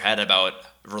put in your head about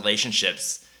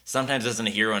relationships sometimes isn't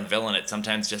a hero and villain. It's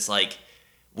sometimes just like,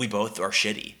 we both are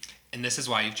shitty. And this is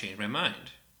why you've changed my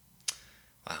mind.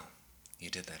 Wow, you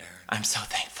did that, Aaron. I'm so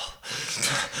thankful.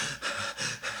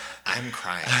 I'm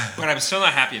crying. But I'm still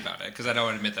not happy about it because I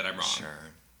don't admit that I'm wrong.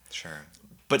 Sure.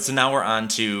 But so now we're on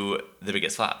to the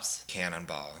biggest flops.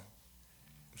 Cannonball.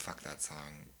 Fuck that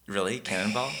song. Really?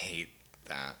 Cannonball? I hate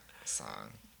that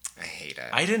song. I hate it.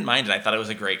 I didn't mind it. I thought it was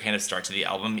a great kind of start to the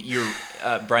album.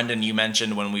 Brendan, you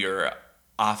mentioned when we were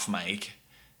off mic,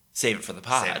 save it for the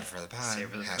pod. Save it for the pod. Save it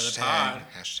for the Hashtag, pod.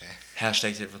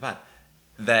 Hashtag save it for the pod.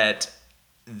 That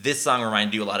this song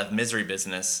reminded you a lot of Misery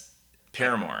Business,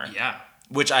 Paramore. Yeah.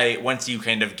 Which once you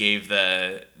kind of gave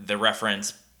the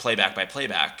reference playback by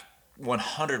playback,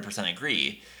 100%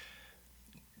 agree.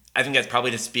 I think that probably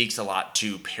just speaks a lot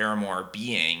to Paramore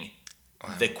being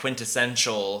the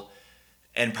quintessential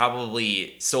and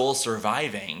probably soul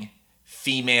surviving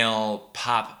female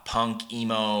pop punk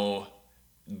emo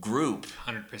group.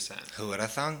 100%. Who would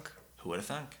have thunk? Who would have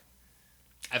thunk?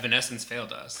 Evanescence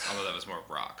failed us, although that was more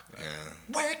rock. Yeah.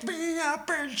 Wake me up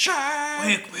and shine.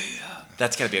 Wake me up.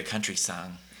 That's got to be a country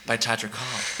song by Todrick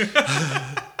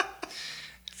Hall.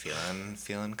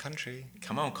 Feeling country.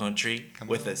 Come on, country.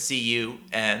 With a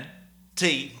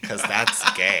C-U-N-T. Because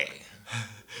that's gay.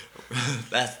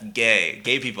 That's gay.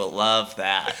 Gay people love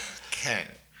that. Okay.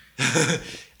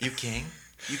 You king?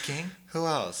 You king? Who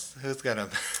else? Who's got a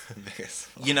biggest?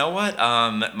 You know what?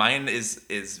 Mine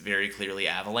is very clearly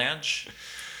Avalanche.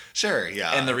 Sure,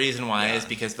 yeah. And the reason why is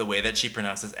because the way that she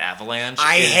pronounces avalanche.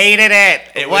 I hated it.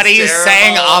 It What was are you terrible.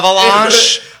 saying,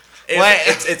 avalanche?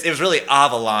 It was really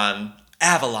Avalon.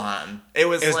 Avalon. It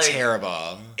was It was like,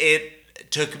 terrible.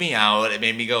 It took me out. It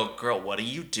made me go, girl, what are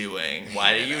you doing?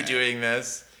 Why are you it. doing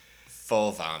this?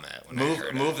 Full vomit. When I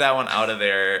heard Move it. that one out of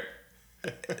there.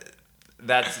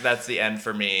 That's the end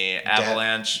for me.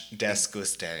 Avalanche.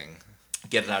 Disgusting.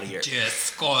 Get it out of here.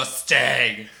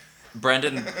 Disgusting.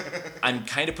 Brendan, I'm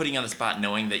kind of putting you on the spot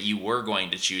knowing that you were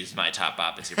going to choose my top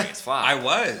bop as your biggest flop. I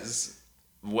was.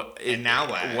 And now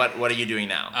what? What are you doing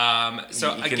now?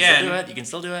 So you again, can still do it. You can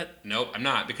still do it. Nope, I'm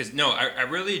not because I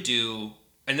really do,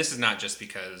 and this is not just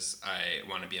because I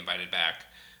want to be invited back,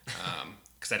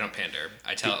 because I don't pander.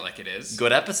 I tell it like it is.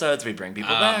 Good episodes. We bring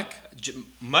people back.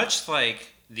 Much like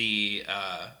the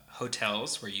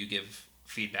hotels where you give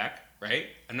feedback, right?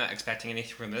 I'm not expecting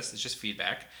anything from this. It's just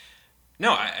feedback.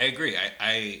 No, I agree.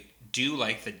 I do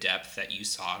like the depth that you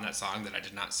saw in that song that I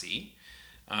did not see.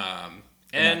 And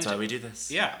that's why we do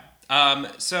this. Yeah.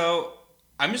 So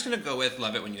I'm just going to go with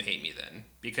Love It When You Hate Me then.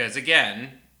 Because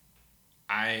again,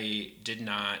 I did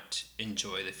not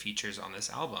enjoy the features on this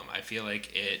album. I feel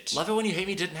like it... Love It When You Hate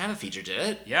Me didn't have a feature, did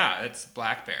it? Yeah, it's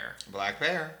Black Bear. Black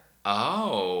Bear.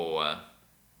 Oh.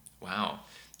 Wow.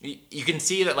 You can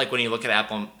see that, like, when you look at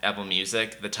Apple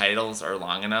Music, the titles are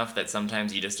long enough that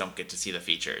sometimes you just don't get to see the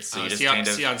features. So you just see kind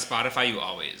on Spotify, you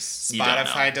always... You don't know.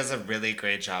 Spotify does a really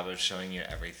great job of showing you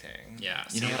everything. Yeah.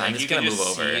 You know see, what, I'm like, just you gonna can move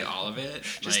over. See all of it.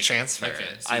 Just transfer.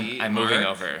 I'm moving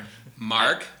over.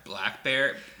 Mark, Black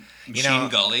Bear, You Machine know,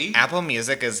 Gully. Apple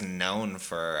Music is known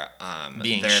for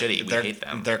Being shitty. We hate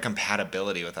them. Their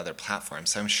compatibility with other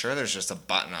platforms. So I'm sure there's just a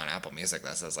button on Apple Music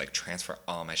that says like transfer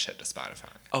all my shit to Spotify.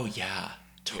 Oh, yeah.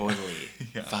 Totally.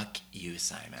 Yeah. Fuck you,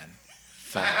 Simon.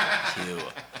 Fuck you.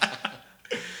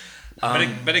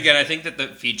 But again, I think that the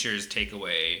features take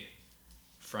away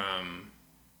from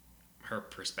her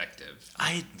perspective.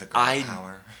 The girl I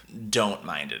power. don't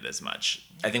mind it as much.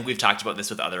 I think we've talked about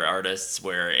this with other artists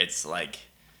where it's like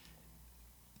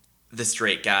the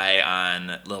straight guy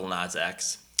on Lil Nas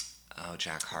X. Oh,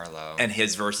 Jack Harlow. And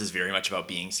his verse is very much about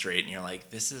being straight. And you're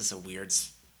like, this is a weird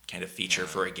kind of feature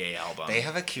for a gay album. They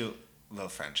have a cute little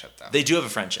friendship though. They do have a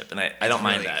friendship. And I don't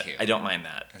mind really that. cute. I don't mind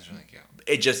that. It's really cute.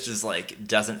 It just is like,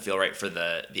 doesn't feel right for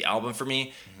the album for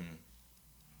me. Mm-hmm.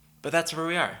 But that's where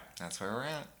we are. That's where we're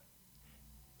at.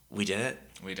 We did it.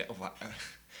 We did.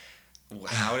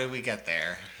 How did we get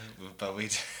there? But we.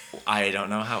 I don't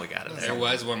know how we got it There there.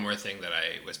 was one more thing that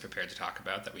I was prepared to talk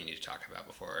about that we need to talk about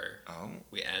before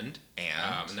we end.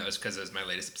 And that was because it was my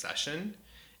latest obsession.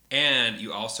 And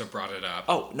you also brought it up.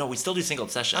 Oh, no, we still do Single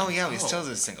Obsession. Oh yeah, we still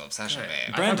do Single Obsession, Okay.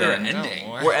 babe. I thought we were Brendan, ending.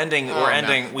 No, We're ending. Oh, we're no.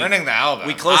 ending. We're ending the album.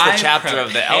 We closed the I'm chapter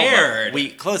of the album. prepared. We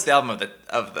closed the album of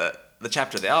the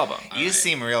chapter of the album. You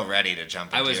seem real ready to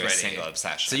jump I into was your ready. Single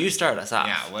Obsession. So you start us off.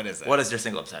 Yeah, what is it? What is your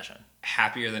Single Obsession?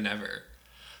 Happier Than Ever.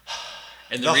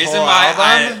 And The the reason whole why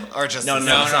album? Or just No, the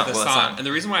no, song? the Well, song. And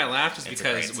the reason why I laughed is It's a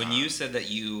because great when song. you said that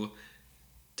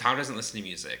Tom doesn't listen to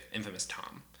music, infamous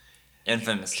Tom.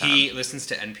 Infamous Tom. He listens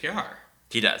to NPR.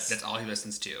 He does. That's all he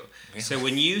listens to. So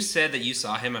when you said that you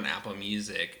saw him on Apple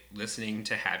Music listening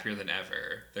to Happier Than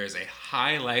Ever, there's a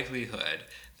high likelihood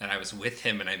that I was with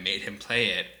him and I made him play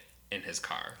it in his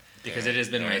car. Because it has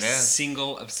been There my it is.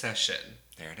 single obsession.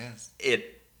 There it is.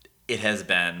 It has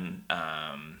been.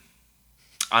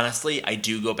 Honestly, I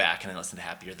do go back and I listen to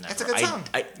Happier Than Ever. It's a good song.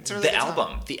 It's a really the good song.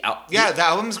 album. Yeah, the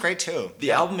album's great too.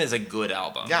 The album is a good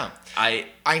album. Yeah. I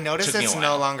noticed took me a it's while.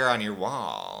 no longer on your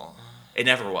wall. It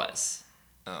never was.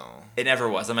 Oh. It never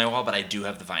was on my wall, but I do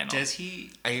have the vinyl. Does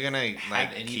he Are you gonna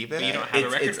have any? keep But it? you don't have a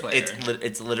record player.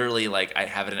 It's literally like I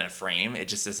have it in a frame. It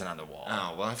just isn't on the wall.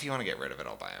 Oh well, if you want to get rid of it,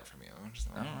 I'll buy it from you.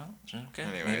 I don't know. Okay.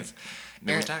 Anyways.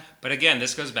 Maybe we talk. But again,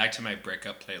 this goes back to my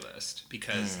breakup playlist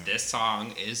because this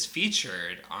song is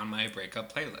featured on my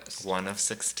breakup playlist. 1 of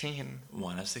 16.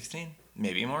 1 of 16.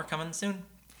 Maybe more coming soon.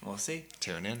 We'll see.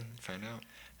 Tune in, find out.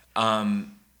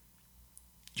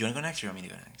 You want to go next or you want me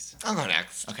to go next? I'll go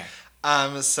next. Okay.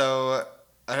 So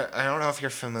I don't know if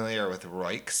you're familiar with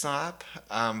Röyksopp,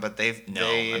 but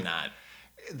I'm not.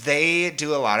 They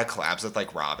do a lot of collabs with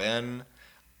like Robin.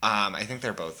 I think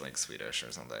they're both like Swedish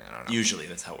or something. I don't know. Usually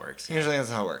that's how it works. Usually that's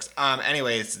how it works.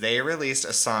 Anyways, they released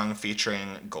a song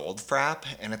featuring Goldfrapp,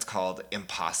 and it's called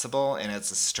Impossible, and it's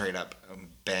a straight up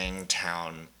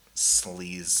Bangtown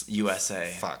sleaze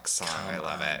USA. fuck song. I Come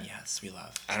love on. it. Yes, we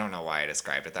love. I don't know why I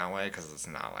described it that way because it's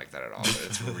not like that at all. But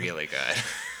it's really good.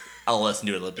 I'll listen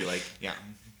to it. It'll be like, Yeah.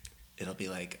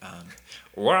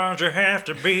 why'd you have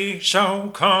to be so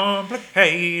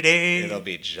complicated? It'll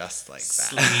be just like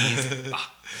that.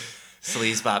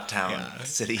 Sleaze Bop Town Yeah.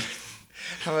 City.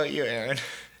 How about you, Aaron?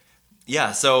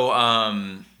 Yeah,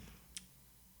 so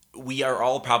we are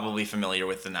all probably familiar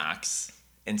with the Knox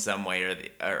in some way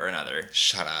or another.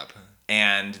 Shut up.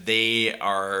 And they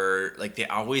are, like, they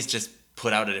always just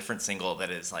put out a different single that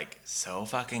is, like, so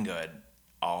fucking good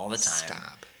all the time.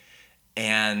 Stop.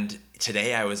 And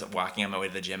today I was walking on my way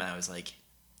to the gym and I was like,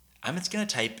 I'm just going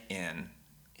to type in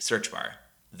search bar,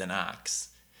 the Knox,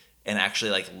 and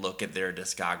actually, like, look at their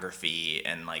discography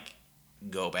and, like,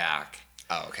 go back.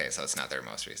 Oh, okay. So it's not their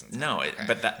most recent. No, Okay.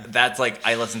 but that's like,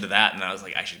 I listened to that and I was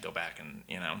like, I should go back and,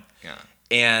 Yeah.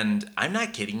 And I'm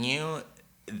not kidding you.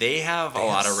 They have a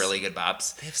lot of really good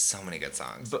bops. They have so many good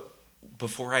songs. But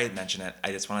before I mention it,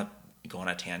 I just want to go on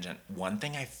a tangent. One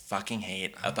thing I fucking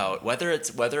hate about whether it's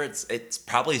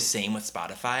probably same with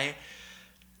Spotify,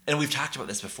 and we've talked about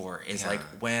this before, is like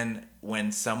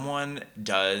when someone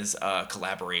does a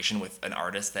collaboration with an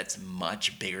artist that's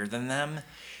much bigger than them,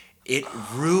 it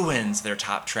ruins their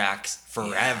top tracks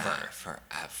forever. Yeah,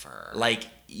 forever. Like,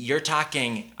 you're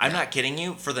talking, I'm not kidding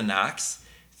you, for the Knox,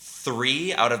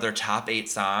 3 out of their top 8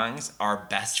 songs are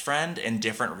Best Friend and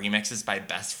different remixes by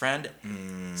Best Friend,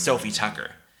 Sophie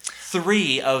Tucker.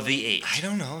 3 of the 8. I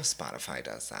don't know if Spotify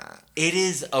does that. It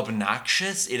is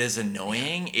obnoxious. It is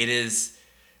annoying. It is,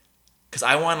 because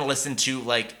I want to listen to,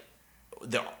 like,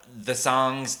 the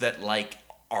songs that, like,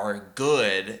 are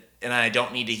good, and I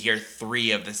don't need to hear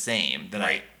 3 of the same that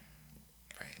I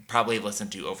probably have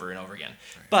listened to over and over again.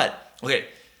 Right. But, okay.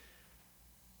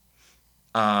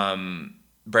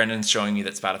 Brendan's showing me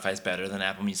that Spotify is better than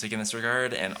Apple Music in this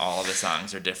regard, and all of the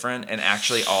songs are different, and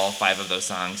actually all 5 of those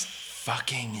songs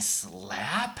fucking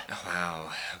slap.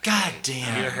 Wow. Okay. God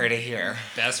damn. You heard it here.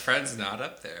 Best Friend's not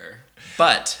up there.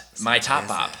 But my top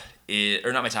bop is,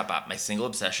 or not my top bop, my single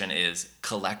obsession is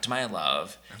Collect My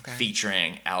Love,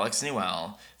 featuring Alex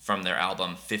Newell from their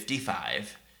album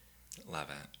 55. Love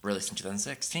it. Released in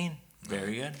 2016.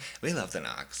 Very good. We love the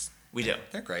Knox. We do.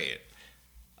 They're great.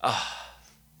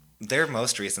 Their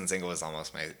most recent single was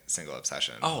almost my single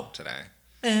obsession today.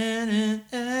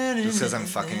 Just because I'm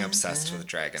fucking obsessed with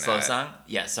Dragonette. Slow song?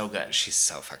 Yeah, so good. She's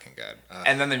so fucking good.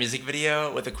 And then the music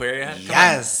video with Aquaria.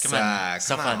 Yes. Come on.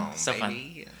 So come fun. on, So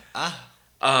baby.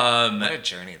 fun. What a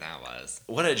journey that was.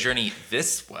 What a journey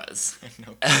this was.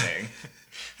 No kidding.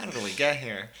 How did we get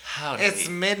here? It's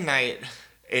midnight.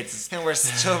 And we're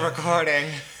still recording.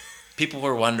 People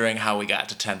were wondering how we got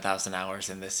to 10,000 hours,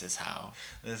 and this is how.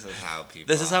 This is how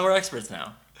people. This is how we're experts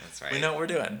now. That's right. We know what we're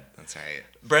doing. That's right.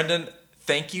 Brendan,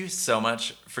 thank you so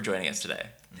much for joining us today.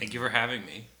 Thank you for having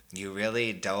me. You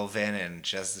really dove in and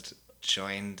just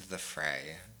joined the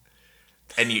fray.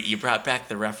 And you brought back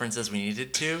the references we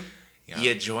needed to. Yeah.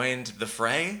 You joined the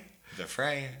fray. The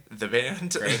fray. The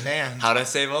band. Great band. How to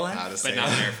Save a Life. How to But say not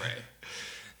that. their fray.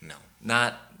 No.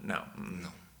 No.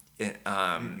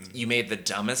 You made the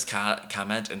dumbest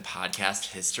comment in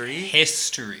podcast history.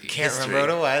 History. Can't remember what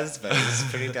it was, but it was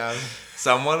pretty dumb.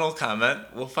 Someone will comment.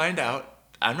 We'll find out.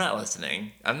 I'm not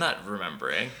listening. I'm not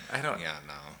remembering. I don't. Yeah,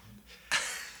 no.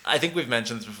 I think we've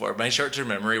mentioned this before. My short-term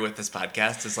memory with this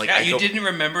podcast is like Yeah, you didn't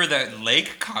remember that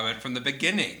lake comment from the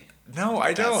beginning. No,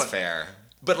 I don't. That's fair.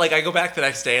 But like, I go back the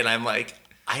next day and I'm like,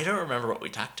 I don't remember what we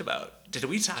talked about. Did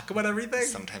we talk about everything?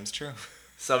 Sometimes true.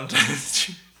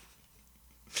 Sometimes.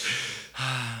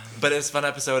 But it was a fun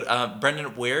episode.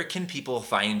 Brendan, where can people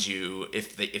find you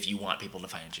if you want people to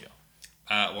find you?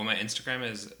 Well, my Instagram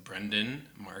is Brendan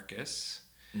Marcus.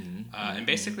 And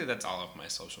basically that's all of my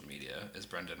social media is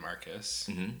Brendan Marcus.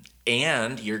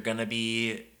 And you're going to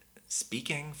be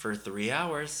speaking for 3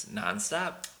 hours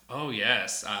nonstop. Oh,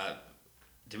 yes.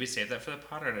 Did we save that for the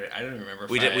pod? Or I don't remember.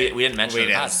 We didn't mention We the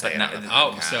didn't pod. say But it not, on the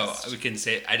Oh, podcast. so we can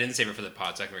say I didn't save it for the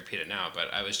pod, so I can repeat it now.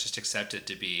 But I was just accepted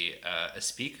to be a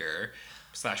speaker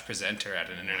 / presenter at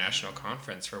an international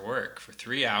conference for work for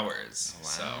 3 hours. Wow.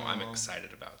 So I'm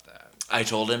excited about that. I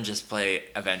told him just play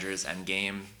Avengers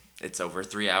Endgame. It's over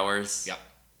 3 hours. Yep.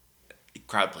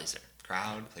 Crowd pleaser.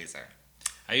 Crowd pleaser.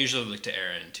 I usually look to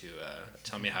Aaron to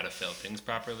tell me how to fill things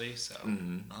properly. So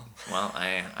Oh. Well,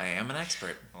 I am an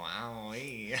expert. Wow.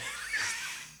 You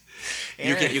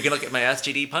can look at my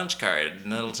SGD punch card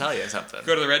and it'll tell you something.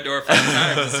 go to the Red Door 5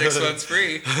 times. 6 months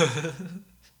free.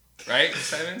 Right,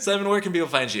 Simon? Simon, where can people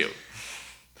find you?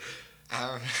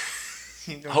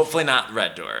 You don't- Hopefully not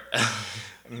Red Door.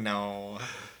 No.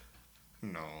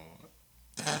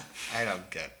 I don't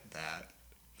get that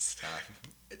stuff.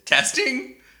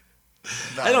 Testing?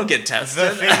 I don't get The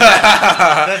tested.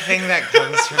 thing that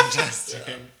comes from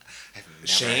testing.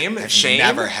 Shame? I've Shame?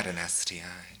 never had an STI.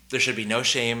 There should be no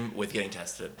shame with getting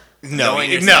tested. No,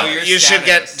 Knowing your you should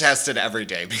get status. tested every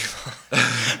day, people.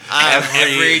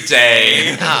 Every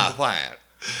day. What?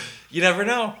 You never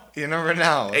know. You never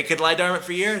know. It could lie dormant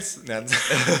for years. That's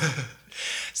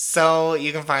so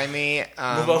you can find me.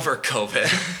 Move over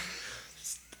COVID.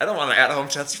 I don't want an at-home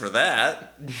test for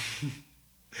that.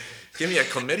 Give me a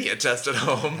chlamydia test at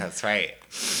home. That's right.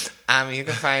 You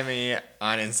can find me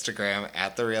on Instagram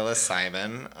at The Realist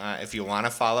Simon. If you want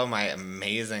to follow my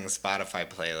amazing Spotify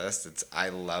playlist, it's I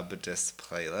Love This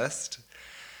Playlist.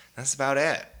 That's about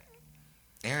it.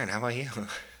 Aaron, how about you?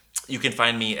 You can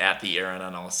find me at the Aaron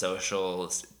on all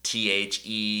socials.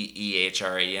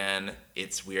 TheEHREN.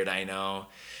 It's weird, I know,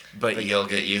 but you'll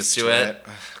get used to it.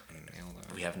 Ugh, nailed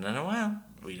it. We haven't done it in a while.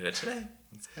 We did it today.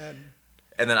 That's good.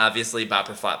 And then obviously Bop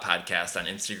or Flop podcast on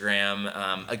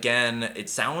Instagram. Again, it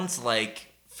sounds like,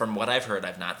 from what I've heard,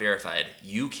 I've not verified,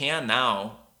 you can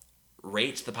now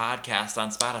rate the podcast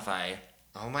on Spotify.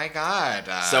 Oh my God.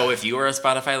 So if you are a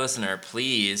Spotify listener,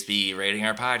 please be rating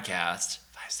our podcast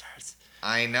 5 stars.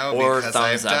 I know, Or because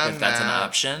thumbs I've up done if that's an that.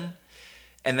 option.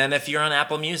 And then if you're on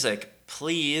Apple Music,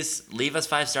 please leave us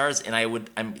 5 stars. And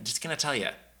I'm just going to tell you,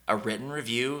 a written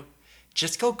review,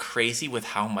 just go crazy with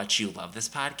how much you love this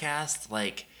podcast.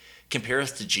 Like, compare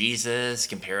us to Jesus,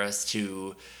 compare us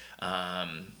to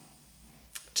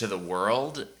the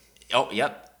world. Oh,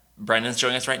 yep. Brendan's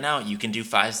showing us right now. You can do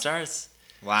 5 stars.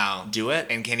 Wow. Do it.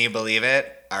 And can you believe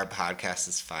it? Our podcast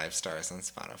is 5 stars on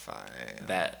Spotify.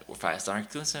 That we're 5-star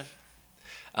exclusive.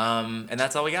 And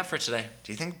that's all we got for today.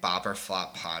 Do you think Bop or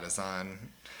Flop Pod is on?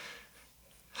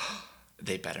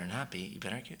 They better not be. You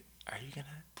better get. Are you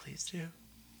gonna? Please do.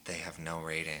 They have no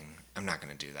rating. I'm not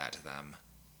going to do that to them.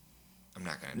 I'm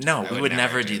not going to. No, we would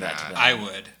never do that to them. I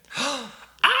would.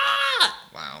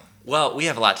 Wow. Well, we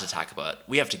have a lot to talk about.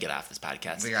 We have to get off this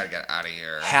podcast. We got to get out of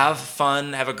here. Have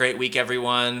fun. Have a great week,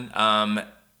 everyone.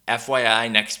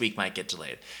 FYI, next week might get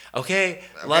delayed. Okay.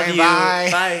 Love you. bye.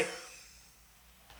 Bye.